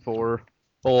 Four.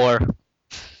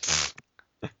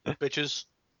 Bitches.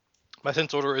 My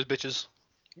sense order is bitches.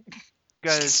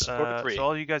 Guys, Order three. so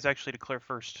all you guys actually declare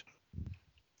first.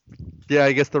 Yeah,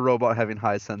 I guess the robot having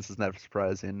high sense is never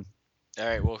surprising. All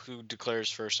right. Well, who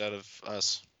declares first out of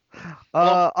us?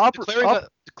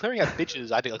 Declaring at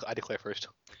bitches, I declare first.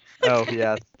 Oh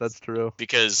yeah, that's true.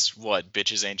 Because what?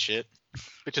 Bitches ain't shit.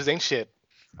 Bitches ain't shit.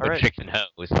 All right. Tricks and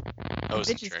hoes. Hoes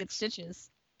and Bitches get tricks.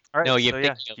 stitches. All right. No, you so, pick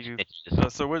yeah, those you,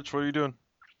 bitches. so what are you doing?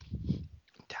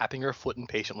 Tapping her foot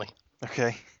impatiently.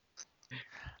 Okay.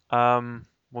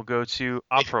 We'll go to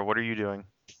Opera. What are you doing?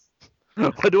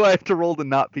 Why do I have to roll to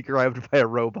not be grabbed by a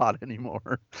robot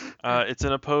anymore? It's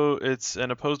an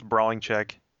opposed brawling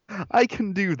check. I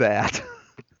can do that.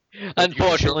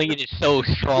 Unfortunately, it is so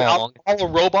strong. All a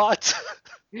robot.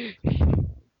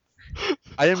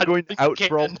 I am I going to don't think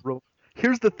you outbrawl.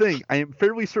 Here's the thing: I am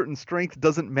fairly certain strength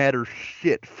doesn't matter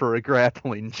shit for a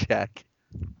grappling check,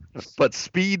 but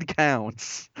speed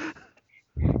counts.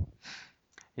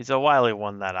 He's a wily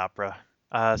one, that Opera.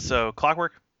 So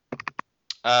Clockwork.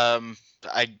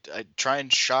 I try and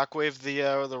shockwave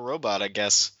the robot, I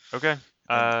guess. Okay.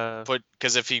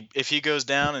 Because if he goes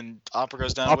down and Opera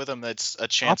goes down with him, that's a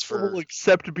chance Opera for will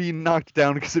accept being knocked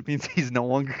down because it means he's no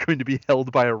longer going to be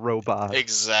held by a robot.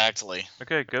 exactly.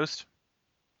 Okay, Ghost.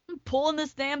 I'm pulling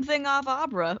this damn thing off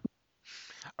Opera,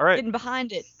 All right. getting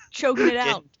behind it, choking it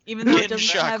out, even though it Getting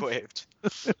doesn't have. shockwaved.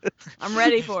 I'm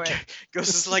ready for it.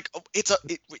 Ghost is like, oh,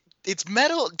 it's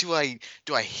metal. Do I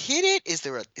hit it? Is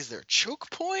there a choke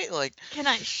point? Like, Can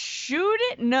I shoot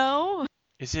it? No.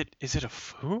 Is it a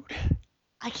food?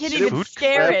 I can't Shoot even Food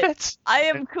scare it. credits? I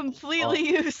am completely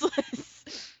useless.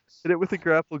 Hit it with a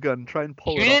grapple gun. Try and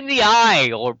pull Shoot it it off. in the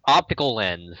eye or optical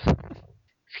lens. All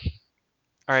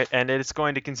right, and it's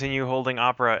going to continue holding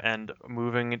Opera and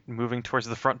moving towards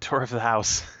the front door of the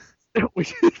house.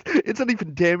 It's not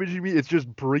even damaging me. It's just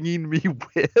bringing me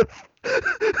with.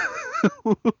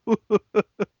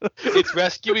 It's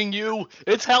rescuing you.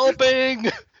 It's helping.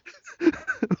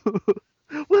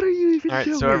 What are you even All right,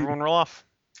 doing? so everyone roll off.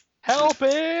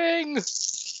 Helping.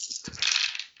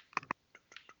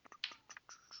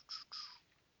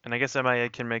 And I guess MIA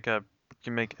can make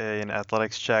an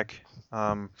athletics check,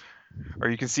 or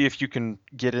you can see if you can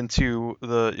get into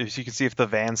if you can see if the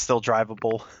van's still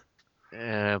drivable.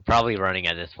 Probably running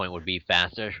at this point would be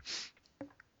faster.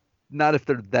 Not if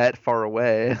they're that far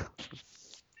away.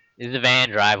 Is the van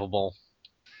drivable?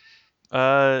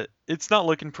 It's not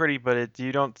looking pretty, but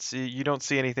you don't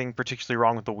see anything particularly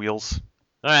wrong with the wheels.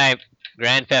 All right,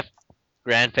 Grand Theft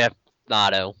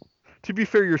Auto. To be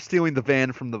fair, you're stealing the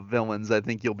van from the villains. I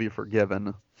think you'll be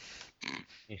forgiven.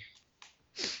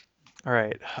 All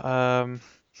right.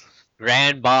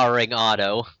 Grand Barring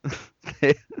Auto.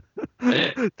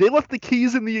 They left the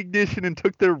keys in the ignition and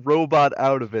took their robot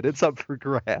out of it. It's up for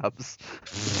grabs.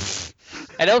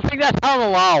 I don't think that's how the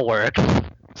law works.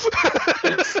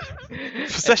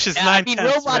 Possession's I mean, 9/10,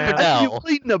 robots man. are dumb. You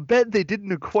played in a bet they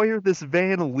didn't acquire this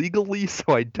van illegally,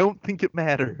 so I don't think it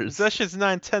matters. Possession's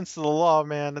 9/10 of the law,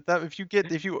 man. That if you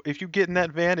get in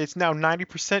that van, it's now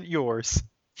 90% yours.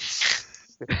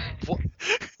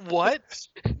 What?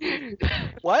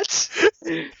 What?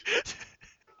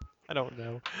 I don't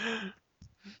know.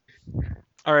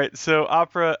 All right, so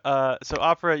Opera,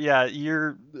 yeah,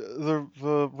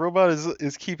 the robot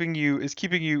is keeping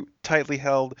you tightly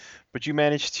held, but you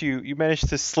managed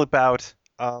to slip out.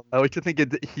 I like to think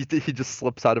he just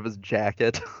slips out of his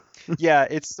jacket. Yeah,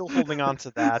 it's still holding on to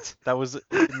that. That was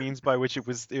the means by which it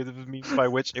was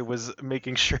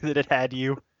making sure that it had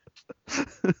you.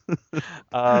 It's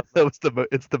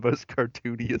the most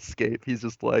cartoony escape. He's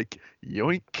just like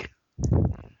yoink.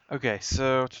 Okay,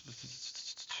 so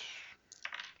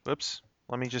whoops.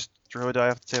 Let me just throw a die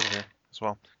off the table here as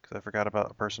well, because I forgot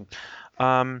about a person.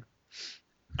 All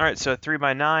right, so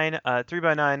 3x9.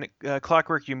 3x9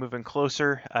 Clockwork. You move in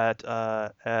closer at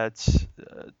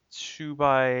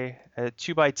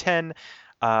 2x10.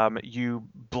 You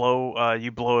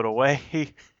blow it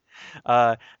away.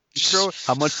 How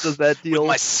much does that deal? With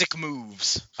my sick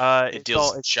moves. It It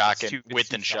deals shock and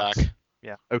width and shock.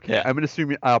 Okay, Yeah. I'm gonna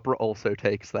assume Opera also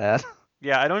takes that.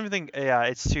 Yeah, I don't even think. Yeah,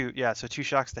 it's two. Yeah, so 2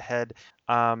 shocks to head.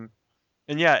 And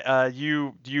yeah,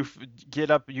 you get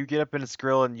up in its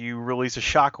grill and you release a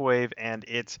shockwave, and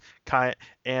it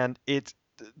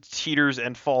teeters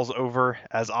and falls over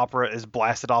as Opera is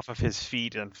blasted off of his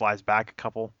feet and flies back a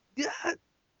couple. Yeah.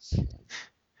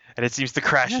 And it seems to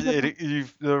crash. The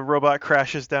robot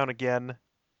crashes down again.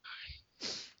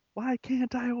 Why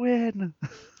can't I win?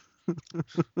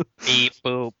 Beep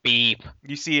boop beep.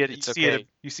 You see it. It's You see it. okay.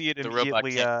 You see it The robot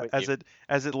immediately can't quit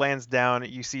as it lands down.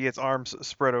 You see its arms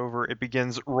spread over. It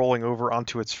begins rolling over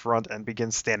onto its front and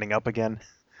begins standing up again.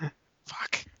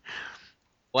 Fuck.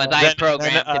 Was I Then-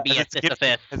 programmed then, to be a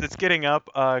Sisyphus? As it's getting up,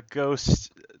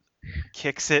 Ghost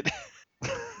kicks it.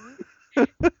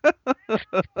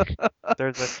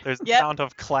 There's a Yep. sound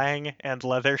of clang and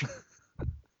leather.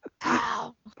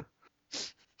 Ow.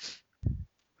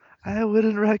 I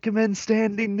wouldn't recommend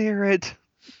standing near it.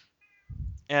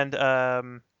 And yeah,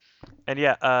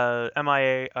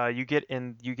 MIA, you get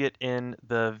in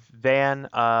the van.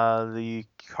 The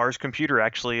car's computer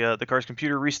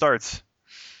restarts.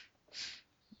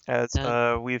 As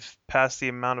we've passed the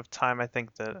amount of time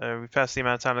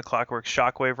the Clockwork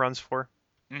shockwave runs for.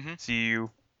 Mm-hmm. So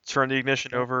you turn the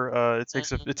ignition over. It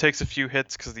takes a few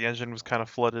hits because the engine was kind of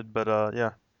flooded, but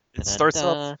yeah. It starts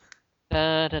off.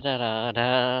 Da da da da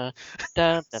da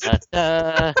da da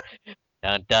da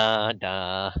da da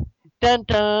da dun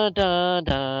dun dun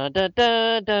dun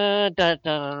dun dun dun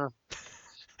dun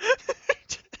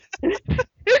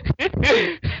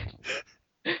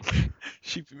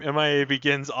MIA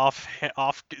begins off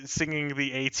singing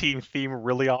the A-Team theme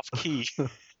really off key. Was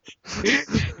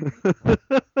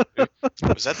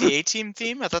that the A-Team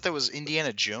theme? I thought that was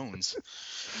Indiana Jones.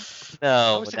 I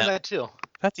No, was thinking no, that too.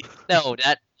 That's no,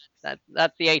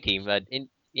 that's the A-Team, but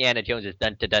Indiana Jones is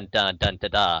dun dun dun dun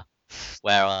dun da.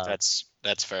 Where That's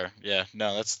fair. Yeah,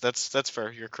 no, that's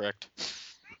fair. You're correct.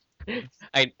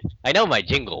 I know my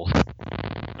jingle. all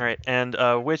right. And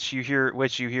you hear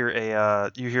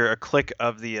a click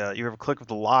of the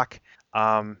lock,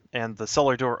 and the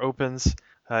cellar door opens.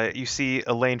 You see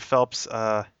Elaine Phelps.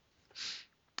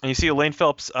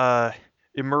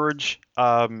 Emerge.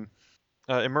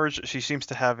 Emerge. She seems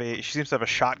to have a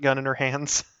shotgun in her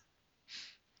hands.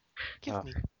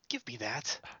 Give me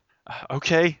that.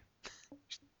 Okay.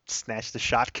 Snatch the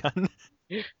shotgun.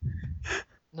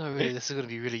 No, really, this is gonna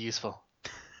be really useful.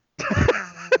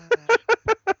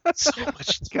 So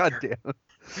much. God damn it.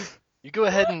 You go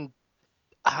ahead and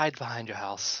hide behind your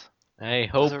house. I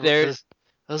hope there's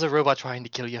There's a robot trying to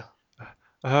kill you.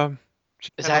 It's Kinda-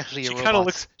 actually a she robot. kind of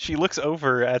looks. She looks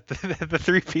over at the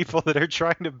three people that are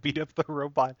trying to beat up the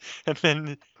robot, and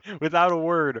then, without a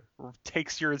word,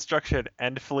 takes your instruction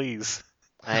and flees.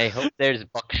 I hope there's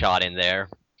buckshot in there.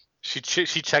 She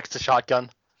checks the shotgun.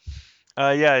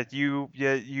 You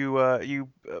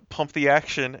pump the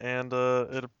action, and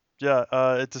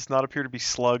it does not appear to be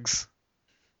slugs.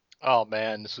 Oh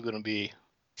man, this is gonna be.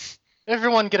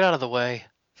 Everyone, get out of the way.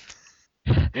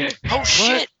 Oh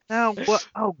shit! Now what?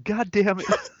 Oh god damn it!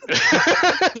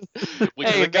 Witch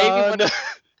Hey, is a maybe gun.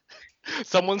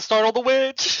 Someone startle the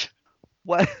witch.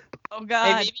 What? Oh Hey,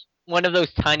 god. maybe one of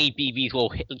those tiny BBs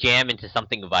will jam into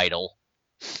something vital.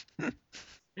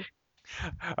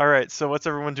 All right. So what's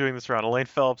everyone doing this round? Elaine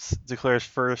Phelps declares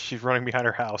first. She's running behind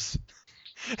her house.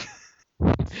 The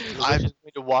witch is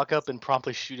going to walk up and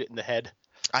promptly shoot it in the head.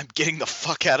 I'm getting the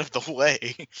fuck out of the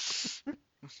way.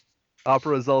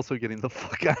 Opera is also getting the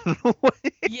fuck out of the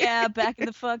way. Yeah, backing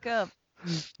the fuck up.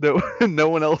 No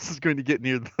one else is going to get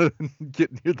near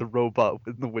the robot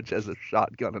when the witch has a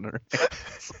shotgun in her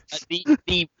hands.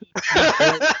 The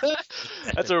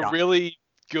That's a really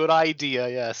good idea.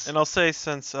 Yes. And I'll say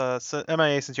since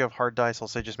MIA, since you have hard dice, I'll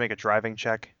say just make a driving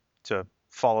check to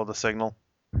follow the signal.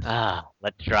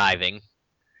 Let's driving.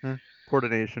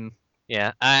 Coordination.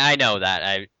 Yeah, I know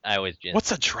that. I was just.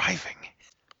 What's a driving?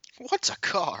 What's a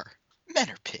car? Men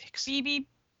are pigs. Beep beep.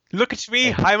 Look at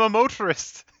me. I'm a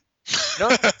motorist.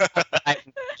 I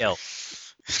no.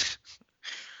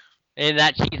 And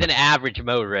that she's an average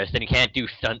motorist and can't do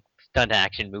stunt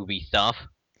action movie stuff.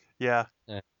 Yeah.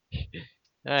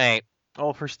 Alright. All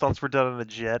of her stunts were done in a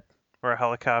jet, or a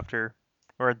helicopter,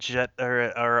 or a jet, or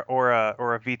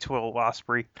a V12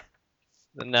 Osprey.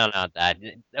 No, not that.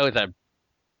 Those are.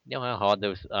 You know how hard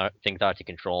those things are to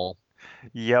control.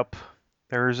 Yep.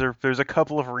 There's a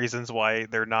couple of reasons why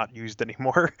they're not used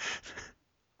anymore.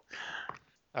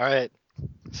 All right.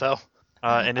 So.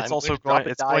 And it's I'm also going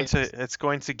to drop a die. it's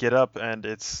going to get up and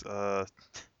it's going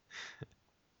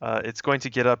to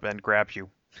get up and grab you.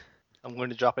 I'm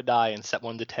going to drop a die and set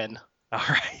 1 to 10. All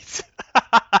right.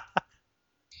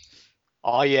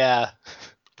 Oh yeah,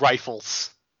 rifles.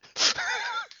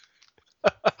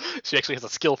 She actually has a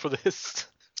skill for this.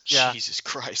 Yeah. Jesus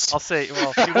Christ. I'll say,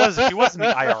 well, she was in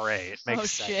the IRA. It makes Oh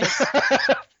sense.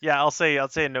 shit. Yeah, I'll say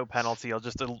a no penalty. I'll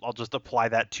just apply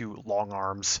that to long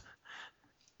arms.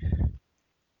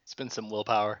 Spend some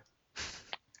willpower.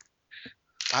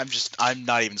 I'm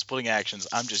not even splitting actions.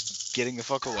 I'm just getting the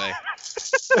fuck away.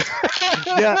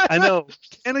 Yeah, I know.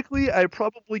 Mechanically, I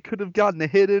probably could have gotten a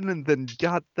hit in and then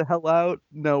got the hell out.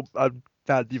 No, I'm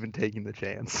not even taking the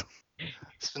chance.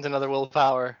 Spend another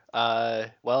willpower.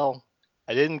 Well,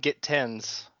 I didn't get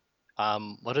 10s.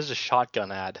 What does a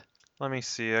shotgun add? Let me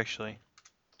see, actually.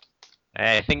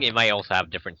 I think it might also have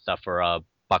different stuff for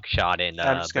buckshot and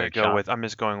I'm just birdshot. I'm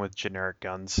just going with generic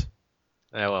guns.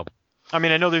 Well, I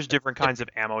mean, I know there's different kinds of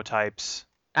ammo types.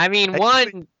 I mean, Actually,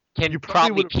 one can You probably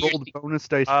probably would have pierce rolled the- bonus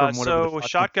dice from whatever. So the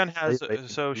shotgun has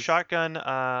say. shotgun.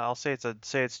 I'll say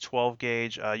it's 12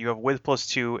 gauge. You have width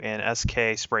 +2 and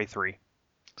SK spray 3.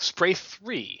 Spray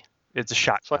 3. It's a So I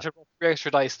shotgun. should roll 3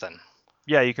 extra dice then.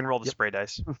 Yeah, you can roll the Yep. spray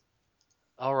dice.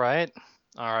 All right.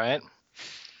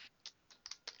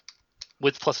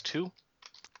 Width +2.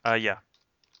 Yeah.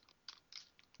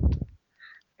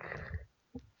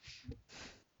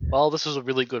 Well, this was a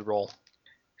really good roll.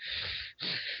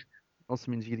 Also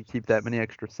means you get to keep that many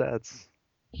extra sets.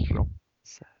 It's real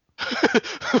sad.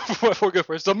 We're good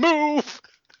for some move.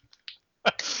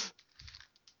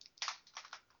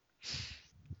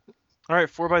 All right,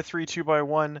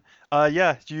 4x3, 2x1.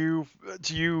 Yeah, you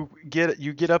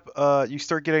get up. You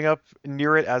start getting up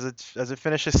near it as it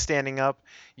finishes standing up.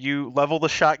 You level the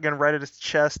shotgun right at its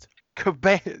chest.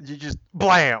 Kabam! You just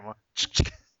blam.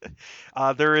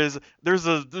 There's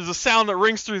a sound that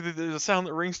rings through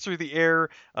the air.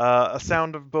 A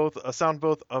sound both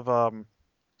of a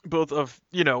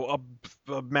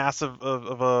massive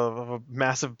of a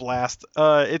massive blast.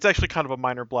 It's actually kind of a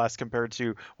minor blast compared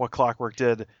to what Clockwork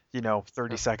did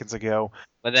 30 seconds ago.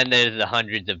 But then there's the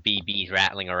hundreds of BBs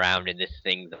rattling around, and this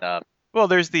thing's up. Well,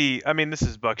 this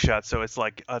is buckshot, so it's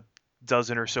like a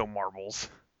dozen or so marbles.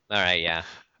 All right, yeah.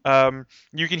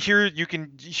 You can hear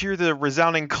the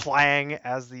resounding clang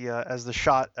as the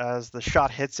shot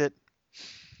hits it.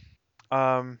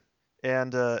 And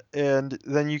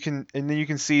then you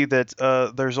can see that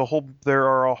there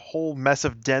are a whole mess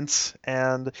of dents,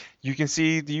 and you can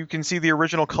see the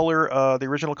original color of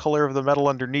the metal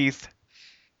underneath,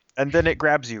 and then it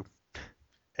grabs you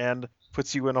and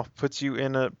puts you in a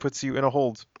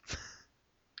hold.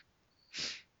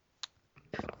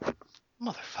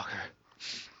 Motherfucker.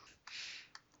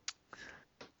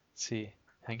 Let's see,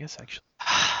 I guess actually.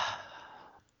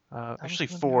 was Actually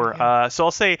gonna be four. right here. So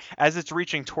I'll say as it's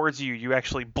reaching towards you, you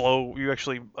actually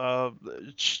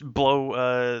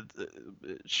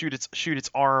shoot its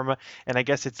arm, and I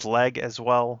guess its leg as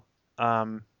well.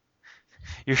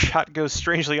 Your shot goes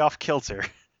strangely off kilter.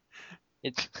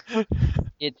 It's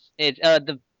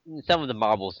the some of the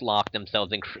marbles lock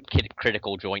themselves in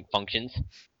critical joint functions.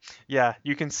 Yeah,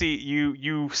 you can see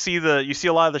you see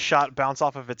a lot of the shot bounce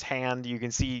off of its hand. You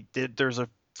can see there's a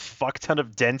fuck ton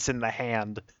of dents in the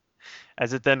hand.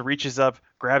 As it then reaches up,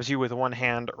 grabs you with one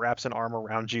hand, wraps an arm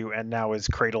around you, and now is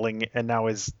kind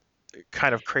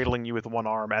of cradling you with one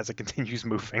arm as it continues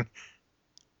moving.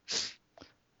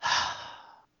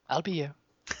 I'll be you.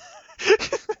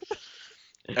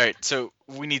 All right, so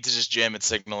we need to just jam its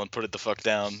signal and put it the fuck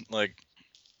down. Like,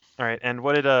 All right, and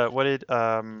what did I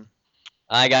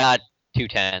got 2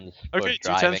 10s for okay, 2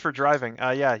 driving. 10s for driving.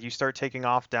 Yeah, you start taking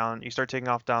off down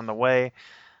the way.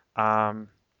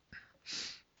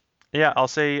 Yeah, I'll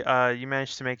say you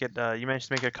managed to make it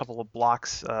a couple of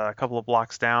blocks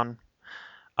down.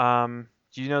 The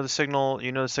signal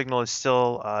is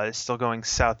still going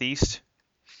southeast.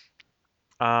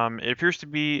 It appears to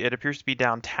be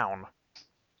downtown.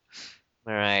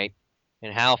 All right.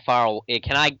 And how far? Will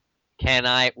I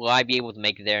be able to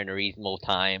make it there in a reasonable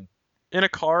time? In a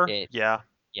car? Yeah.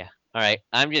 Yeah. All right.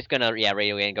 I'm just gonna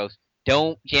radio in and goes.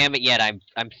 Don't jam it yet. I'm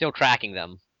still tracking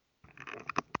them.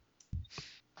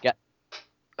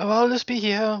 Oh, I'll just be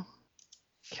here.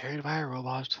 Carried by a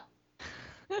robot.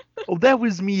 Oh, that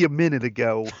was me a minute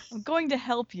ago. I'm going to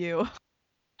help you.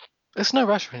 It's no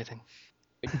rush or anything.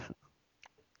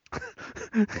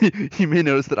 You may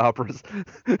notice that Opera's.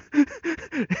 Did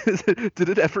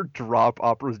it ever drop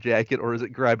Opera's jacket, or is it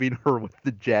grabbing her with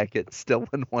the jacket still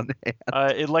in one hand?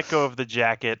 It let go of the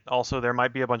jacket. Also, there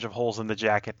might be a bunch of holes in the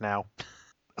jacket now.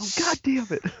 Oh, god damn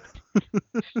it!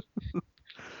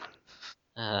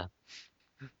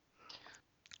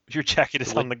 Your jacket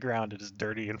is on the ground. It is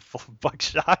dirty and full of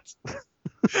buckshot.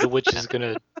 The witch is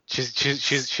gonna.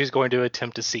 She's going to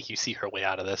attempt to see her way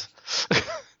out of this.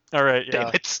 All right. Damn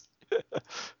Yeah. it.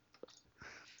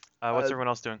 What's everyone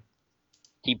else doing?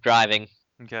 Keep driving.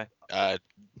 Okay.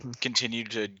 continue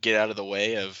to get out of the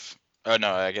way of. Oh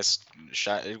no, I guess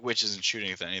Witch isn't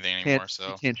shooting at anything anymore. She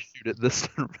So can't shoot it this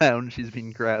round. She's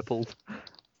being grappled.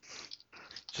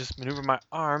 Just maneuver my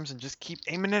arms and just keep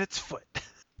aiming at its foot.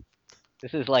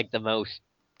 This is like the most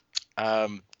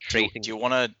tracing. do you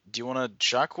wanna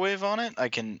shockwave on it? I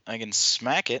can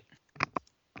smack it.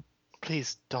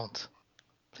 Please don't.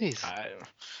 Please.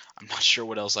 I'm not sure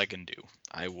what else I can do.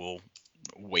 I will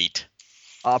wait.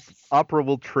 Opera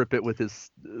will trip it with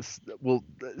his. Will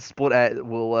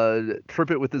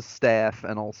trip it with his staff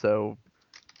and also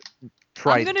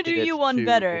try. I'm gonna do you one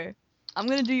better. I'm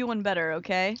gonna do you one better,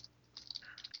 okay?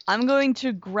 I'm going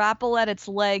to grapple at its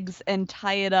legs and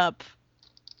tie it up.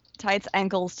 Tie its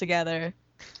ankles together.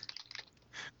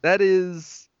 That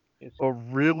is a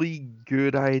really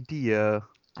good idea.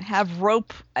 I have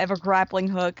rope. I have a grappling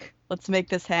hook. Let's make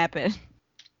this happen.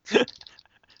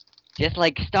 Just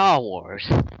like Star Wars.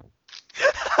 All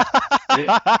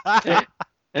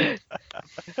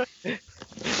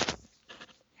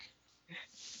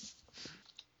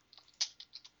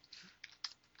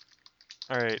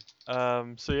right.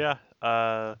 So yeah.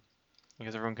 I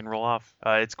guess everyone can roll off.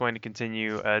 It's going to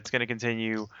continue.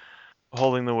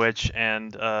 holding the witch,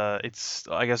 and it's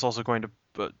I guess also going to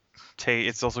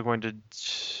it's also going to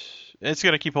it's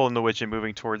going to keep holding the witch and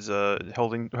moving towards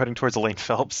heading towards Elaine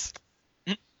Phelps.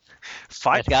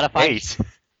 5 It's gotta find. 8.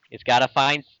 It's gotta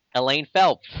find Elaine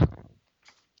Phelps.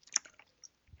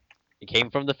 It came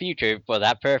from the future for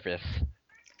that purpose.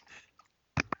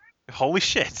 Holy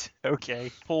shit. Okay.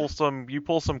 You pull some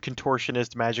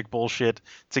contortionist magic bullshit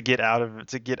to get out of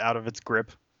its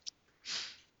grip.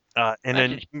 In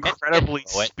an incredibly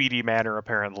throw it. speedy manner,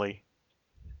 apparently.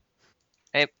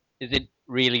 Is it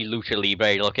really Lucha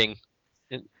Libre looking?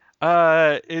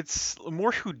 It's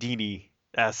more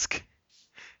Houdini-esque.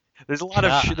 There's a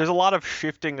lot of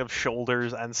shifting of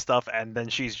shoulders and stuff, and then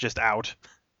she's just out.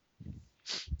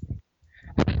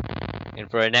 And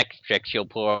for her next trick, she'll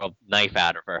pull a knife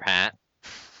out of her hat.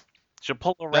 She'll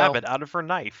pull a rabbit out of her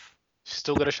knife. She's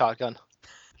still got a shotgun.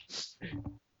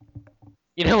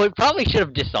 You know, it probably should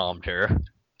have disarmed her.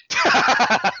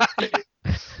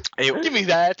 Give me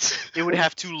that. It would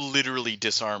have to literally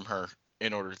disarm her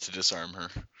in order to disarm her.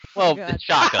 Well, God. the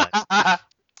shotgun.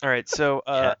 All right, so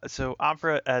Yeah. so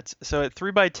Opera at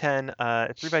 3x10,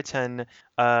 at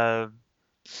 3x10,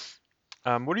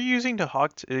 what are you using to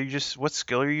hog? What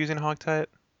skill are you using to hog tie it?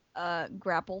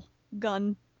 Grapple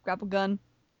gun.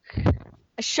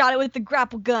 I shot it with the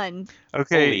grapple gun.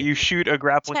 Okay, Holy. you shoot a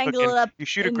grappling hook. Tangle it up You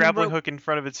shoot a in the grappling rope. hook in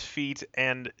front of its feet,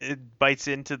 and it bites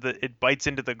into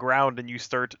the ground, and you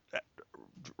start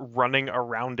running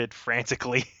around it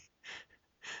frantically.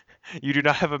 You do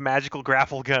not have a magical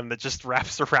grapple gun that just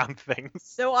wraps around things.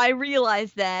 So I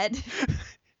realized that.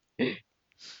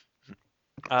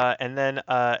 And then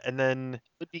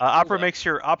Opera makes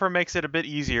it a bit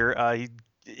easier.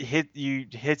 He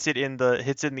hits it in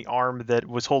the arm that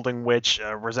was holding Witch,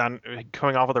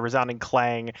 going off with a resounding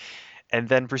clang, and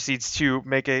then proceeds to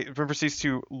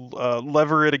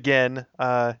lever it again,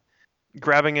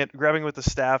 grabbing it with the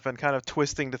staff and kind of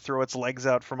twisting to throw its legs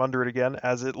out from under it again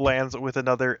as it lands with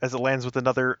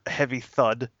another heavy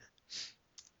thud.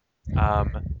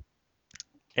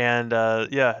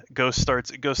 Ghost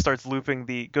starts looping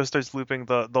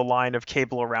the line of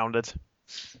cable around it.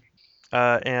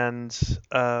 I'll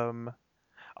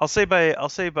say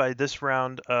by this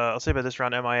round,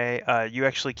 MIA, you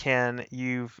actually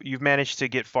you've managed to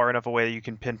get far enough away that you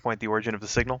can pinpoint the origin of the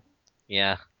signal.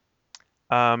 Yeah.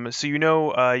 So you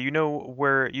know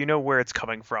where it's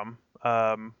coming from.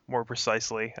 More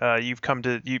precisely, you've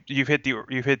hit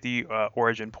the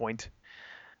origin point.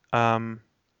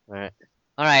 Alright,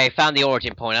 I found the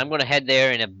origin point. I'm gonna head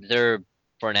there and observe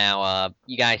for now.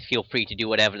 You guys feel free to do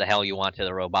whatever the hell you want to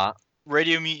the robot.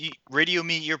 Radio me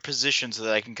your position so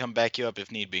that I can come back you up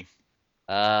if need be.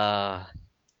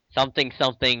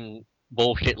 Something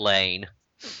bullshit lane.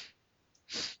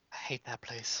 I hate that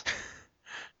place.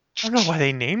 I don't know why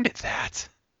they named it that.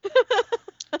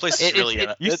 Place It- is really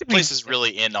it- used to be- place is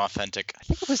really inauthentic. I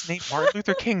think it was named Martin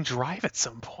Luther King Drive at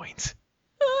some point.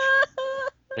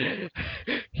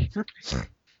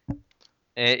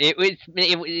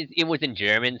 It was in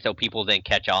German, so people didn't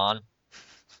catch on.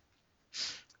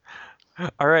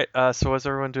 All right. So what's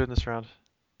everyone doing this round?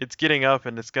 It's getting up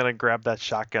and it's gonna grab that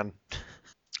shotgun.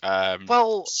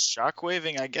 Well,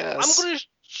 Shockwaving, I guess. I'm gonna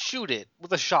shoot it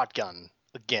with a shotgun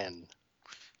again.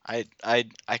 I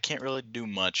can't really do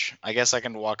much. I guess I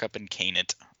can walk up and cane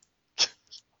it.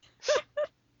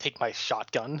 Take my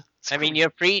shotgun. I mean, you're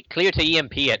clear to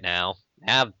EMP it now.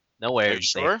 Have nowhere. Are you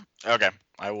sure? Okay,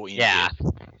 I will. Yeah.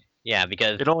 Yeah,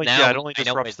 because It only now it only I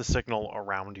know disrupts it's- the signal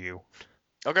around you.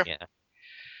 Okay. Yeah.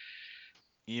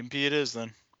 EMP it is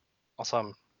then. Also,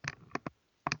 I'm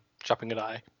dropping an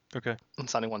eye Okay. and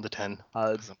sounding 1 to 10.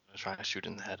 Uh, Because I'm gonna try to shoot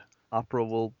in the head. Opera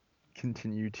will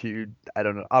continue to. I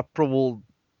don't know. Opera will,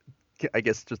 I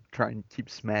guess, just try and keep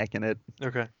smacking it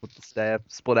Okay. with the staff.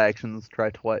 Split actions.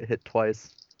 Hit twice.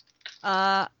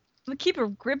 I'm gonna keep a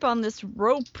grip on this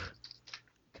rope.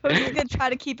 Cody's gonna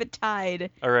try to keep it tied.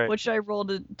 All right. What should I roll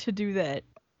to do that?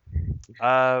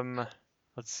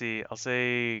 Let's see. I'll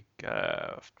say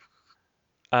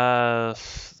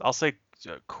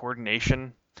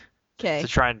coordination Okay, to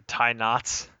try and tie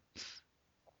knots.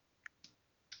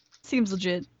 seems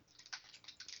legit.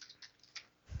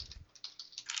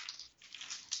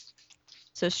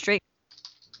 So straight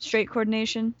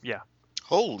coordination.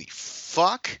 Holy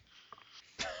fuck!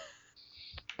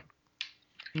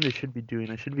 I should be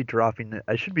doing. I should be dropping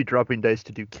dice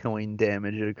to do killing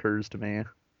damage. It occurs to me,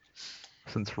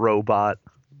 since robot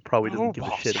probably doesn't give a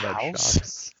Robot's shit about house?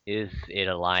 shocks. Is it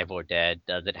alive or dead?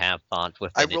 Does it have thoughts I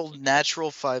within it? rolled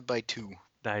natural 5x2.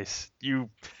 Nice.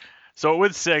 So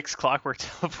with 6, Clockwork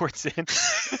teleports in.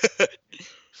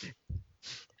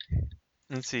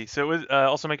 Let's see. So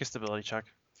also make a stability check.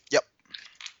 Yep.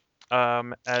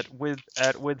 At width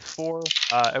 4.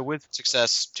 At width.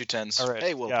 Success, 2 10s. All right.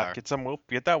 Hey, willpower. Yeah.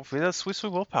 Get that sweet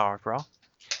willpower, bro.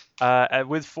 At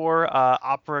width 4,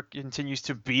 Opera continues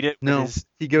to beat it with No, his.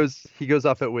 he goes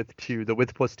off at width 2. The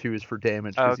width plus 2 is for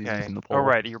damage because he's Okay. using the pole. Oh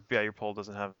right. Your pole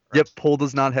doesn't have. Yep, pole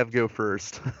does not have go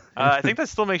first. I think that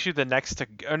still makes you the next to.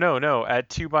 Oh, no. At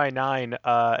 2x9.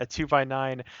 At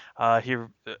 2x9. Here,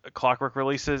 Clockwork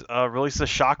releases a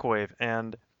shockwave,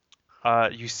 and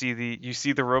you see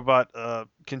the robot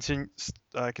continue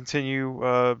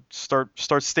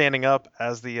start standing up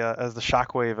as the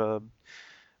shockwave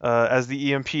as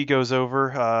the EMP goes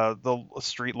over, the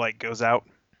street light goes out.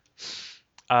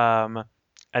 And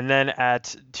then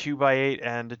at 2x8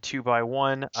 and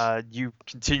 2x1, you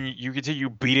continue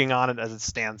beating on it as it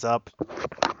stands up.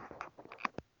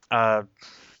 The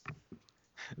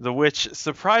witch,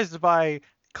 surprised by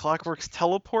Clockwork's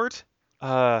teleport,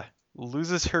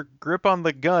 loses her grip on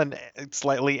the gun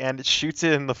slightly and it shoots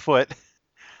it in the foot.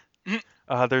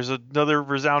 There's another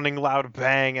resounding loud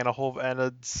bang and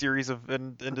a series of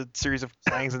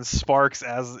clangs and sparks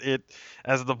as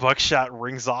the buckshot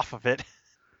rings off of it.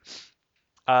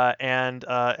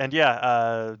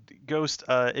 Ghost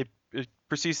it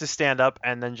proceeds to stand up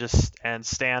and then just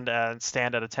stand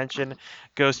at attention.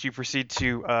 Ghost, you proceed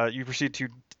to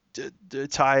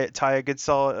tie a good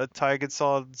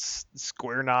solid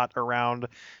square knot around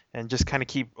and just kind of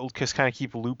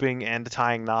keep looping and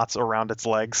tying knots around its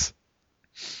legs.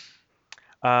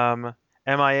 MIA,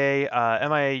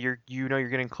 you're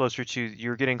getting closer to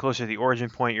the origin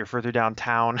point. You're further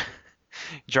downtown.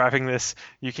 Driving this,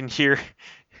 you can hear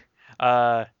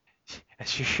as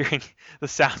you're hearing the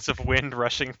sounds of wind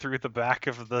rushing through the back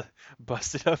of the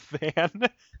busted up van.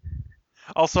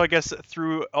 Also, I guess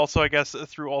through all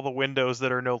the windows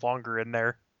that are no longer in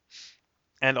there,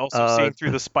 and also seeing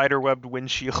through the spider-webbed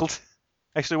windshield.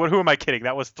 Actually, who am I kidding?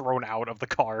 That was thrown out of the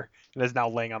car and is now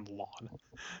laying on the lawn.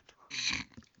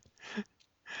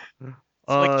 It's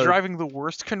like driving the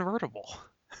worst convertible.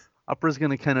 Opera's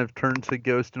gonna kind of turn to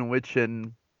Ghost and Witch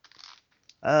and,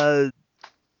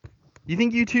 you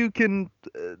think you two can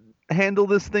handle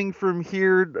this thing from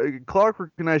here?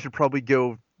 Clockwork and I should probably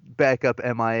go back up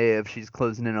MIA if she's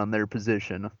closing in on their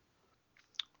position.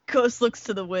 Ghost looks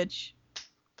to the witch.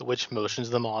 The witch motions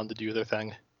them on to do their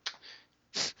thing.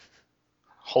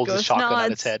 Holds Ghost his shotgun nods.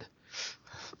 at its head.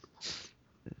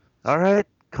 All right,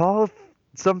 call if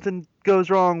something goes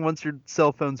wrong once your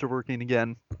cell phones are working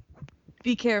again.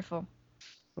 Be careful.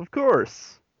 Of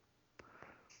course.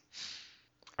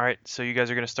 All right, so you guys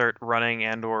are gonna start running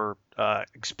or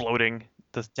exploding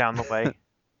down the way.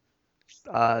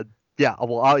 Yeah.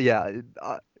 Well, yeah.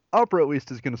 Opera at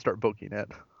least is gonna start booking it.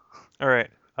 All right,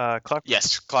 Clock.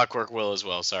 Yes, Clockwork will as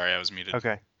well. Sorry, I was muted.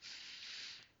 Okay.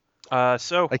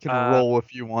 So I can roll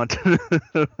if you want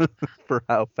for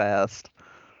how fast.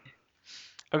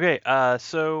 Okay.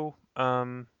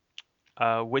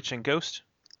 Witch and Ghost.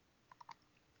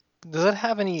 Does that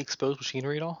have any exposed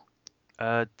machinery at all?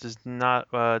 Does not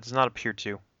appear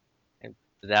to. Does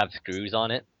it have screws on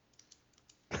it?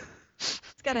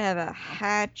 It's gotta have a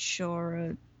hatch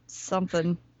or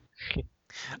something.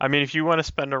 I mean, if you want to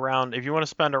spend a round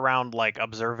like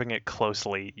observing it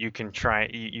closely, you can try.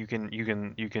 You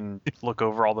can look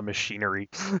over all the machinery.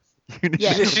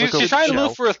 Yeah. She's trying to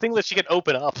look for a thing that she can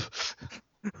open up.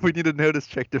 We need a notice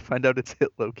check to find out its hit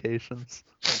locations.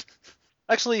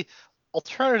 Actually,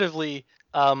 alternatively,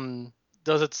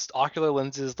 does its ocular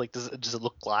lenses does it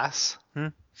look glass?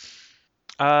 Yeah,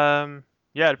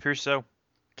 it appears so.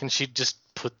 Can she just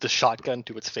put the shotgun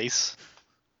to its face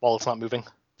while it's not moving?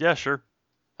 Yeah, sure.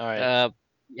 All right.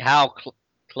 How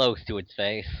close to its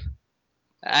face?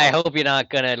 I hope you're not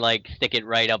gonna stick it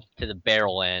right up to the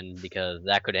barrel end because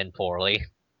that could end poorly.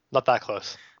 Not that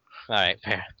close. All right,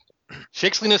 fair. She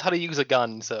actually knows how to use a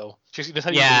gun, so she knows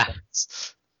how to Yeah. use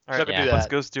guns. All right, not gonna yeah. do what's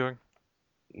that. Ghost doing?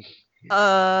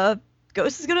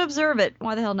 Ghost is gonna observe it.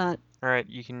 Why the hell not? All right,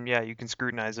 you can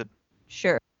scrutinize it.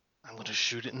 Sure. I'm gonna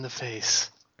shoot it in the face.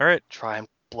 All right, Try and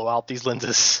blow out these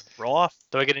lenses. roll off.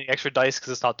 Do I get any extra dice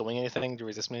because it's not doing anything to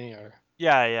resist me, or?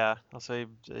 Yeah. I'll say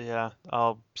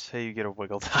you get a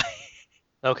wiggle die.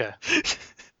 Okay.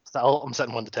 So I'm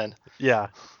setting 1 to 10. Yeah.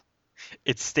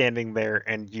 It's standing there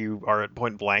and you are at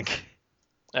point blank.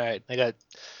 All right, I got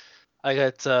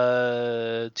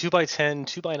 2x10,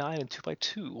 2x9, and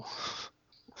 2x2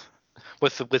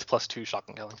 with plus 2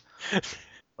 shotgun killing.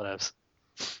 Whatevs.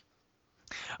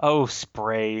 Oh,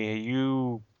 Spray,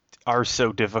 you are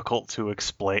so difficult to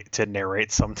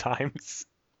narrate sometimes.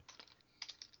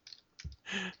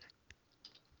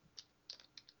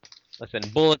 Listen,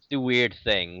 bullets do weird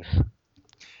things.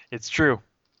 It's true.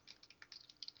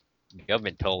 The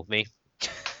government told me.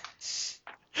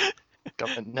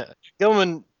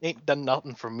 Government ain't done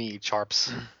nothing for me,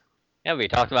 Charps. Yeah, we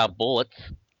talked about bullets.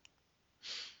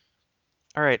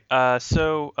 All right.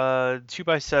 So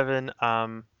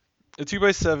 2x7. The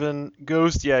 2x7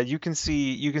 ghost. Yeah, you can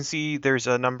see. There's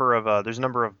a number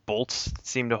of bolts that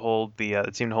seem to hold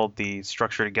the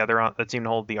structure together that seem to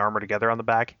hold the armor together on the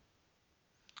back.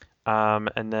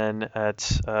 And then at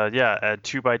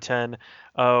 2x10,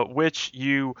 which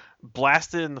you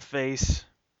blast it in the face,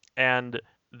 and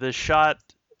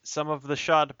some of the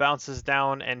shot bounces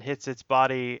down and hits its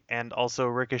body, and also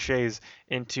ricochets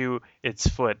into its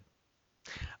foot.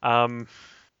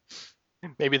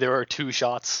 Maybe there were 2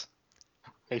 shots.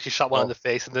 Maybe she shot one in the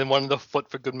face and then one in the foot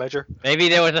for good measure. Maybe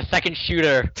there was a second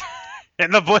shooter.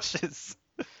 In the bushes.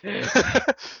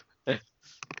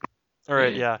 All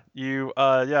right, yeah. You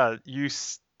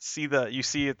see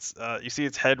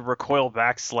its head recoil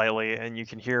back slightly, and you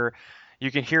can hear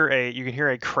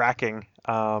a cracking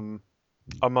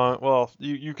among well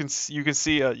you can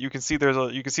see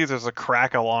there's a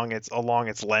crack along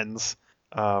its lens,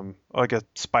 like a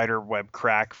spider web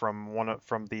crack from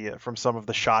some of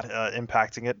the shot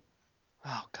impacting it.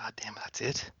 Oh, god damn, that's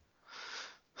it?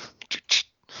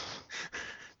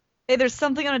 Hey, there's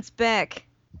something on its back.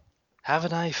 Have a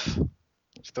knife.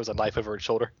 She throws a knife over her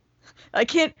shoulder. I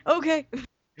can't. Okay.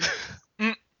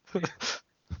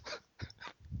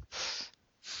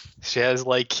 She has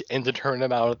like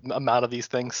indeterminate amount of these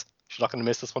things. She's not gonna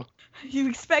miss this one. You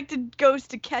expected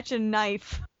Ghost to catch a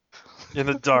knife In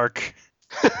the dark.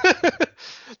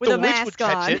 with The a witch mask would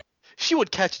catch on. it. She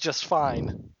would catch it just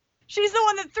fine. She's the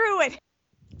one that threw it.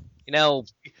 You know,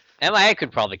 MIA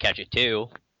could probably catch it too.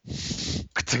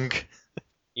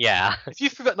 Yeah. If you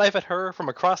threw that knife at her from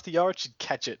across the yard, she'd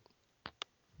catch it.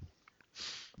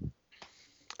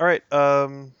 All right.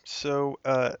 So,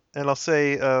 and I'll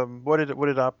say, what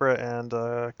did Opera and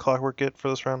Clockwork get for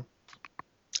this round?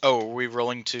 Oh, are we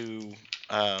rolling to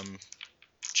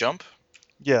jump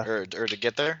Yeah. or to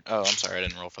get there? Oh, I'm sorry, I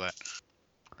didn't roll for that.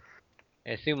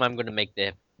 I assume I'm gonna make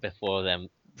the before them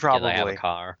because Probably. I have a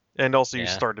car. And also, you Yeah.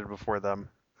 started before them.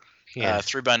 Yeah.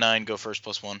 3x9, go first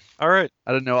 +1. All right.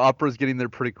 I don't know. Opera's getting there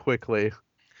pretty quickly.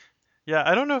 Yeah,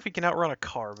 I don't know if he can outrun a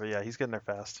car, but yeah, he's getting there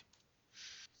fast.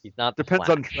 He's not the Depends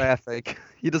on Flash. traffic.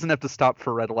 He doesn't have to stop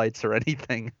for red lights or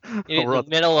anything. In Or the other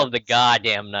middle of the cars.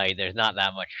 goddamn night, there's not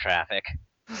that much traffic.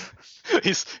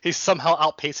 He's somehow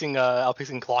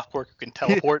outpacing Clockwork, who can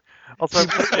teleport. Also,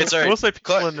 It's alright. most of the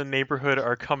people in the neighborhood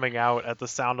are coming out at the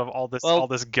sound of all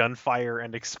this gunfire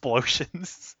and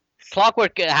explosions.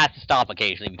 Clockwork has to stop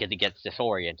occasionally because he gets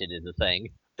disoriented is the thing.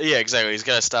 Yeah, exactly. He's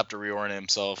got to stop to reorient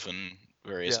himself and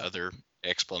various Yeah. other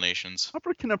explanations.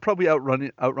 Opera can probably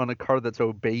outrun a car that's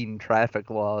obeying traffic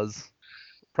laws.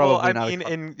 Probably Well, I not.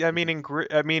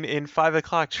 mean, in 5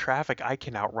 o'clock traffic, I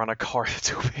can outrun a car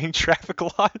that's obeying traffic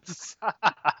laws.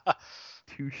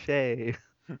 Touche.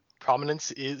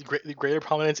 Prominence is the greater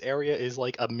Prominence area is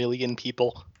like 1 million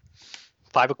people.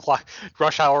 5 o'clock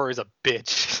rush hour is a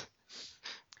bitch.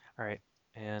 All right,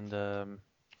 and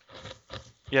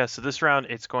yeah. So this round,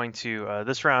 it's going to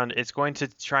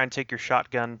try and take your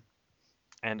shotgun,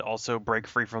 and also break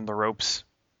free from the ropes.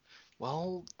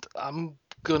 Well, I'm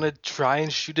gonna try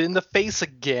and shoot it in the face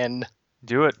again.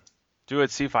 Do it.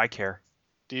 See if I care.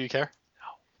 Do you care?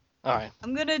 No. All right.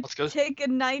 I'm gonna Let's go. take a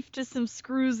knife to some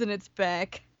screws in its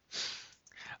back.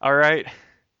 All right.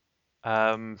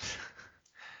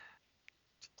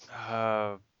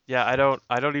 Yeah, I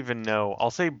don't even know.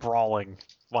 I'll say brawling.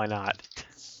 Why not?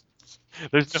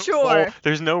 Sure.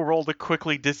 There's no role to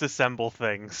quickly disassemble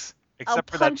things. I'll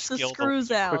Except for that punch the skill to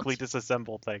screws out. quickly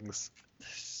disassemble things.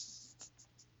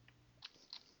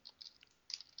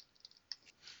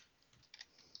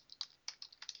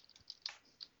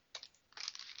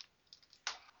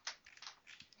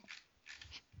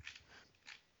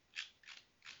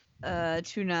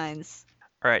 Two nines.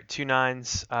 All right, 2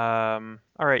 9s. All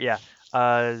right, yeah.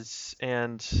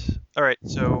 And all right,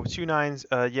 so 2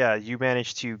 9s. Yeah, you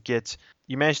managed to get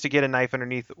a knife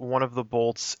underneath one of the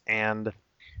bolts, and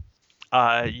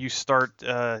you start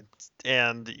kind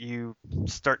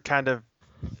of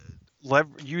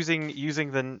using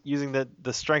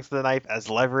the strength of the knife as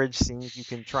leverage, seeing if you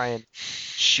can try and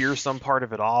shear some part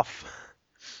of it off.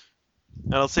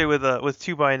 And I'll say with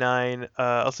 2x9,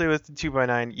 with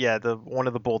 2x9, yeah, one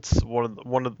of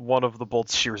the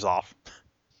bolts shears off.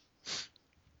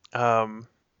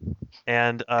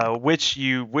 And which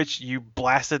you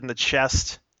blasted in the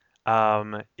chest.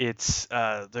 It's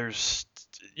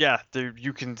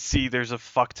you can see there's a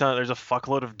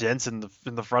fuckload of dents in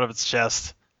the front of its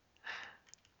chest.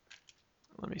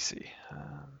 let me see.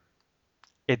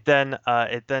 It then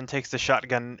takes the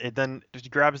shotgun. It then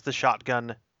grabs the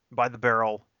shotgun by the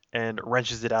barrel and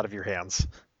wrenches it out of your hands.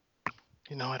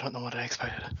 You know, I don't know what I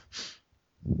expected.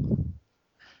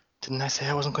 Didn't I say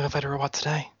I wasn't going to fight a robot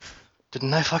today?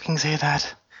 Didn't I fucking say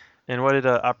that? And what did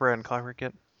Opera and Clockwork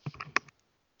get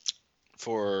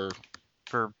For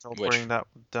for teleporting that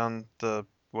down the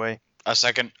way? a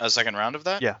second round of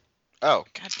that? Yeah. Oh,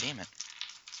 god damn it!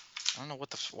 I don't know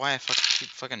why I keep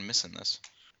fucking missing this.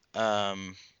 I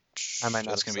might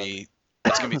not That's have gonna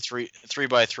said be three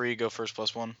by three. Go first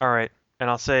 +1. All right, and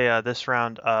I'll say this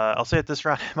round. I'll say at this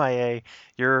round, MIA,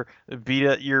 your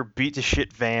beat to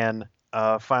shit van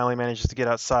finally manages to get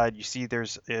outside. You see,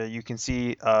 you can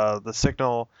see the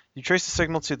signal. You trace the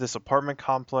signal to this apartment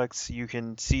complex. You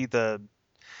can see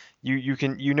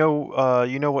you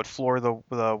know what floor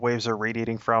the waves are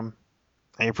radiating from.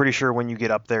 And you're pretty sure when you get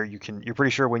up there, you can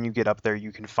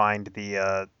find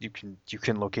the you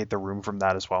can locate the room from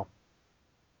that as well.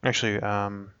 Actually,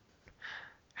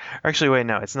 wait,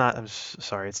 no, it's not. I'm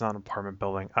sorry, it's not an apartment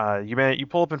building. You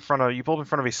pull up in front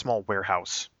of a small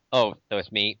warehouse. Oh, so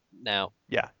it's me now.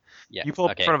 Yeah. Yeah. You pull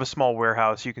up okay. in front of a small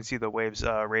warehouse. You can see the waves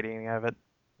radiating out of it.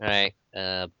 All right.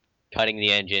 Cutting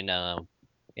the engine.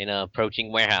 In a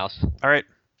approaching warehouse. All right.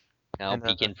 Now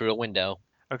peeking through a window.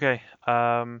 Okay.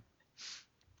 All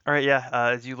right. Yeah.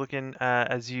 As you look in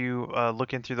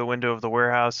through the window of the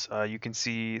warehouse, you can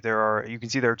see there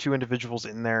are two individuals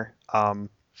in there.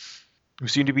 Who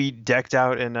seem to be decked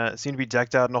out in a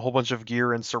whole bunch of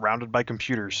gear and surrounded by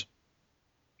computers.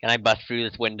 Can I bust through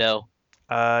this window?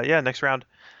 Yeah, next round.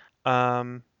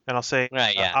 And I'll say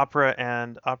Right, yeah. Opera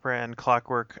and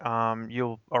Clockwork.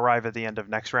 You'll arrive at the end of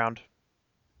next round.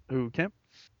 Okay.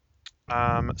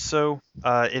 So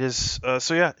it is.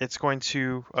 So yeah, it's going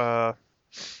to.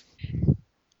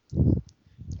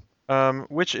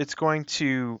 Which it's going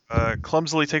to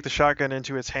clumsily take the shotgun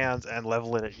into its hands and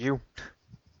level it at you.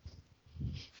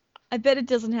 I bet it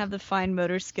doesn't have the fine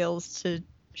motor skills to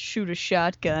shoot a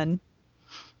shotgun.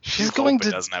 She's Hope going it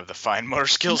to. doesn't have the fine motor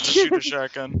skills to shoot a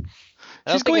shotgun.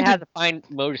 I don't She's think going it to- has the fine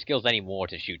motor skills anymore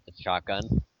to shoot the shotgun.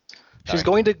 She's Sorry.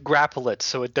 going to grapple it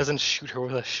so it doesn't shoot her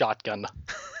with a shotgun.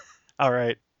 All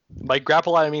right. By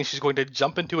grapple, I mean she's going to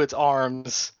jump into its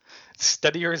arms,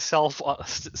 steady herself on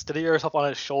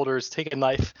its shoulders, take a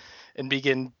knife, and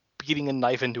begin beating a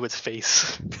knife into its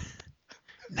face.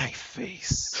 Knife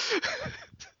face.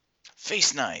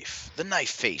 Face knife. The knife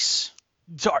face.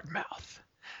 Dart mouth.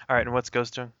 All right, and what's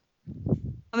Ghost doing?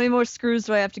 How many more screws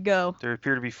do I have to go? There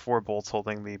appear to be 4 bolts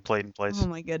holding the plate in place. Oh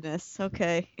my goodness.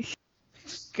 Okay.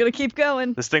 Gonna keep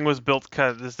going. This thing was built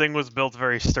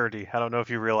very sturdy. I don't know if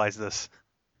you realize this.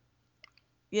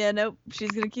 Yeah, nope.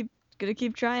 She's gonna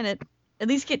keep trying it. At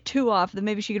least get 2 off, then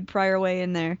maybe she could pry her way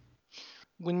in there.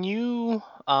 When you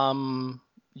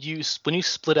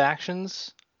split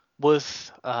actions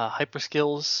with hyper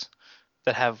skills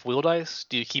that have wheel dice,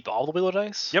 do you keep all the wheel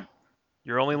dice? Yep.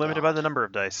 You're only limited by God. the number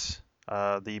of dice.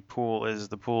 The pool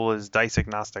is dice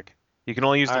agnostic. You can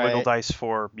only use the wiggle Alright. dice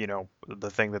for, the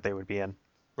thing that they would be in.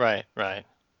 Right.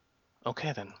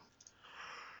 Okay then.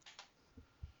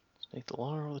 Let's make the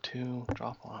lower of the 2,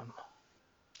 drop 1.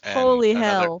 And Holy another,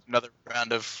 hell. Another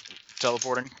round of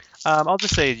teleporting. I'll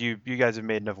just say you guys have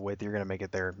made enough weight that you're gonna make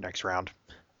it there next round,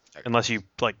 unless you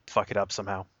fuck it up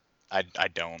somehow. I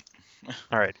don't.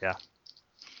 All right, yeah.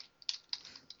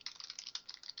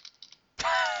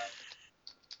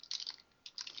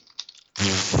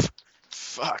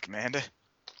 Fuck, man.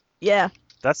 Yeah,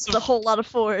 That's it's a whole lot of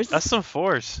 4s. That's some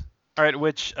 4s. All right,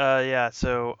 which yeah.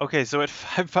 So okay, so at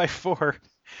 5x4,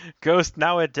 Ghost,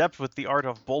 now adept with the art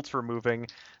of bolt removing,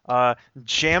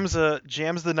 jams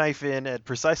the knife in at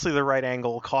precisely the right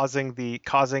angle, causing the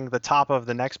top of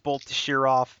the next bolt to shear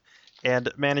off,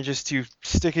 and manages to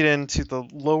stick it into the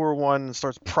lower one and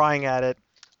starts prying at it.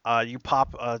 You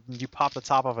pop the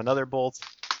top of another bolt,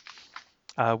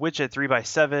 which at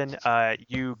 3x7,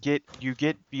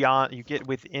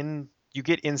 you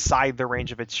get inside the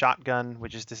range of its shotgun,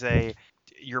 which is to say,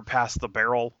 you're past the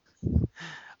barrel.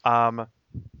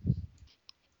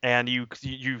 And you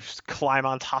climb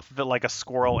on top of it like a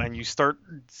squirrel, and you start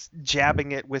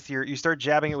jabbing it with your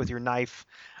knife.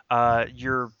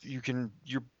 You're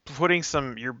putting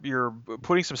some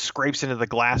scrapes into the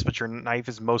glass, but your knife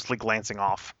is mostly glancing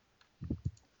off.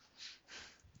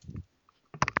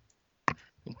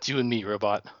 It's you and me,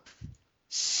 robot.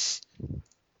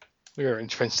 We are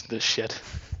entrenched in this shit.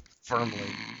 Firmly.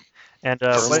 And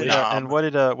Firmly. what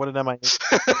did Emma?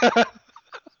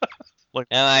 Am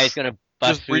I gonna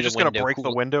bust Were through you just the window? gonna break the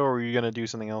Cool. window, or were you gonna do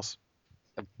something else?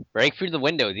 Break through the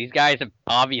window. These guys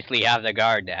obviously have the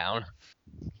guard down.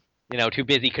 Too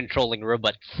busy controlling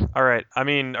robots. All right. I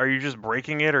mean, are you just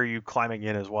breaking it, or are you climbing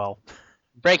in as well?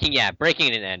 Breaking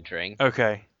and entering.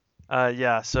 Okay.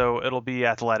 Yeah. So it'll be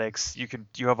athletics.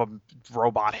 You have a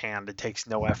robot hand. It takes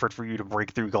no effort for you to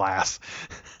break through glass.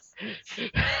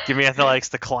 Give me athletics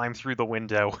to climb through the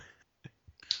window.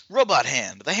 Robot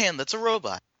hand. The hand that's a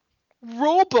robot.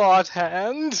 Robot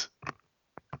hand.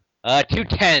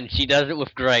 210. She does it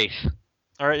with grace.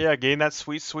 All right. Yeah. Gain that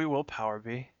sweet, sweet willpower,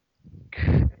 B.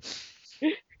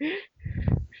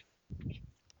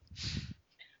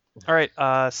 All right.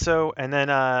 So and then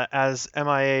as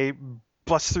MIA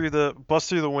busts through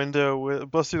the window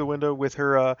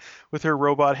with her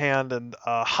robot hand and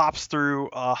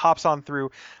hops on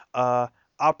through.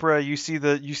 Opera, you see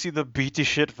the beat to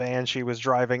shit van she was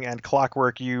driving, and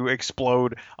Clockwork, you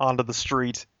explode onto the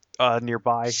street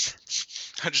nearby.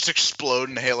 I just explode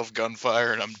in a hail of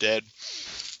gunfire and I'm dead.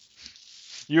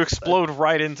 You explode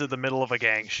right into the middle of a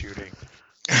gang shooting.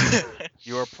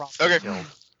 You are promptly Okay. killed.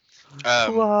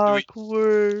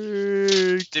 Clockwork.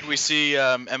 Did we see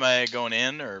MIA going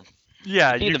in or?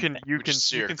 Yeah, see you the- can we just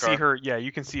see her see car? her. Yeah,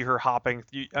 you can see her hopping.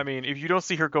 I mean, if you don't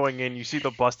see her going in, you see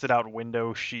the busted out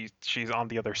window. She's on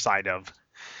the other side of.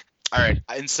 All right.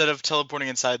 Instead of teleporting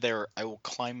inside there, I will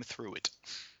climb through it.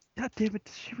 God damn it!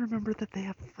 Does she remember that they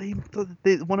have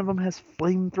one of them has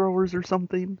flamethrowers or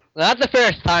something? Well, that's the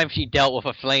first time she dealt with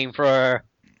a flamethrower.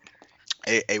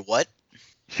 A what?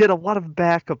 She had a lot of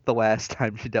backup the last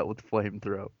time she dealt with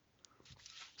flamethrower.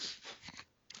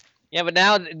 Yeah, but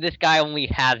now this guy only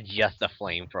has just a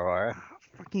flamethrower.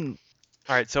 Fucking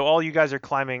All right, so all you guys are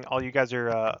climbing. All you guys are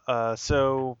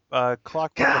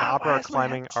Clockwork and God, Opera why are is my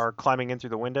head- climbing in through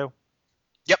the window.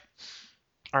 Yep.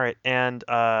 All right, and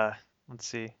let's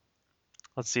see.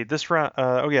 This round.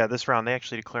 This round they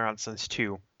actually declare on sense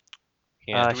 2.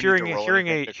 Yeah. Do we need to roll Hearing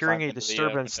anything to climb a into the,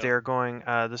 disturbance, window? they're going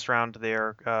this round.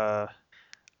 They're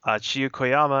Chiyo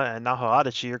Koyama and Naho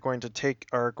Adachi are going to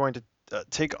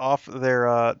take off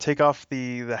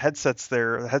the headsets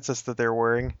that they're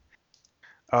wearing,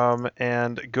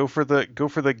 and go for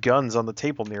the guns on the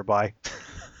table nearby.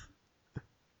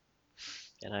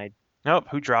 And I Nope,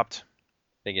 who dropped?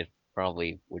 think it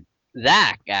probably would.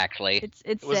 Zach, actually. It's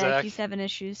It was Zach. Zach. He's having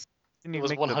issues. Didn't It even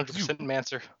was make the 100%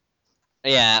 Mancer.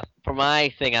 Yeah, for my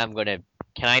thing, Can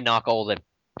I knock all the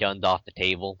guns off the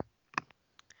table?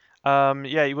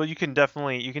 Yeah, well, you can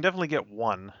definitely get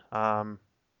one.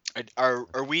 Are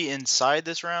we inside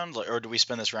this round, or do we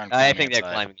spend this round? I climbing think they're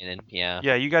inside? climbing in. Yeah.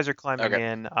 Yeah, you guys are climbing Okay.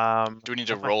 in. Do we need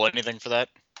to roll anything for that?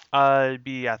 It'd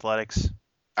be athletics.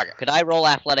 Could I roll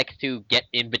athletics to get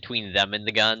in between them and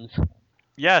the guns?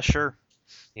 Yeah, sure.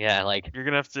 Yeah, like You're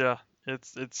gonna have to.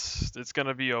 It's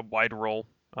gonna be a wide roll.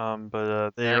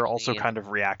 But they are also Actually, kind of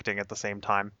reacting at the same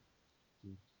time.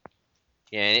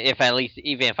 yeah.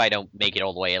 Even if I don't make it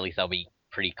all the way, at least I'll be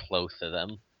pretty close to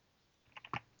them.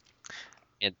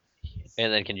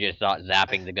 And then can just start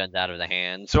zapping the guns out of the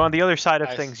hands. So on the other side of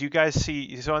Nice. things, you guys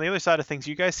see. So on the other side of things,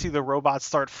 you guys see the robots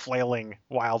start flailing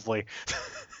wildly.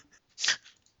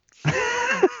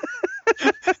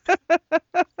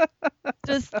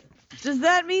 Does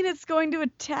that mean it's going to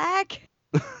attack?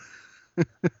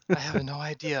 I have no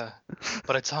idea,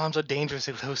 but its arms are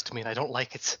dangerously close to me, and I don't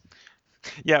like it.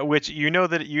 Yeah, which you know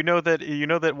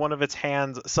that one of its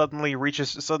hands suddenly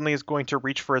is going to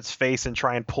reach for its face and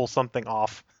try and pull something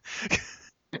off.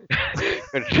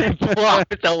 Pull off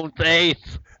its own face.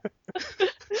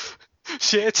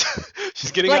 Shit!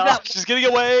 She's getting Like off. that- She's getting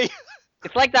away.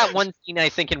 It's like that one scene I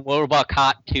think in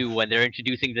RoboCop 2 when they're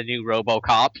introducing the new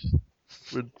RoboCops.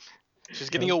 She's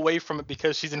getting away from it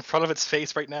because she's in front of its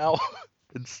face right now.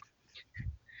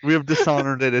 We have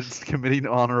dishonored it. It's committing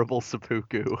honorable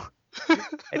seppuku.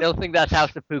 I don't think that's how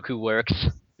seppuku works.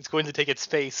 It's going to take its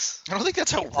face. I don't think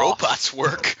that's how robots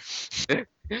work.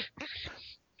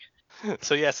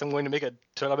 So yes, I'm going to make a.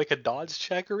 Should I make a dodge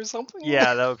check or something?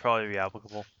 Yeah, that would probably be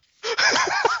applicable.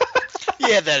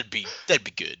 Yeah, that'd be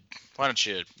good. Why don't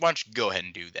you go ahead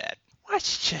and do that? Why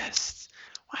don't you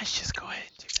just go ahead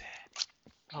and do that?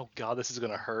 Oh god, this is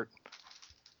gonna hurt.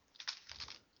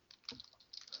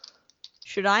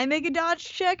 Should I make a dodge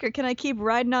check, or can I keep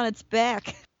riding on its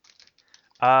back?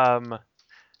 I'll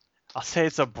say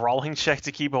it's a brawling check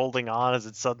to keep holding on as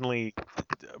it suddenly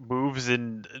moves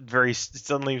and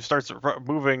suddenly starts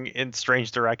moving in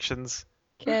strange directions.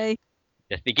 Okay.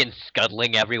 Just begin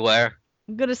scuttling everywhere.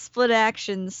 I'm gonna split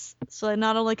actions, so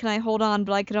not only can I hold on,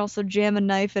 but I can also jam a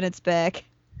knife in its back.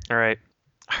 All right,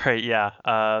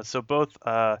 yeah.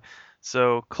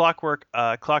 So Clockwork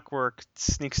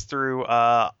sneaks through.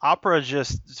 Opera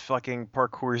just fucking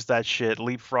parkours that shit,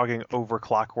 leapfrogging over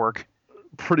Clockwork.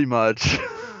 Pretty much.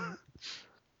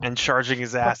 and charging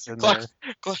his ass in there.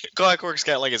 Clockwork's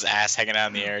got like his ass hanging out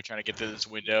in the air trying to get to this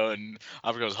window, and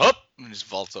Opera goes, "Hup!" and just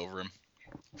vaults over him.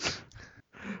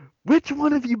 Which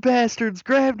one of you bastards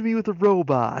grabbed me with a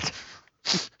robot?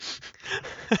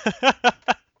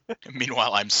 And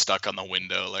meanwhile, I'm stuck on the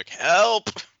window, like, help!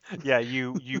 Yeah,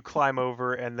 you climb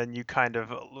over and then you kind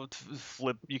of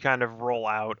flip. You kind of roll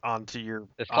out onto your.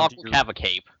 Does Onto Clockwork have a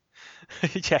cape?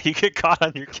 Yeah, you get caught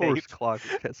on your Of course, cape.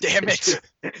 Clockwork has Damn it!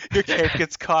 Your cape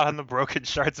gets caught on the broken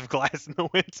shards of glass in the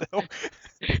window.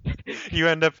 You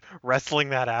end up wrestling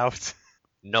that out.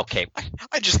 No cape.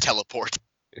 I just teleport.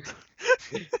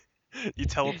 You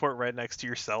teleport right next to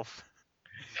yourself.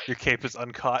 Your cape is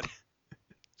uncaught.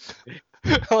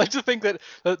 I like to think that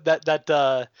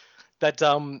the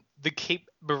cape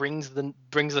brings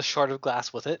a shard of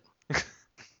glass with it.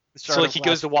 So like he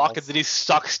goes to walk and then he's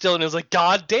stuck still and he's like,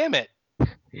 God damn it!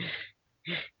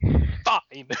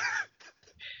 Fine.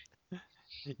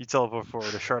 You teleport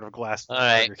forward, a shard of glass All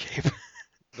right. your cape.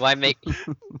 Do I make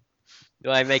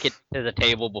it to the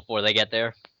table before they get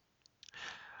there?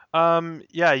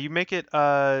 Yeah, you make it.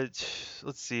 Let's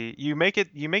see. You make it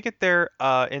there.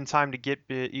 In time to get.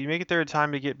 You make it there in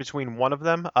time to get between one of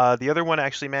them. The other one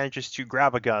actually manages to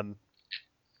grab a gun.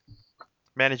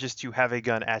 Manages to have a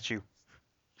gun at you.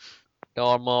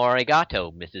 Domo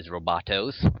arigato, Mrs.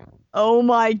 Robotos. Oh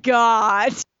my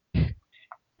god.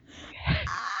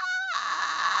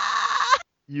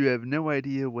 You have no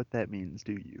idea what that means,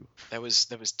 do you? That was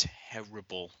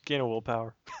terrible. Gain a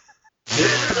willpower.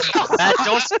 Matt,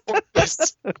 don't support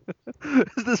this.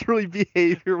 Is this really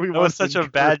behavior we That want was to such a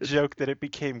bad encourage? joke that it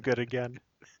became good again.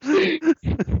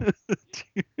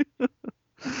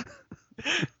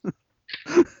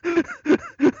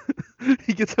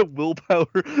 He gets a willpower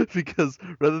because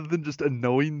rather than just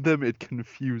annoying them, it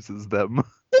confuses them.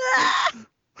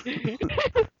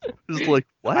 Just like,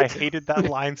 what? I hated that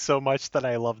line so much that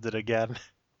I loved it again.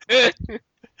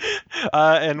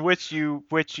 And which you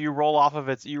roll off of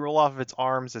its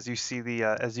arms as you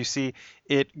see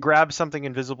it grab something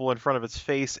invisible in front of its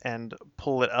face and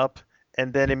pull it up,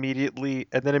 and then immediately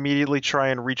try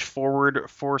and reach forward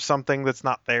for something that's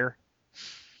not there.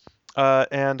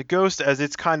 And Ghost, as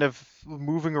it's kind of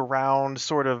moving around,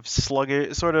 sort of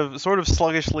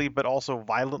sluggishly, but also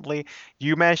violently,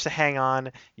 you manage to hang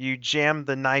on. You jam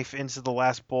the knife into the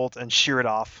last bolt and shear it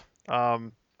off.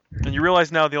 And you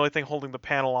realize now the only thing holding the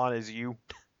panel on is you.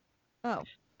 Oh.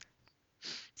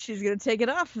 She's gonna take it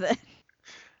off then.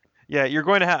 Yeah, you're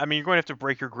going to have to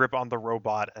break your grip on the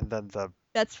robot, and then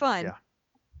That's fine. Yeah.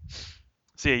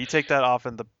 So yeah, you take that off,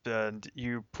 and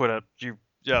you put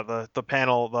the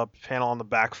panel on the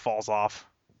back falls off.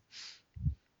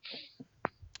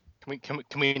 Can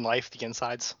we knife the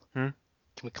insides? Hmm?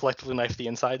 Can we collectively knife the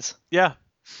insides? Yeah.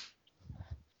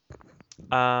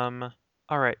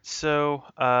 All right. So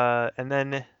and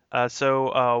then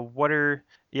so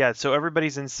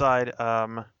everybody's inside.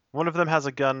 One of them has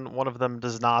a gun. One of them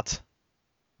does not.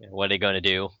 What are they gonna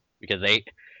do? Because they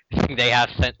have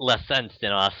less sense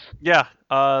than us. Yeah.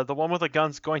 The one with a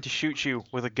gun's going to shoot you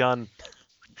with a gun.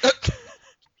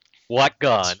 What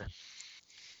gun?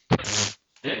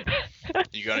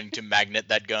 You going to magnet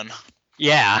that gun?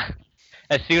 Yeah.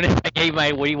 As soon as I gave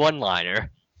my witty one-liner.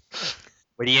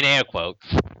 Witty in air quotes.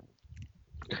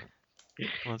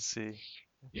 Let's see.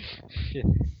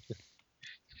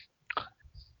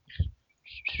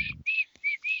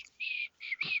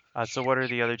 So what are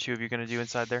the other two of you going to do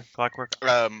inside there? Clockwork?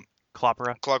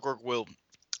 Clopera? Clockwork will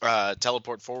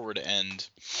teleport forward and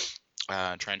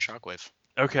try and shockwave.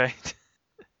 Okay.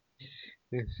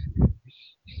 Am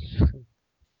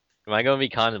I gonna be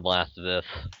con and blast of this?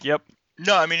 Yep.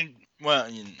 No, I mean, well,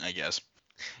 I guess.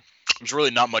 There's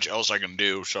really not much else I can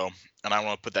do, so, and I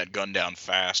want to put that gun down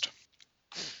fast.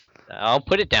 I'll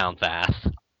put it down fast.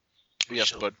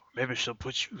 Yes, but Maybe she'll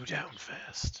put you down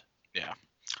fast.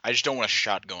 I just don't want a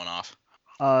shot going off.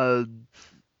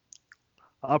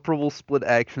 Opera will split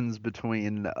actions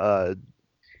between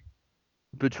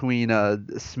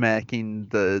smacking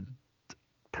the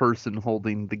person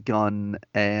holding the gun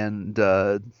and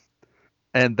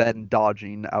then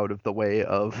dodging out of the way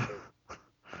of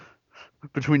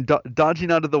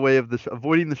dodging out of the way of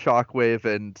avoiding the shockwave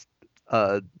and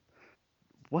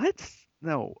what?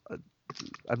 No, I'm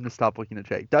gonna stop looking at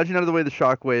Jake. Dodging out of the way of the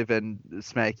shockwave and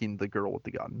smacking the girl with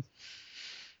the gun.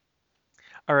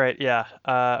 All right. Yeah.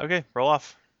 Okay. Roll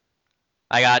off.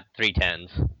 I got 3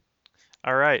 10s.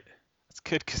 All right. That's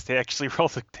good because they actually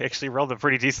rolled a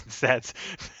pretty decent stats.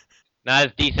 Not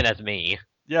as decent as me.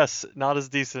 Yes, not as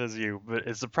decent as you, but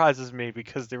it surprises me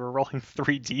because they were rolling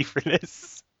 3D for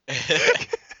this.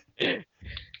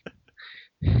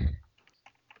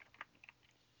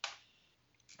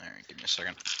 A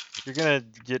second. You're gonna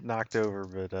get knocked over,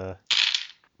 but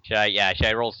Should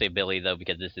I roll stability though,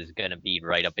 because this is gonna be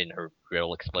right up in her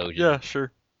grill explosion. yeah,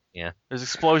 sure. Yeah. There's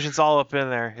explosions all up in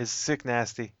there. It's sick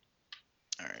nasty.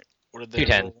 All right. What did Two they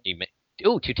tens.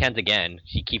 roll? Ooh, 2 10s again.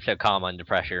 She keeps her calm under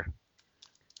pressure.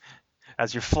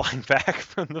 As you're flying back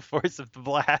from the force of the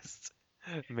blast.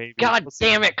 Maybe. God We'll see.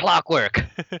 damn it, Clockwork!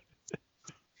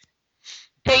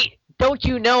 Don't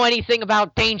you know anything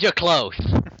about danger close?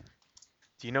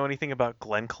 Do you know anything about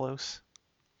Glenn Close?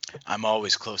 I'm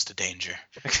always close to danger.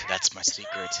 That's my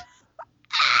secret.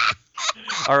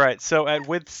 All right, so at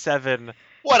width 7.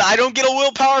 What? I don't get a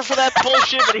willpower for that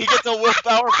bullshit, but he gets a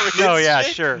willpower for his No, yeah,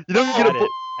 shit? sure. You don't get Add a it.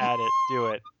 Add it. Do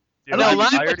it. Do I it. don't No,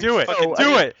 think you I get already do it. fucking-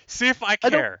 Do it. See if I I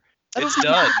don't- care. I don't It's think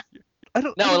you- done. I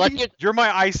don't. No, I don't let's think get You're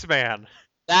my Iceman.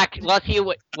 back. Let's hear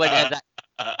what that.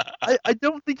 I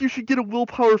don't think you should get a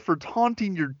willpower for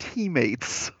taunting your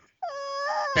teammates.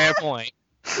 Fair point.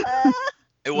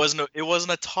 It wasn't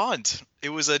a taunt. It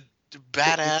was a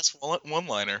badass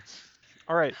one-liner.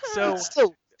 All right, so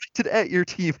Still directed at your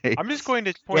teammates. I'm just going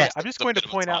to point. Yes. I'm just It's a going to bit of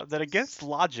a point out taunt. that against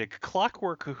logic,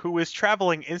 Clockwork, who is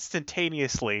traveling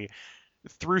instantaneously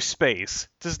through space,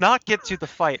 does not get to the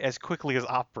fight as quickly as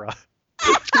Opera.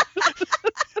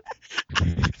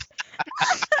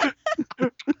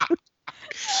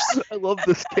 I love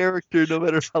this character, no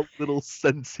matter how little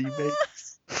sense he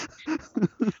makes.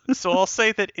 So I'll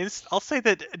say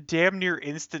that damn near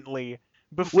instantly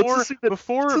before assume that-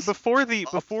 before let's before the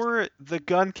before the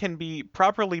gun can be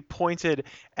properly pointed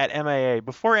at MIA,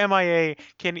 before MIA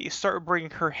can start bringing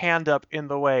her hand up in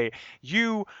the way,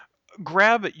 you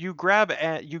grab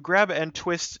and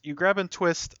twist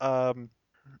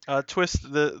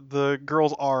the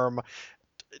girl's arm,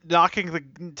 taking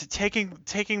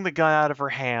the gun out of her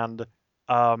hand,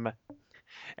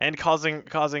 and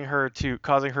causing her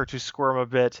to squirm a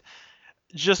bit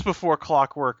just before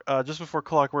Clockwork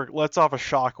lets off a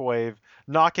shockwave,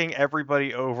 knocking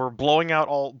everybody over, blowing out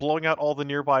all the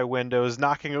nearby windows,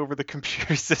 knocking over the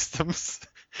computer systems.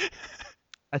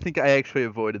 I think I actually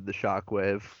avoided the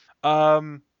shockwave.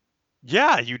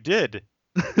 Yeah, you did.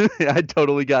 I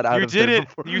totally got out You of did there it.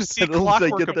 before. You see I don't think I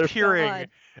Clockwork get there. appearing God.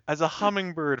 as a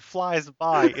hummingbird flies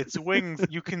by. Its wings,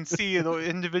 you can see the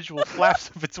individual flaps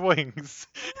of its wings.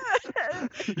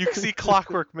 You can see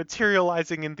Clockwork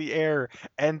materializing in the air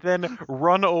and then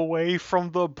run away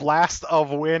from the blast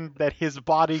of wind that his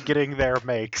body getting there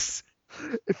makes.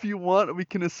 If you want, we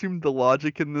can assume the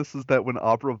logic in this is that when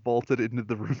Opera vaulted into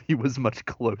the room, he was much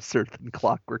closer than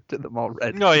Clockwork to them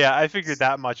already. No, yeah, I figured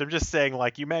that much. I'm just saying,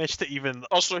 like, you managed to even,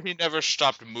 Also, he never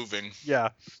stopped moving. yeah,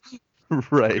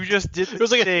 Right. you just did It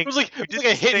was like thing. it was like You it did was like a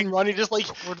this hit thing- and run. He just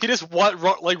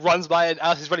runs by, and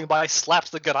as he's running by, slaps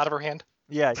the gun out of her hand.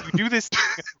 Yeah, you do this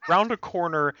round a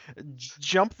corner,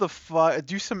 jump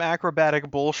do some acrobatic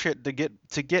bullshit to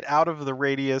get out of the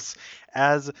radius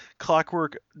as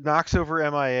Clockwork knocks over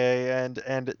MIA and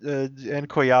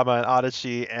Koyama and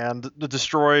Adachi and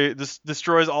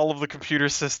destroys all of the computer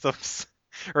systems,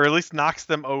 or at least knocks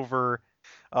them over.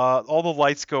 All the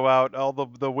lights go out, all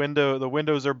the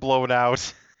windows are blown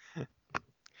out,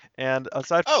 and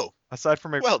aside Oh,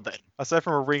 from well then.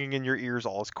 a ringing in your ears,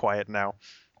 all is quiet now.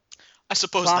 I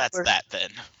suppose Clockwork. that's that then.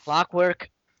 Clockwork,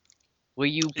 will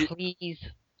you please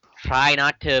try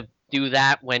not to do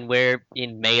that when we're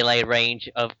in melee range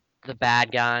of the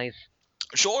bad guys?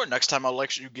 Sure, next time I'll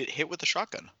let you get hit with a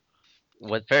shotgun.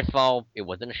 First of all, it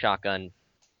wasn't a shotgun.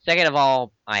 Second of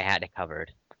all, I had it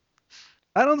covered.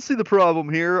 I don't see the problem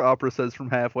here, Opera says from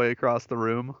halfway across the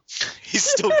room. He's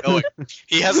still going.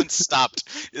 He hasn't stopped.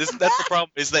 That's the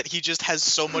problem, is that he just has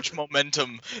so much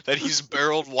momentum that he's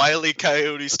barreled Wile E.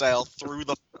 Coyote style through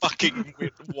the fucking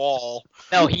wall.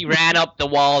 No, he ran up the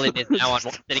wall and is now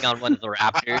sitting on one of the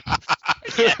raptors.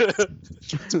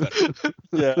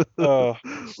 Yeah.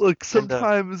 Look,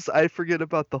 sometimes I forget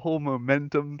about the whole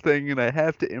momentum thing and I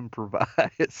have to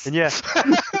improvise. And yeah.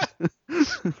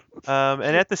 And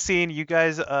at the scene, you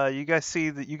guys see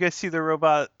the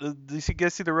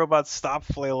robot stop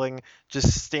flailing,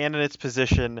 just stand in its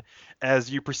position as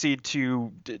you proceed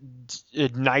to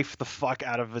knife the fuck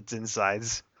out of its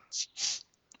insides.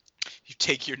 You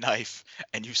take your knife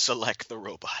and you select the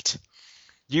robot.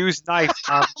 Use knife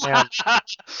on man,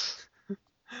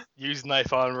 Use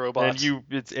knife on robot.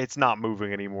 and it's not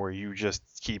moving anymore. You just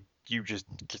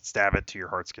stab it to your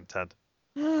heart's content.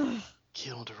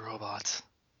 Kill the robot.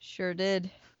 Sure did.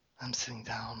 I'm sitting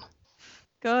down.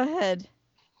 Go ahead.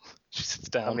 She sits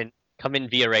down. Come in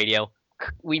via radio.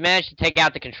 We managed to take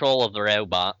out the control of the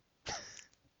robot.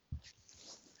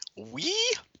 We?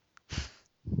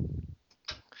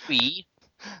 We?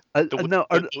 No,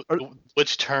 The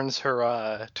witch turns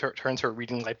her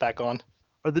reading light back on.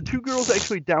 are the two girls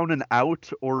actually down and out,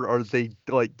 or are they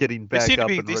like getting They back seem to up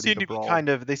be and they ready seem to to be brawl? kind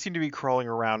of they seem to be crawling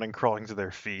around and crawling to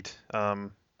their feet.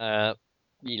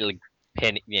 You like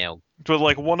pin, But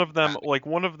like one of them got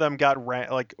one of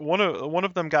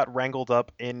them got wrangled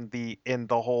up in the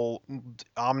whole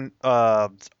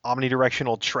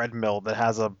omnidirectional treadmill that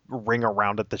has a ring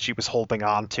around it that she was holding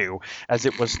on to as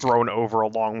it was thrown over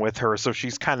along with her. So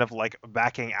she's kind of like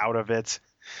backing out of it,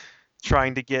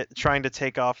 trying to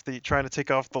take off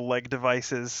the leg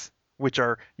devices, which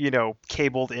are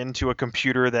cabled into a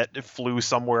computer that flew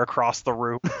somewhere across the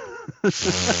room.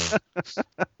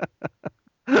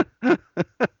 The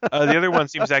other one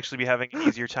seems to actually be having an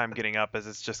easier time getting up as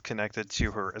it's just connected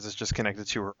to her.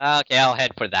 Okay, I'll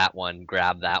head for that one.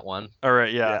 Grab that one. All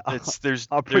right, yeah. Yeah, There's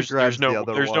Opera grabs the no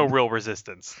other no one. real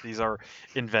resistance. These are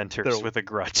inventors They're- with a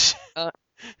grudge. All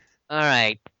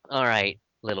right,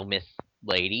 little Miss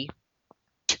Lady.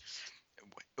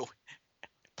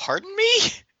 Pardon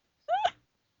me?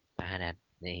 Bad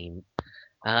name.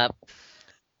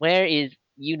 Where is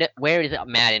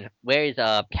Matt and where is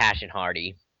Cash and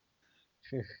Hardy?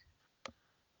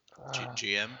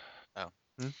 GM? Oh.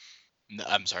 Hmm? No,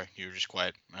 I'm sorry. You were just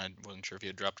quiet. I wasn't sure if you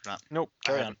had dropped or not. Nope.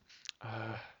 Carry on.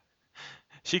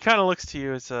 She kind of looks to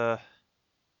you as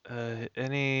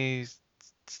any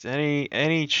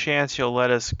chance you'll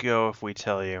let us go if we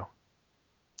tell you?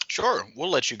 Sure, we'll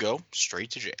let you go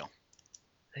straight to jail.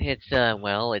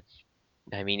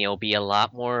 I mean, it'll be a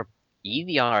lot more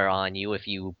easier on you if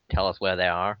you tell us where they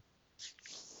are.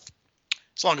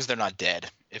 As long as they're not dead.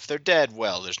 If they're dead,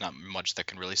 well, there's not much that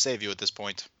can really save you at this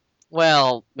point.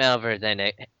 Well, other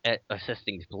than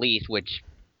assisting the police, which,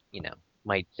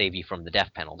 might save you from the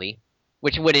death penalty,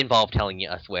 which would involve telling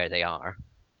us where they are.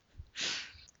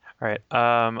 All right.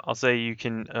 I'll say you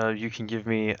can give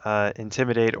me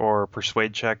intimidate or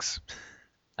persuade checks.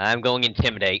 I'm going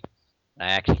intimidate.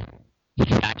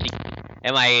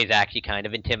 MIA is actually kind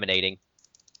of intimidating.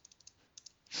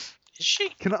 Is she?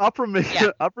 Can Opera make?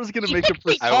 Yeah. Opera's gonna She make a. thinks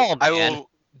we- I Oh, I man. will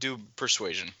do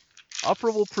persuasion.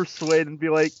 Opera will persuade and be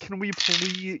like, Can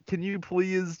you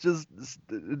please just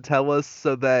tell us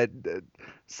so that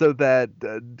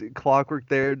Clockwork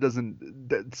there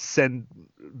doesn't send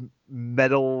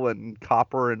metal and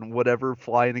copper and whatever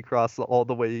flying across all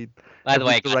the way By the every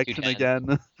way, I got direction 2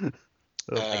 again."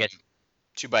 I guess-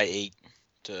 2 by 8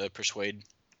 to persuade.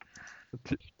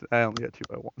 I only got 2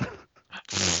 by 1.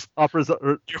 Clockwork's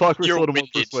you're a little more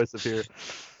winded. persuasive here.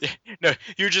 No,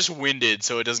 you're just winded,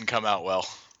 so it doesn't come out well.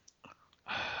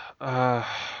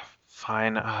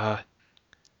 Fine.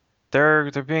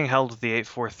 They're being held at the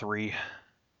 843.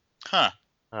 Huh.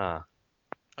 Uh,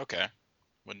 Okay.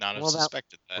 Would not have Well, that-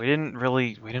 suspected that. We didn't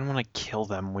want to kill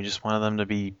them. We just wanted them to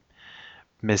be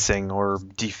missing or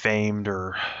defamed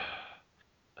or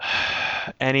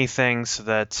anything, so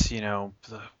that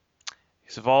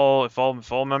if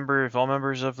all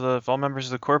members of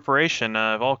the corporation,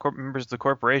 members of the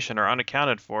corporation are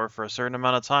unaccounted for a certain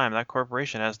amount of time, that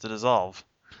corporation has to dissolve.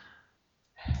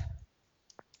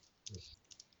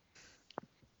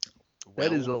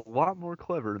 That is Well, a lot more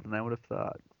clever than I would have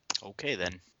thought. okay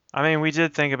then. I mean, we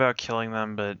did think about killing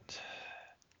them, but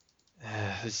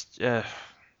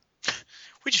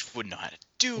We just wouldn't know how to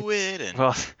do it, and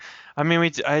well, I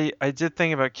mean, I did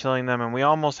think about killing them, and we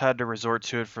almost had to resort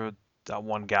to it for that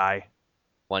one guy,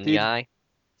 one Dude. guy.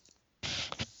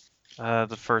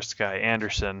 the first guy,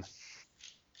 Anderson.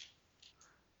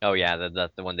 Oh yeah,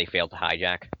 that's the one they failed to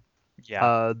hijack.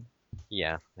 Yeah.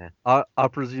 Yeah.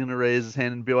 Opera's gonna raise his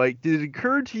hand and be like, "Did it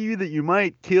occur to you that you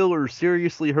might kill or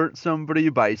seriously hurt somebody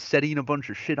by setting a bunch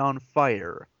of shit on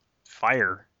fire?"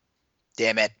 Fire.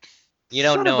 damn it. You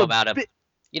don't Son know of about a bi-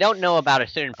 You don't know about a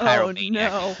certain Oh pyromaniac.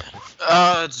 no.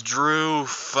 Oh, it's Drew.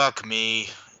 Fuck me.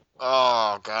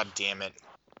 Oh, god damn it.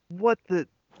 What the?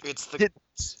 It's the Did-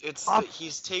 it's Op-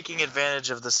 he's taking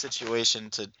advantage of the situation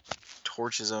to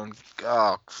torch his own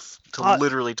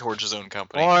literally torch his own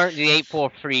company. Or the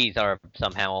 843s are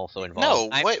somehow also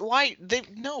involved. No, why they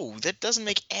no, that doesn't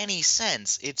make any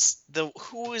sense. It's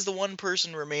who is the one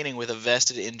person remaining with a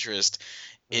vested interest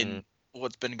in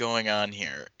what's been going on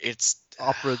here. It's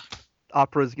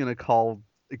Opera's gonna call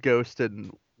Ghost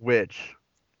and Witch.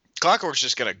 Clockwork's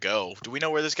just gonna go. Do we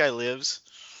know where this guy lives?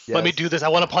 Let me Yes. do this. I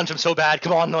want to punch him so bad.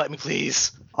 Come on, let me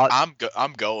please. I'm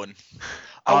going.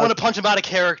 I want to punch him out of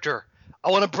character. I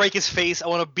want to break his face. I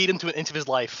want to beat him to an inch of his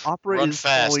life. Opera Run is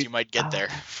fast, calling- you might get there.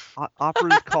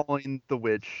 Opera's calling the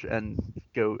Witch and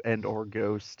or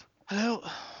Ghost. Hello.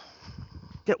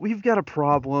 Yeah, we've got a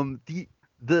problem.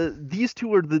 These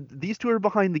two are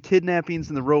behind the kidnappings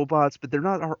and the robots, but they're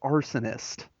not our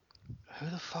arsonist. Who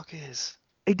the fuck is?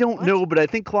 I don't What? know, but I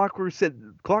think Clockwork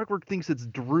thinks it's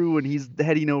Drew, and he's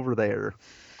heading over there.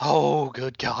 Oh,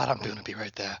 good God, I'm gonna be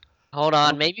right there. Hold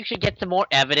on, maybe you should get some more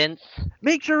evidence.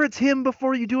 Make sure it's him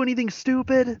before you do anything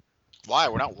stupid. Why?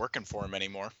 We're not working for him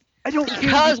anymore. I don't care.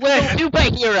 Because we're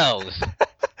superheroes.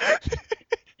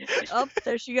 Oh,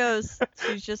 there she goes.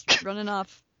 She's just running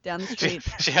off down the street.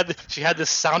 She had this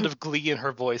sound of glee in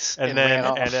her voice, And ran then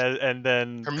off. and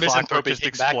then Her Clockwork misanthropy just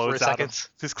kicked back for a explodes out. second.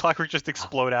 Does Clockwork just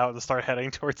explode out and start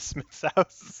heading towards Smith's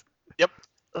house?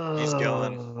 He's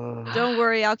going. Don't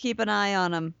worry, I'll keep an eye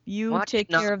on him. You Watch take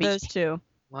it not care of be- those two.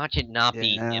 Watch it not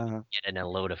be him Yeah. get in a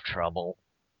load of trouble.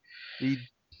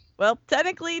 Well,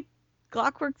 technically,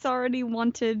 Clockwork's already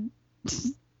wanted.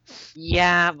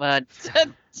 Yeah, but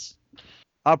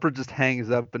Opera just hangs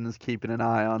up and is keeping an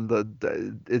eye on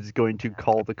is going to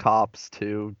call the cops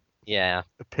to yeah,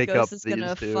 pick Ghost up is these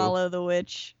gonna two. follow the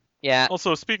witch. yeah.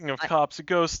 Also, speaking of cops,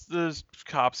 there's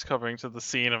cops coming to the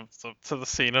scene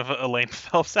of Elaine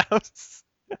Phelps' house.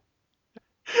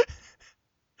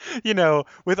 You know,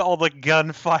 with all the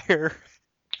gunfire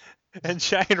and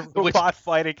giant Which- robot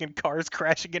fighting and cars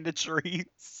crashing into trees.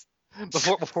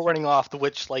 Before running off, the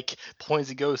witch points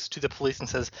the ghost to the police and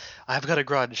says, "I've got a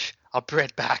grudge. I'll be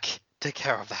right back. Take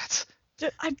care of that."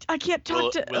 I can't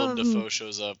talk to. Willem Dafoe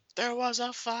shows up. There was a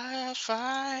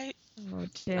firefight. Oh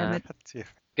damn it!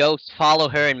 Ghost, follow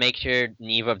her and make sure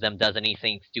neither of them does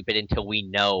anything stupid until we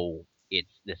know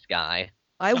it's this guy.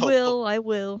 I will. I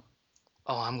will.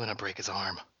 Oh, I'm gonna break his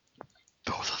arm.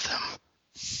 Both of them.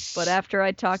 But after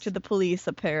I talk to the police,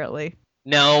 apparently.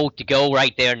 No, to go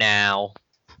right there now.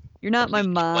 You're not my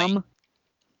mom.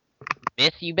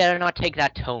 Miss, you better not take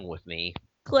that tone with me.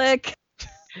 Click.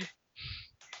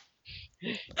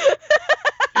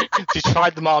 She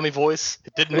tried the mommy voice.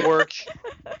 It didn't work.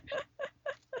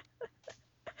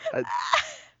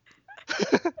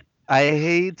 I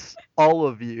hate all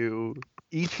of you,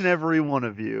 each and every one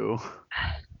of you.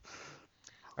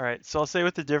 All right, so I'll say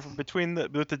with the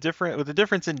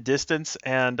difference in distance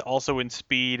and also in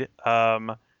speed,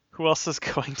 who else is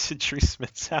going to Drew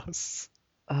Smith's house?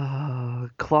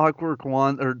 Clockwork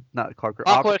wants, or not Clockwork.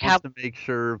 Clockwork Opera wants to make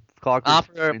sure Clockwork's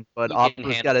Opera, fine, but you can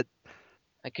Opera's handle- got it.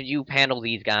 Could you handle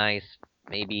these guys?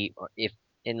 Maybe, or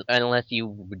unless you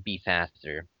would be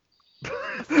faster.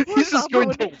 He's just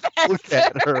going to look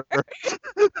at her.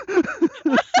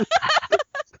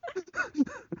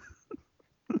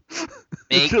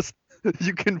 Make- Just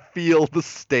you can feel the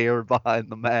stare behind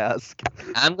the mask.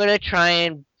 I'm gonna try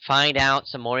and find out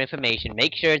some more information.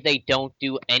 Make sure they don't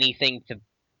do anything to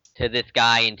this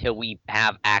guy until we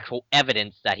have actual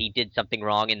evidence that he did something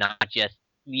wrong and not just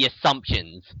the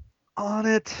assumptions. On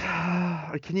it.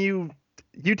 Can you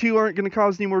two aren't going to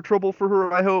cause any more trouble for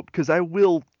her, I hope, because I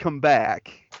will come back.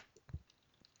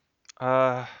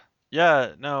 Yeah,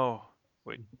 no.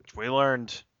 We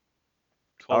learned.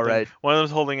 All right. One of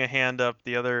them's holding a hand up.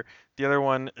 The other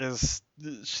one is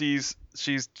she's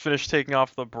finished taking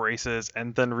off the braces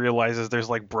and then realizes there's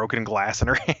like broken glass in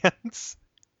her hands.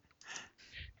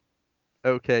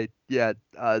 Okay, yeah.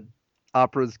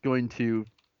 Opera's going to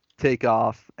take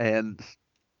off and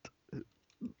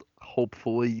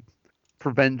hopefully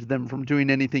prevent them from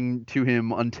doing anything to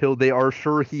him until they are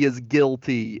sure he is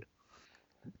guilty.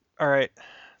 All right.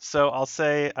 So I'll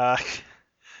say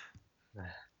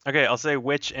okay, I'll say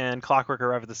Witch and Clockwork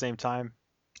arrive at the same time.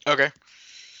 Okay.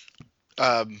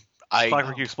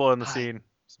 Clockwork, you explode in the scene.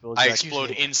 I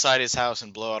explode inside his house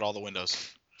and blow out all the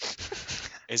windows.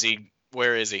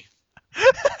 Where is he?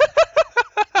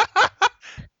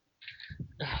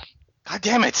 God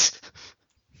damn it!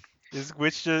 Is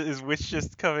Witch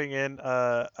just coming in?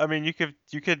 I mean, you could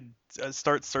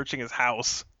start searching his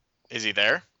house. Is he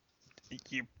there?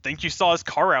 You think you saw his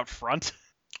car out front?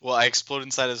 Well, I explode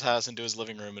inside his house into his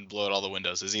living room and blow out all the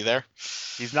windows. Is he there?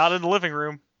 He's not in the living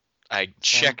room. I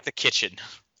check the kitchen.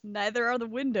 Neither are the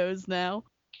windows now.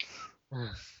 All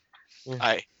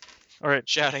right.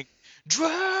 Shouting,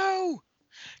 Drew!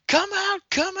 Come out,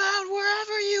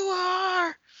 wherever you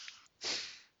are!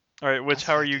 All right, Witch,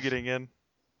 how are you getting in?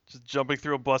 Just jumping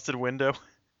through a busted window.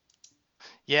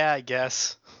 Yeah, I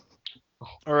guess.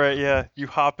 All right, yeah. You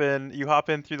hop in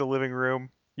through the living room.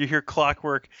 You hear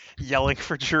Clockwork yelling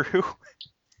for Drew.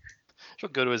 She'll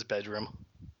go to his bedroom.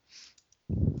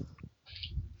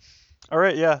 All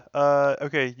right, yeah.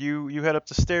 Okay, you head up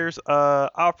the stairs.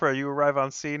 Opera, you arrive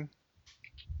on scene.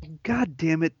 God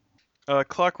damn it.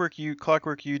 Clockwork, you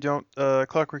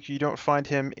don't find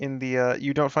him in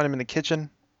the kitchen.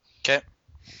 Okay.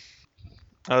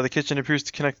 The kitchen appears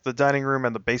to connect the dining room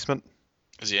and the basement.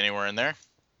 Is he anywhere in there?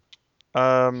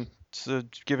 So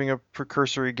giving a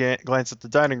precursory glance at the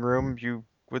dining room, you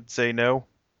would say no.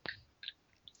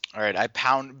 All right, I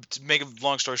pound. To make a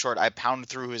long story short, I pound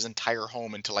through his entire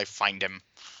home until I find him.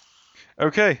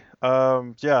 Okay.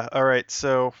 Yeah. All right.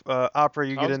 So, Opera,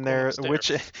 you I get was in going there.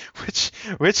 upstairs.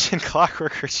 Witch and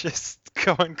Clockwork are just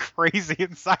going crazy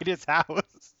inside his house.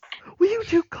 Will you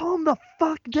two calm the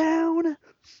fuck down?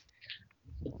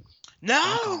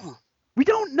 No, We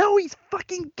don't know he's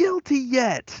fucking guilty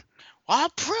yet. I'll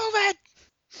prove it.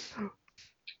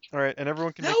 All right, and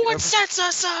everyone can No make one sets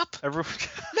us up. everyone.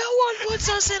 No one puts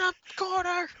us in a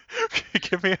corner.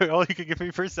 Give me all you can give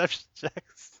me perception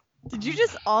checks. Did you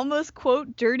just almost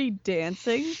quote Dirty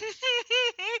Dancing?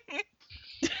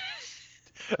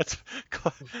 That's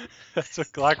that's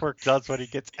what Clockwork does when he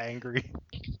gets angry.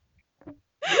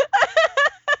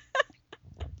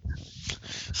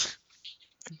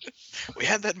 We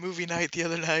had that movie night the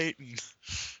other night, and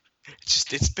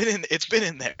it's been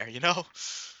in there, you know,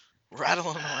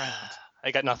 rattling around.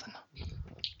 I got nothing.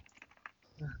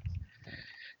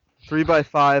 3 by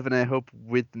 5, and I hope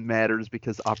width matters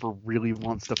because Opera really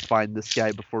wants to find this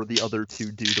guy before the other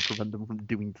two do to prevent them from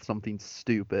doing something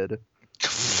stupid.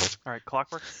 All right,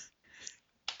 Clockwork.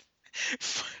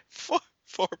 4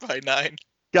 by 9.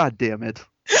 God damn it.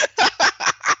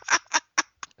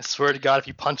 I swear to God, if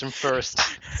you punch him first,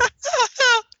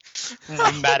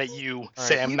 I'm mad at you.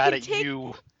 Say I'm You mad can at take-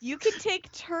 you. You can take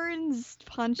turns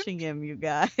punching him, you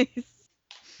guys.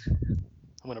 I'm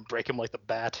gonna break him like the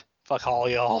bat. Fuck all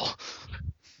y'all.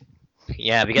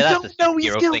 Yeah, We because that's don't know a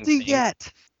he's superhero guilty thing to do.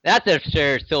 yet. That's a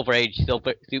sure Silver Age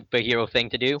superhero thing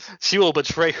to do. She will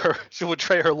betray her. She will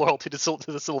betray her loyalty to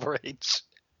the Silver Age.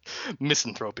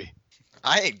 Misanthropy.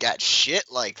 I ain't got shit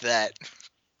like that.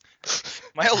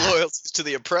 My loyalty is to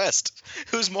the oppressed.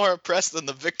 Who's more oppressed than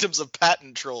the victims of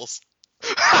patent trolls?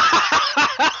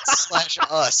 Slash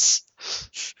us.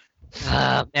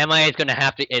 MI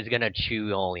is gonna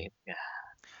chew all you.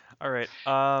 All right.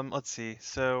 Let's see.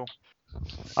 So,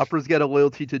 Opera's got a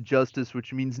loyalty to justice,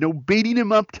 which means no beating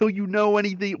him up till you know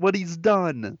anything what he's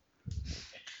done.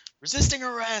 Resisting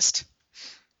arrest.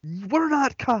 We're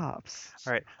not cops.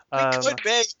 We could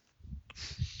be.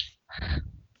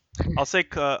 I'll say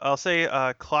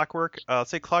Clockwork. I'll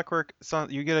say Clockwork. So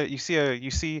you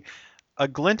see a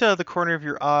glint out of the corner of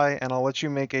your eye, and I'll let you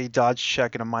make a dodge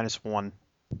check at a -1.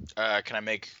 Can I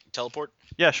make teleport?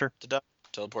 Yeah, sure.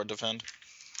 Teleport defend.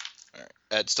 All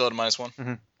right. Still at a -1.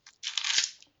 Mhm.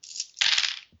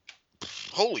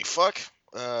 Holy fuck.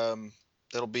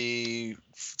 That'll be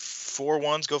 4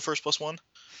 ones. Go first +1.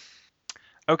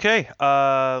 Okay.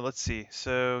 Let's see.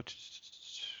 So,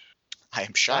 I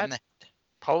am shot in the.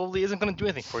 Probably isn't gonna do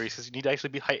anything for you because you need to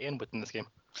actually be high end within this game.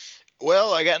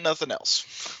 Well, I got nothing else.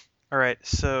 all right.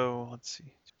 So let's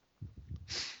see.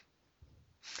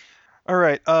 All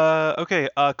right. Okay.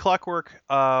 Clockwork.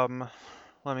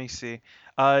 Let me see.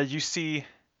 You see.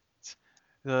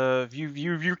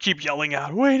 You keep yelling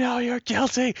out. We know you're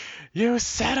guilty. You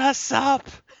set us up.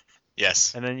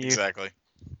 Yes. And then you exactly.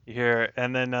 You hear,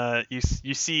 and then you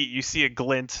see a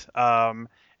glint, and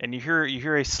you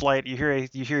hear a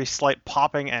slight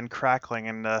popping and crackling,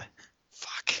 and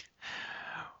Fuck.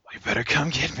 you better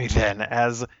come get me then,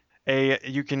 as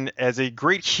a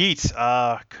great heat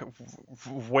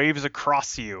waves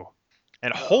across you,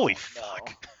 and holy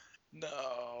fuck,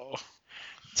 No.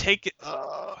 take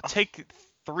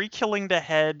 3 killing to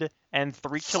head and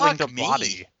 3 killing to Fuck me.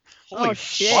 body. Oh, Holy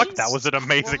shit. fuck, that was an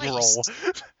amazing roll.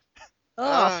 Christ.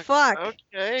 Oh, fuck.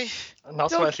 Okay. And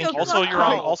also, Don't I think kill you're-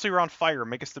 Clockwork. Also you're on fire.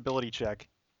 Make a stability check.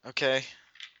 Okay.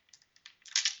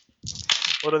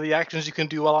 What are the actions you can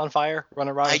do while on fire? Run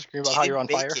around I and scream about how you're on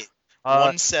didn't fire? make it. Uh,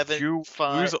 1 7 you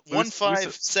 5 lose- 1 lose- 5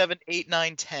 lose- 7 8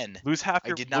 9 10. Lose half I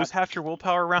your did not- lose half your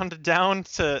willpower rounded down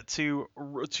to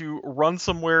run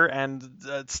somewhere and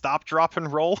stop, drop,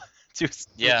 and roll.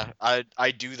 Yeah,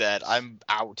 I do that. I'm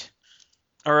out.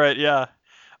 All right. Yeah.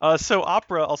 So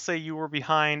Opera, I'll say you were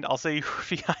behind. I'll say you were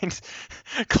behind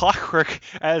Clockwork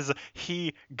as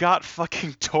he got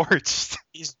fucking torched.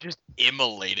 He's just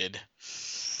immolated.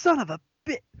 Son of a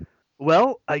bit.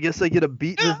 Well, I guess I get to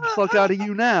beat the fuck out of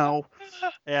you now.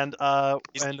 And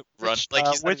He's and run which, like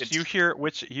he's not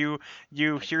which even-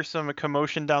 you hear some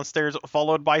commotion downstairs,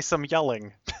 followed by some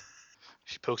yelling.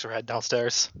 She pokes her head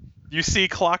downstairs. You see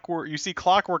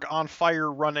Clockwork on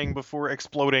fire, running before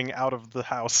exploding out of the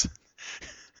house.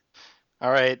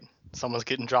 All right, someone's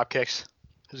getting drop kicked.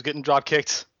 Who's getting drop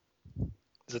kicked?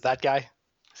 Is it that guy?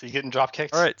 Is he getting drop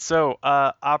kicked? All right, so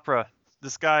Opera,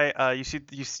 this guy, you see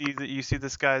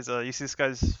this guy's He's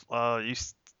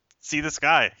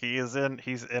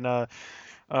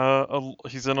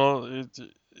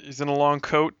in a long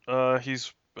coat.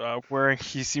 He's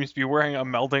He seems to be wearing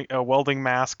a welding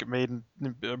mask made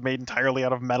entirely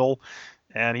out of metal,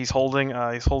 and he's holding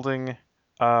and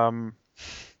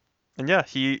yeah,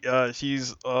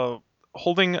 he's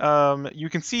holding you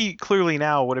can see clearly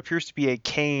now what appears to be a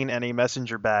cane and a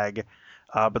messenger bag,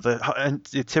 but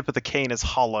the tip of the cane is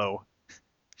hollow.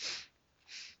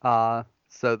 So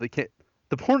the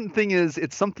important thing is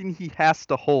it's something he has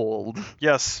to hold.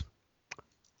 Yes.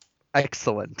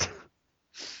 Excellent.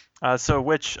 So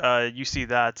Witch, you see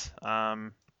that.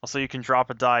 Also, you can drop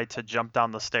a die to jump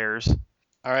down the stairs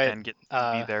All right. and be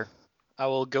there. I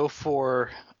will go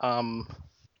for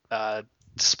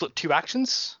split 2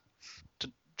 actions.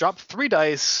 To drop 3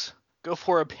 dice, go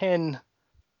for a pin,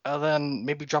 and then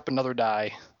maybe drop another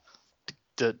die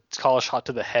to call a shot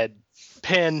to the head.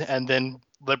 Pin, and then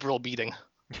liberal beating.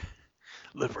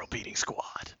 Liberal beating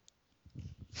squad.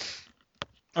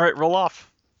 All right, roll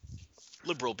off.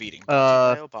 Liberal beating.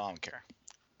 Obamacare.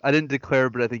 I didn't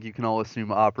declare, but I think you can all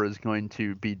assume Opera is going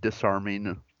to be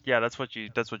disarming. Yeah, that's what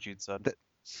you'd said.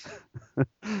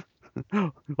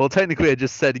 Well, technically, I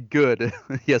just said good.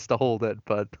 He has to hold it,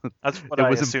 but That's what it I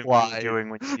was assumed he was implied. doing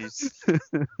when she's.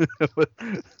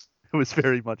 It was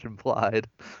very much implied.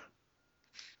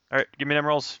 All right, give me them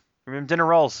rolls. Give me them dinner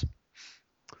rolls.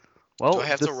 Well, Do I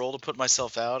have to roll to put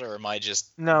myself out, or am I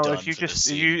just No, done if you for this just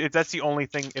scene? if that's the only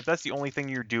thing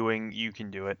you're doing, you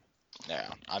can do it. No,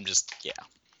 I'm just yeah.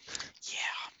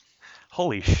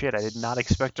 Holy shit! I did not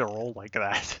expect a roll like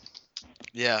that.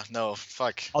 Yeah, no,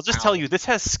 fuck. I'll just tell you, this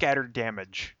has scattered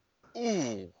damage.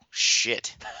 Ooh,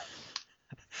 shit.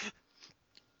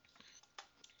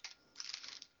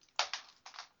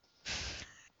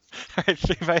 All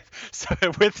right, so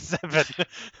with 7,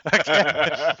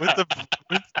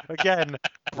 again,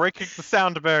 breaking the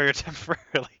sound barrier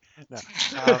temporarily. No,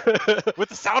 with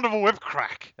the sound of a whip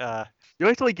crack. You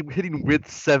act like hitting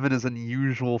with 7 is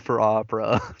unusual for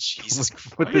Opera. Jesus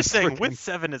With I'm this just saying, freaking- with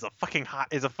 7 is a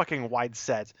fucking wide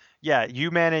set. Yeah, you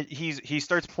manage. He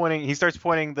starts pointing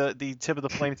the tip of the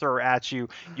flamethrower at you.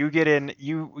 You get in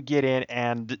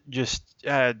and just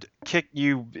kick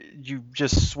you. You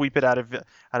just sweep it out of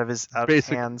his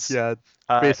hands. Yeah,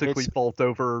 basically vault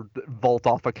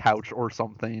off a couch or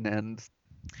something and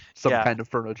some Yeah. kind of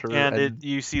furniture. And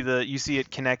you see it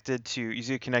connected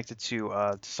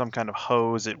to some kind of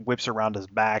hose. It whips around his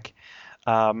back.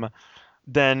 Then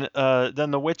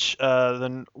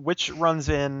the witch runs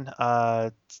in,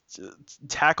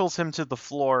 tackles him to the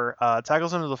floor,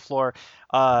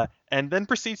 and then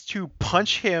proceeds to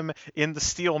punch him in the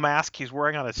steel mask he's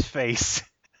wearing on his face,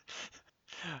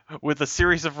 with a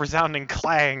series of resounding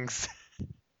clangs.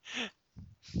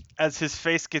 As his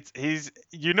face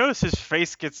you notice his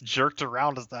face gets jerked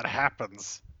around as that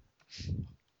happens.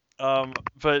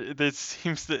 But it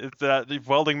seems that the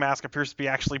welding mask appears to be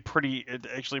pretty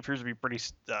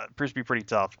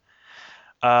tough.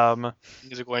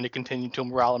 These are going to continue until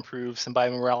morale improves, and by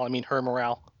morale I mean her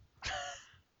morale.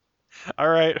 All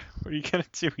right, what are you gonna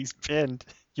do? He's pinned.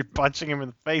 You're punching him in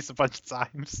the face a bunch of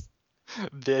times.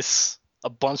 This a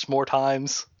bunch more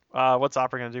times. What's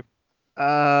Opera gonna do?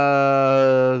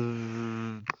 I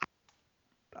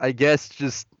guess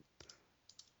just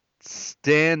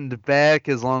stand back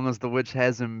as long as the witch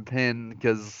has him pinned,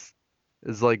 because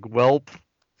it's like, welp,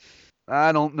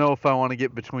 I don't know if I want to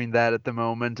get between that at the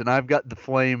moment, and I've got the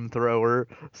flamethrower,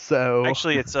 so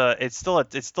Actually, it's still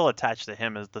attached to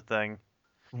him as the thing.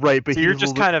 right, but So you're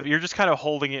just kind of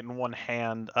holding it in one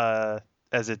hand,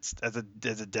 as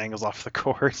it dangles off the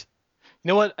cord. You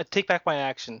know what? I take back my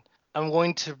action. I'm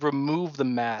going to remove the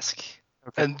mask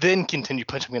and then continue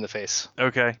punching me in the face.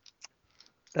 Okay.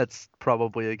 That's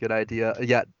probably a good idea.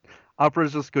 Yeah,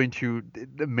 Opera's just going to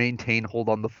maintain hold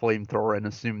on the flamethrower and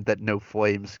assume that no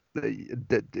flames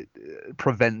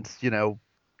prevent,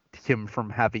 him from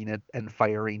having it and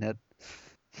firing it.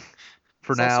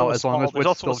 For now, as long as Witch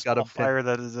still got a fire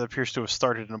that appears to have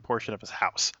started in a portion of his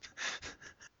house.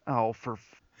 Oh,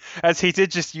 as he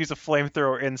did just use a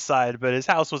flamethrower inside, but his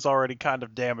house was already kind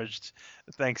of damaged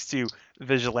thanks to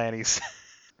vigilantes.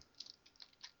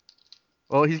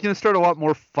 Well, he's going to start a lot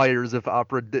more fires if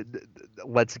Opera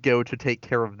lets go to take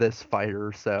care of this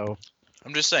fire, so...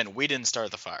 I'm just saying, we didn't start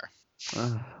the fire.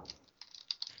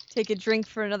 Take a drink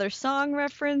for another song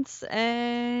reference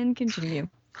and continue.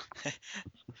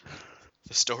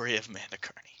 The story of Amanda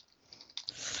Carney.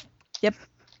 Yep.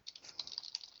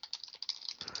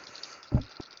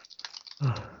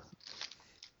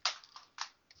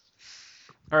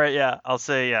 All right, yeah, I'll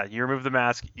say, yeah, you remove the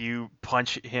mask, you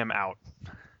punch him out.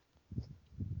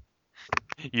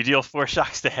 You deal 4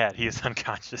 shocks to head. He is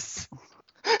unconscious.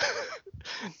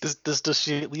 Does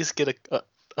she at least get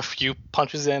a few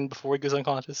punches in before he goes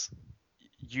unconscious?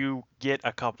 You get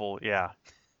a couple, yeah.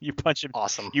 You punch him.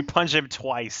 Awesome. You punch him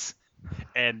twice,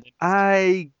 and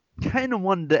I kind of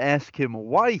wanted to ask him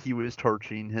why he was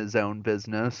torching his own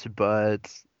business,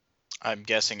 but I'm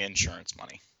guessing insurance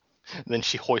money. Then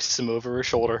she hoists him over her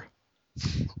shoulder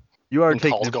you are and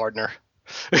calls taking. Gardner.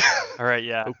 all right,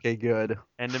 yeah. Okay, good.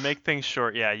 And to make things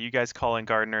short, yeah, you guys call in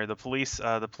Gardner. The police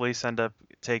end up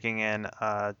taking in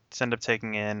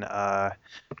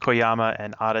Koyama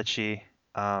and Adachi.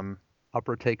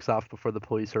 Opera takes off before the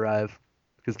police arrive,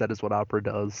 because that is what Opera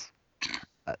does,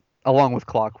 along with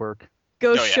Clockwork.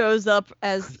 Ghost Oh, yeah. shows up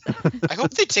as I hope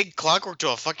they take Clockwork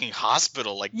to a fucking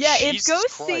hospital. Like, yeah. If Jesus Ghost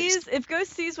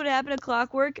Christ. sees what happened to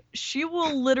Clockwork, she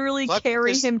will literally Clockwork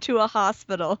carry is- him to a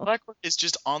hospital. Clockwork is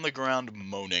just on the ground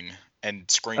moaning and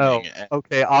screaming. Oh, and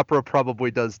okay. Opera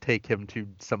probably does take him to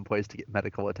some place to get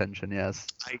medical attention. Yes.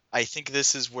 I think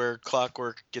this is where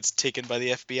Clockwork gets taken by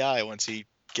the FBI once he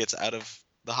gets out of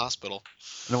the hospital.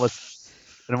 Unless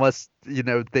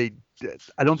they.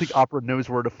 I don't think Opera knows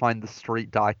where to find the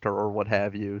street doctor or what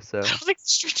have you. So. I don't think the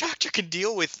street doctor can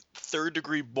deal with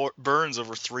third-degree burns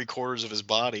over 3/4 of his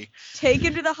body. Take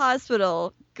him to the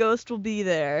hospital. Ghost will be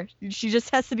there. She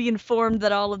just has to be informed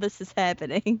that all of this is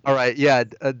happening. All right. Yeah.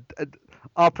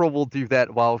 Opera will do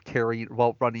that while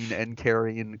running and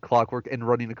carrying Clockwork and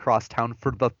running across town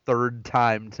for the third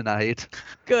time tonight.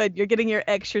 Good, you're getting your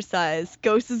exercise.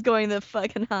 Ghost is going to the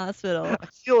fucking hospital. I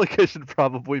feel like I should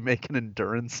probably make an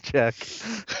endurance check.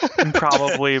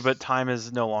 Probably, but time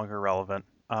is no longer relevant.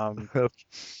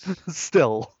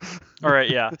 Still. All right,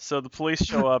 yeah. So the police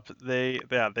show up. They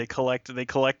collect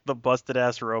the busted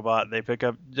ass robot. They pick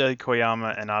up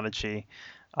Koyama and Adachi.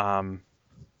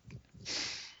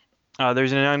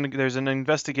 There's an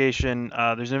investigation.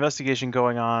 There's an investigation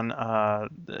going on.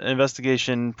 The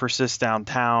investigation persists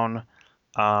downtown.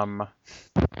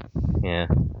 Yeah.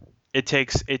 It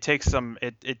takes some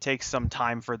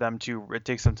time for them to.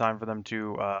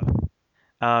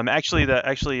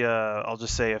 I'll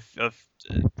just say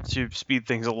to speed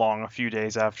things along a few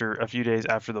days after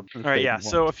the. All right, yeah.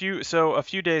 So a few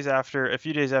days after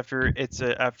Koyama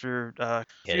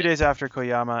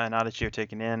and Adachi are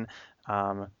taken in,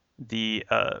 the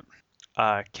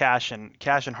Cash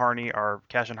and Harney are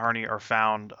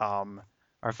found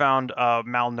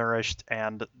malnourished,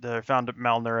 and they're found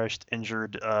malnourished,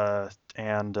 injured,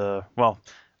 and well,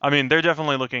 I mean they're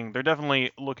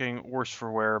definitely looking worse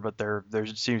for wear, but there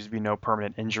seems to be no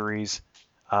permanent injuries.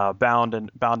 Bound and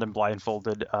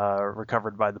blindfolded,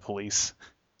 recovered by the police.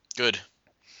 Good.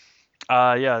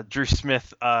 Yeah, Drew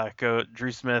Smith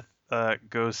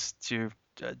goes to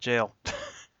jail.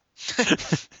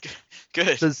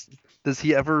 Good. Does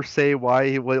he ever say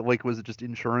why? Like, was it just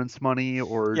insurance money,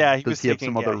 or Yeah, he does was he have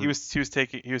taking. some Yeah, other? he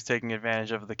was taking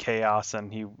advantage of the chaos, and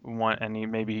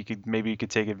maybe he could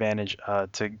take advantage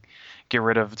to get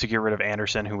rid of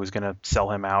Anderson, who was gonna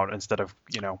sell him out instead of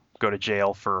go to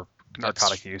jail for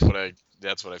narcotic use.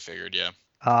 That's what I figured.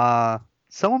 Yeah.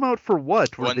 Sell him out for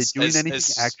what? Were Once- they doing as- anything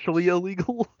as- actually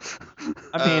illegal?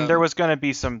 I mean, there was going to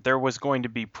be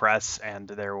press, and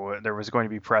there was going to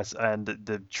be press, and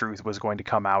the truth was going to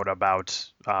come out about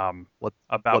what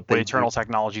what they Eternal do.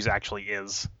 Technologies actually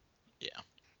is.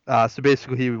 So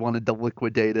basically, he wanted to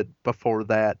liquidate it before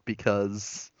that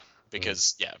because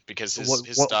Because his once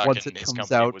stock it and his comes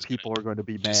company out, was people are going to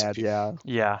be mad. disappear. Yeah.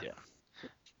 Yeah. Yeah.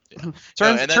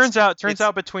 Turns out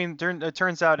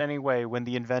anyway, when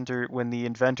the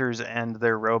inventors and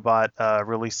their robot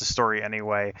released the story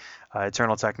anyway,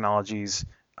 Eternal Technologies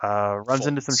runs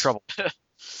into some trouble.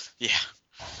 Yeah.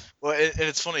 Well, and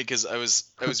it's funny because I was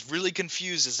really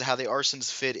confused as to how the arsons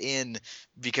fit in,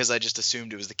 because I just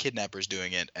assumed it was the kidnappers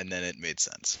doing it, and then it made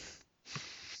sense.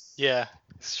 Yeah,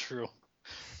 it's true.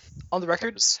 On the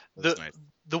record, That was nice.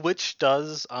 the witch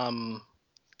does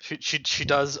she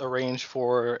does arrange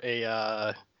for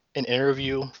an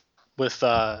interview with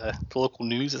the local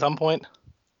news at some point.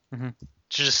 Mhm. To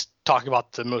just talk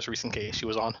about the most recent case she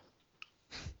was on.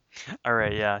 All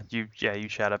right, yeah, you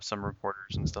chat up some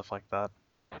reporters and stuff like that.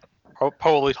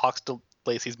 Probably talks to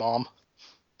Lacey's mom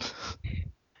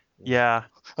Yeah.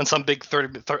 on some big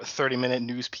 30-minute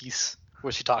news piece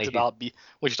where she talks about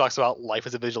life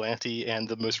as a vigilante and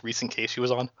the most recent case she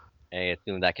was on. I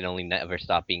assume that can only never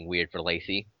stop being weird for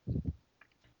Lacey.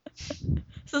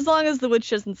 So as long as the witch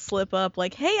doesn't slip up,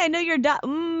 like, hey, I know you're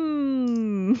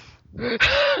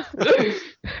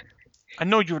I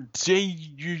know you're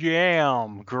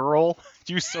damn girl.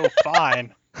 You so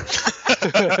fine.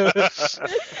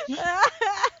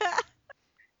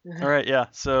 All right, yeah.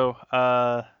 So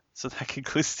that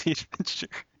concludes the adventure.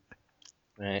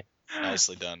 Right.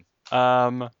 Nicely done.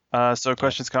 So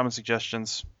questions, comments,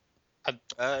 suggestions.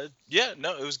 Yeah,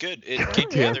 no, it was good. It Oh, came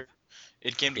yeah. together.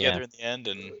 It came together in the end,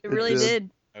 and It really did.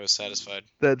 did. I was satisfied.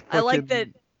 That I like that.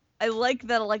 fucking- I like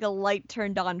that like a light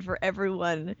turned on for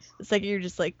everyone. It's like you're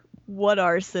just like, what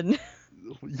arson?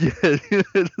 Yeah.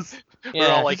 it's- We're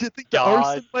all Yeah. like, Did you think the God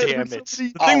arson might damn hurt it.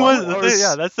 somebody? The thing Oh, was, I was-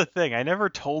 yeah, that's the thing. I never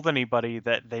told anybody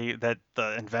that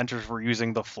the inventors were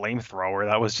using the flamethrower.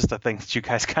 That was just a thing that you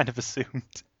guys kind of assumed.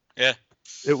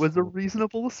 It was a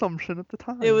reasonable assumption at the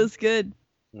time. It was good.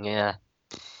 Yeah.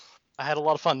 I had a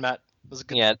lot of fun, Matt. It was a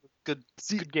good, Yeah. good,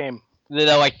 See- good game.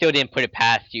 Though I still didn't put it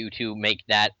past you to make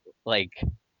that like,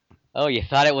 oh, you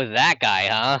thought it was that guy,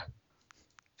 huh?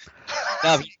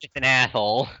 No, he's just an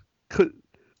asshole.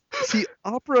 See,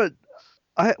 Opera.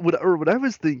 What I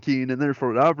was thinking, and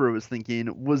therefore what Opera was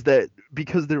thinking, was that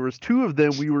because there was two of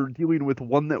them, we were dealing with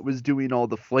one that was doing all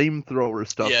the flamethrower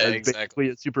stuff Yeah, as exactly.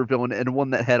 basically a supervillain, and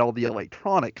one that had all the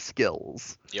electronic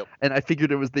skills. Yep. And I figured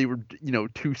they were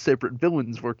two separate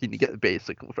villains working together,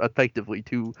 basically, effectively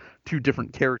two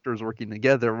different characters working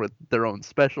together with their own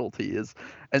specialties.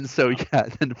 And so yeah,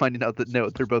 then finding out that no,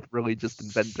 they're both really just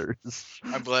inventors.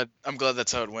 I'm glad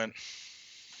that's how it went.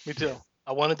 Me too.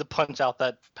 I wanted to punch out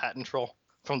that patent troll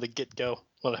from the get-go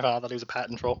when I found out that he was a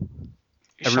patent troll.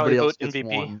 Everybody Shall we else vote gets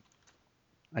MVP? one,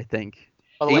 I think.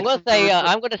 By the I'm way, gonna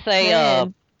say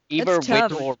Man, either that's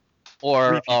tough. witch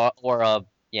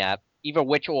either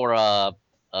witch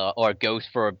or ghost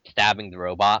for stabbing the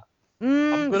robot.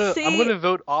 I'm gonna See,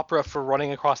 vote Opera for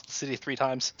running across the city 3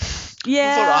 times. You vote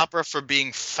yeah, Opera for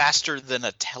being faster than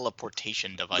a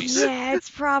teleportation device. yeah,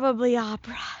 it's probably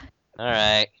Opera. All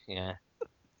right, yeah.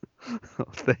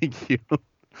 Thank you.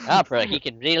 Opera, he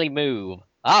can really move.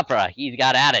 Opera, he's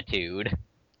got attitude.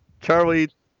 Charlie,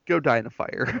 go die in a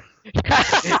fire.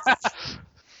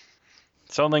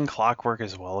 Something Clockwork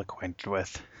is well acquainted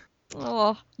with.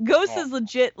 Oh, Ghost Oh. is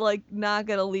legit like not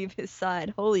gonna leave his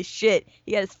side. Holy shit,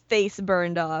 he got his face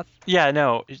burned off. Yeah,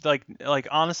 no, like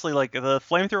honestly, like the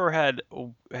flamethrower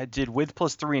did width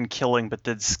 +3 in killing, but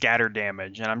did scatter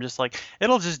damage, and I'm just like,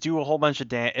 it'll just do a whole bunch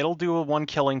of it'll do a one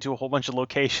killing to a whole bunch of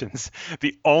locations.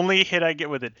 The only hit I get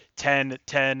with it, 10,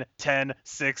 10, 10,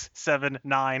 6, 7,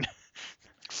 9.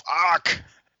 Fuck.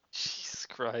 Jesus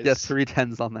Christ. Yeah, 3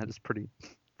 tens on that is pretty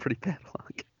bad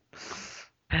luck.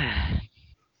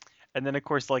 And then of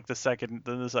course, like the second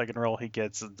roll he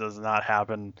gets does not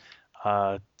happen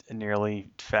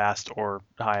nearly fast or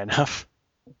high enough.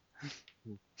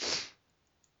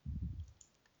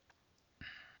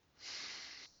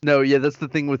 No, yeah, that's the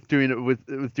thing with doing it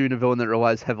with doing a villain that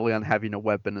relies heavily on having a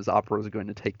weapon, is Opera is going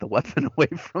to take the weapon away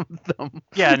from them.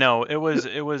 Yeah, no, it was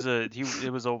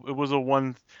a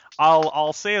one.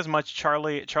 I'll say as much.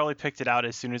 Charlie picked it out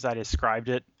as soon as I described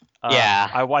it. Yeah.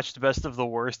 I watched Best of the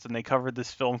Worst, and they covered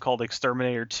this film called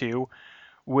Exterminator 2,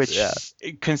 which Yeah.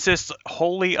 it consists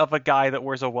wholly of a guy that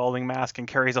wears a welding mask and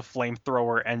carries a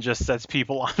flamethrower and just sets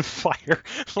people on fire.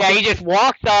 Yeah, he just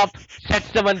walks up, sets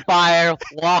them on fire,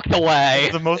 walks away.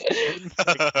 The most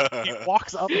he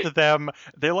walks up to them,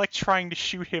 they're like trying to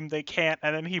shoot him, they can't,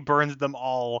 and then he burns them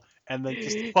all and then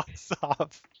just fucks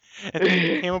off. And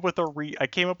then I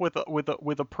came up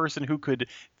with a person who could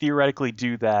theoretically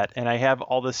do that, and I have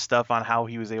all this stuff on how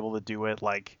he was able to do it,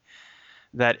 like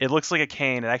that it looks like a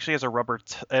cane. It actually has a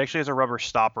rubber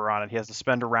stopper on it. He has to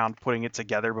spend a round putting it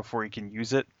together before he can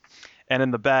use it. And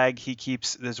in the bag,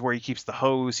 this is where he keeps the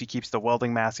hose, he keeps the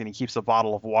welding mask, and he keeps a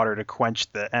bottle of water to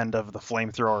quench the end of the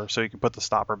flamethrower, so he can put the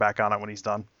stopper back on it when he's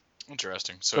done.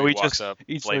 Interesting. So So he he walks just up,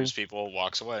 eats flames people,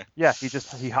 walks away. Yeah,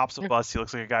 he hops a bus. He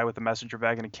looks like a guy with a messenger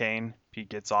bag and a cane. He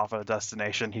gets off at a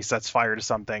destination. He sets fire to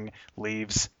something,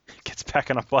 leaves, gets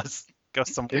back on a bus,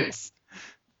 goes somewhere else.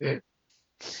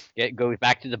 Goes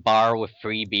back to the bar with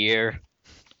free beer.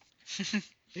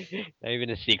 Not even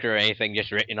a secret or anything,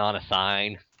 just written on a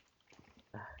sign.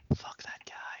 Fuck that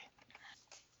guy.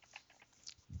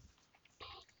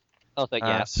 I was like,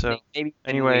 yeah. So maybe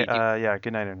anyway, we- yeah.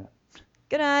 Good night, everyone.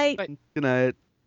 Good night. Good night.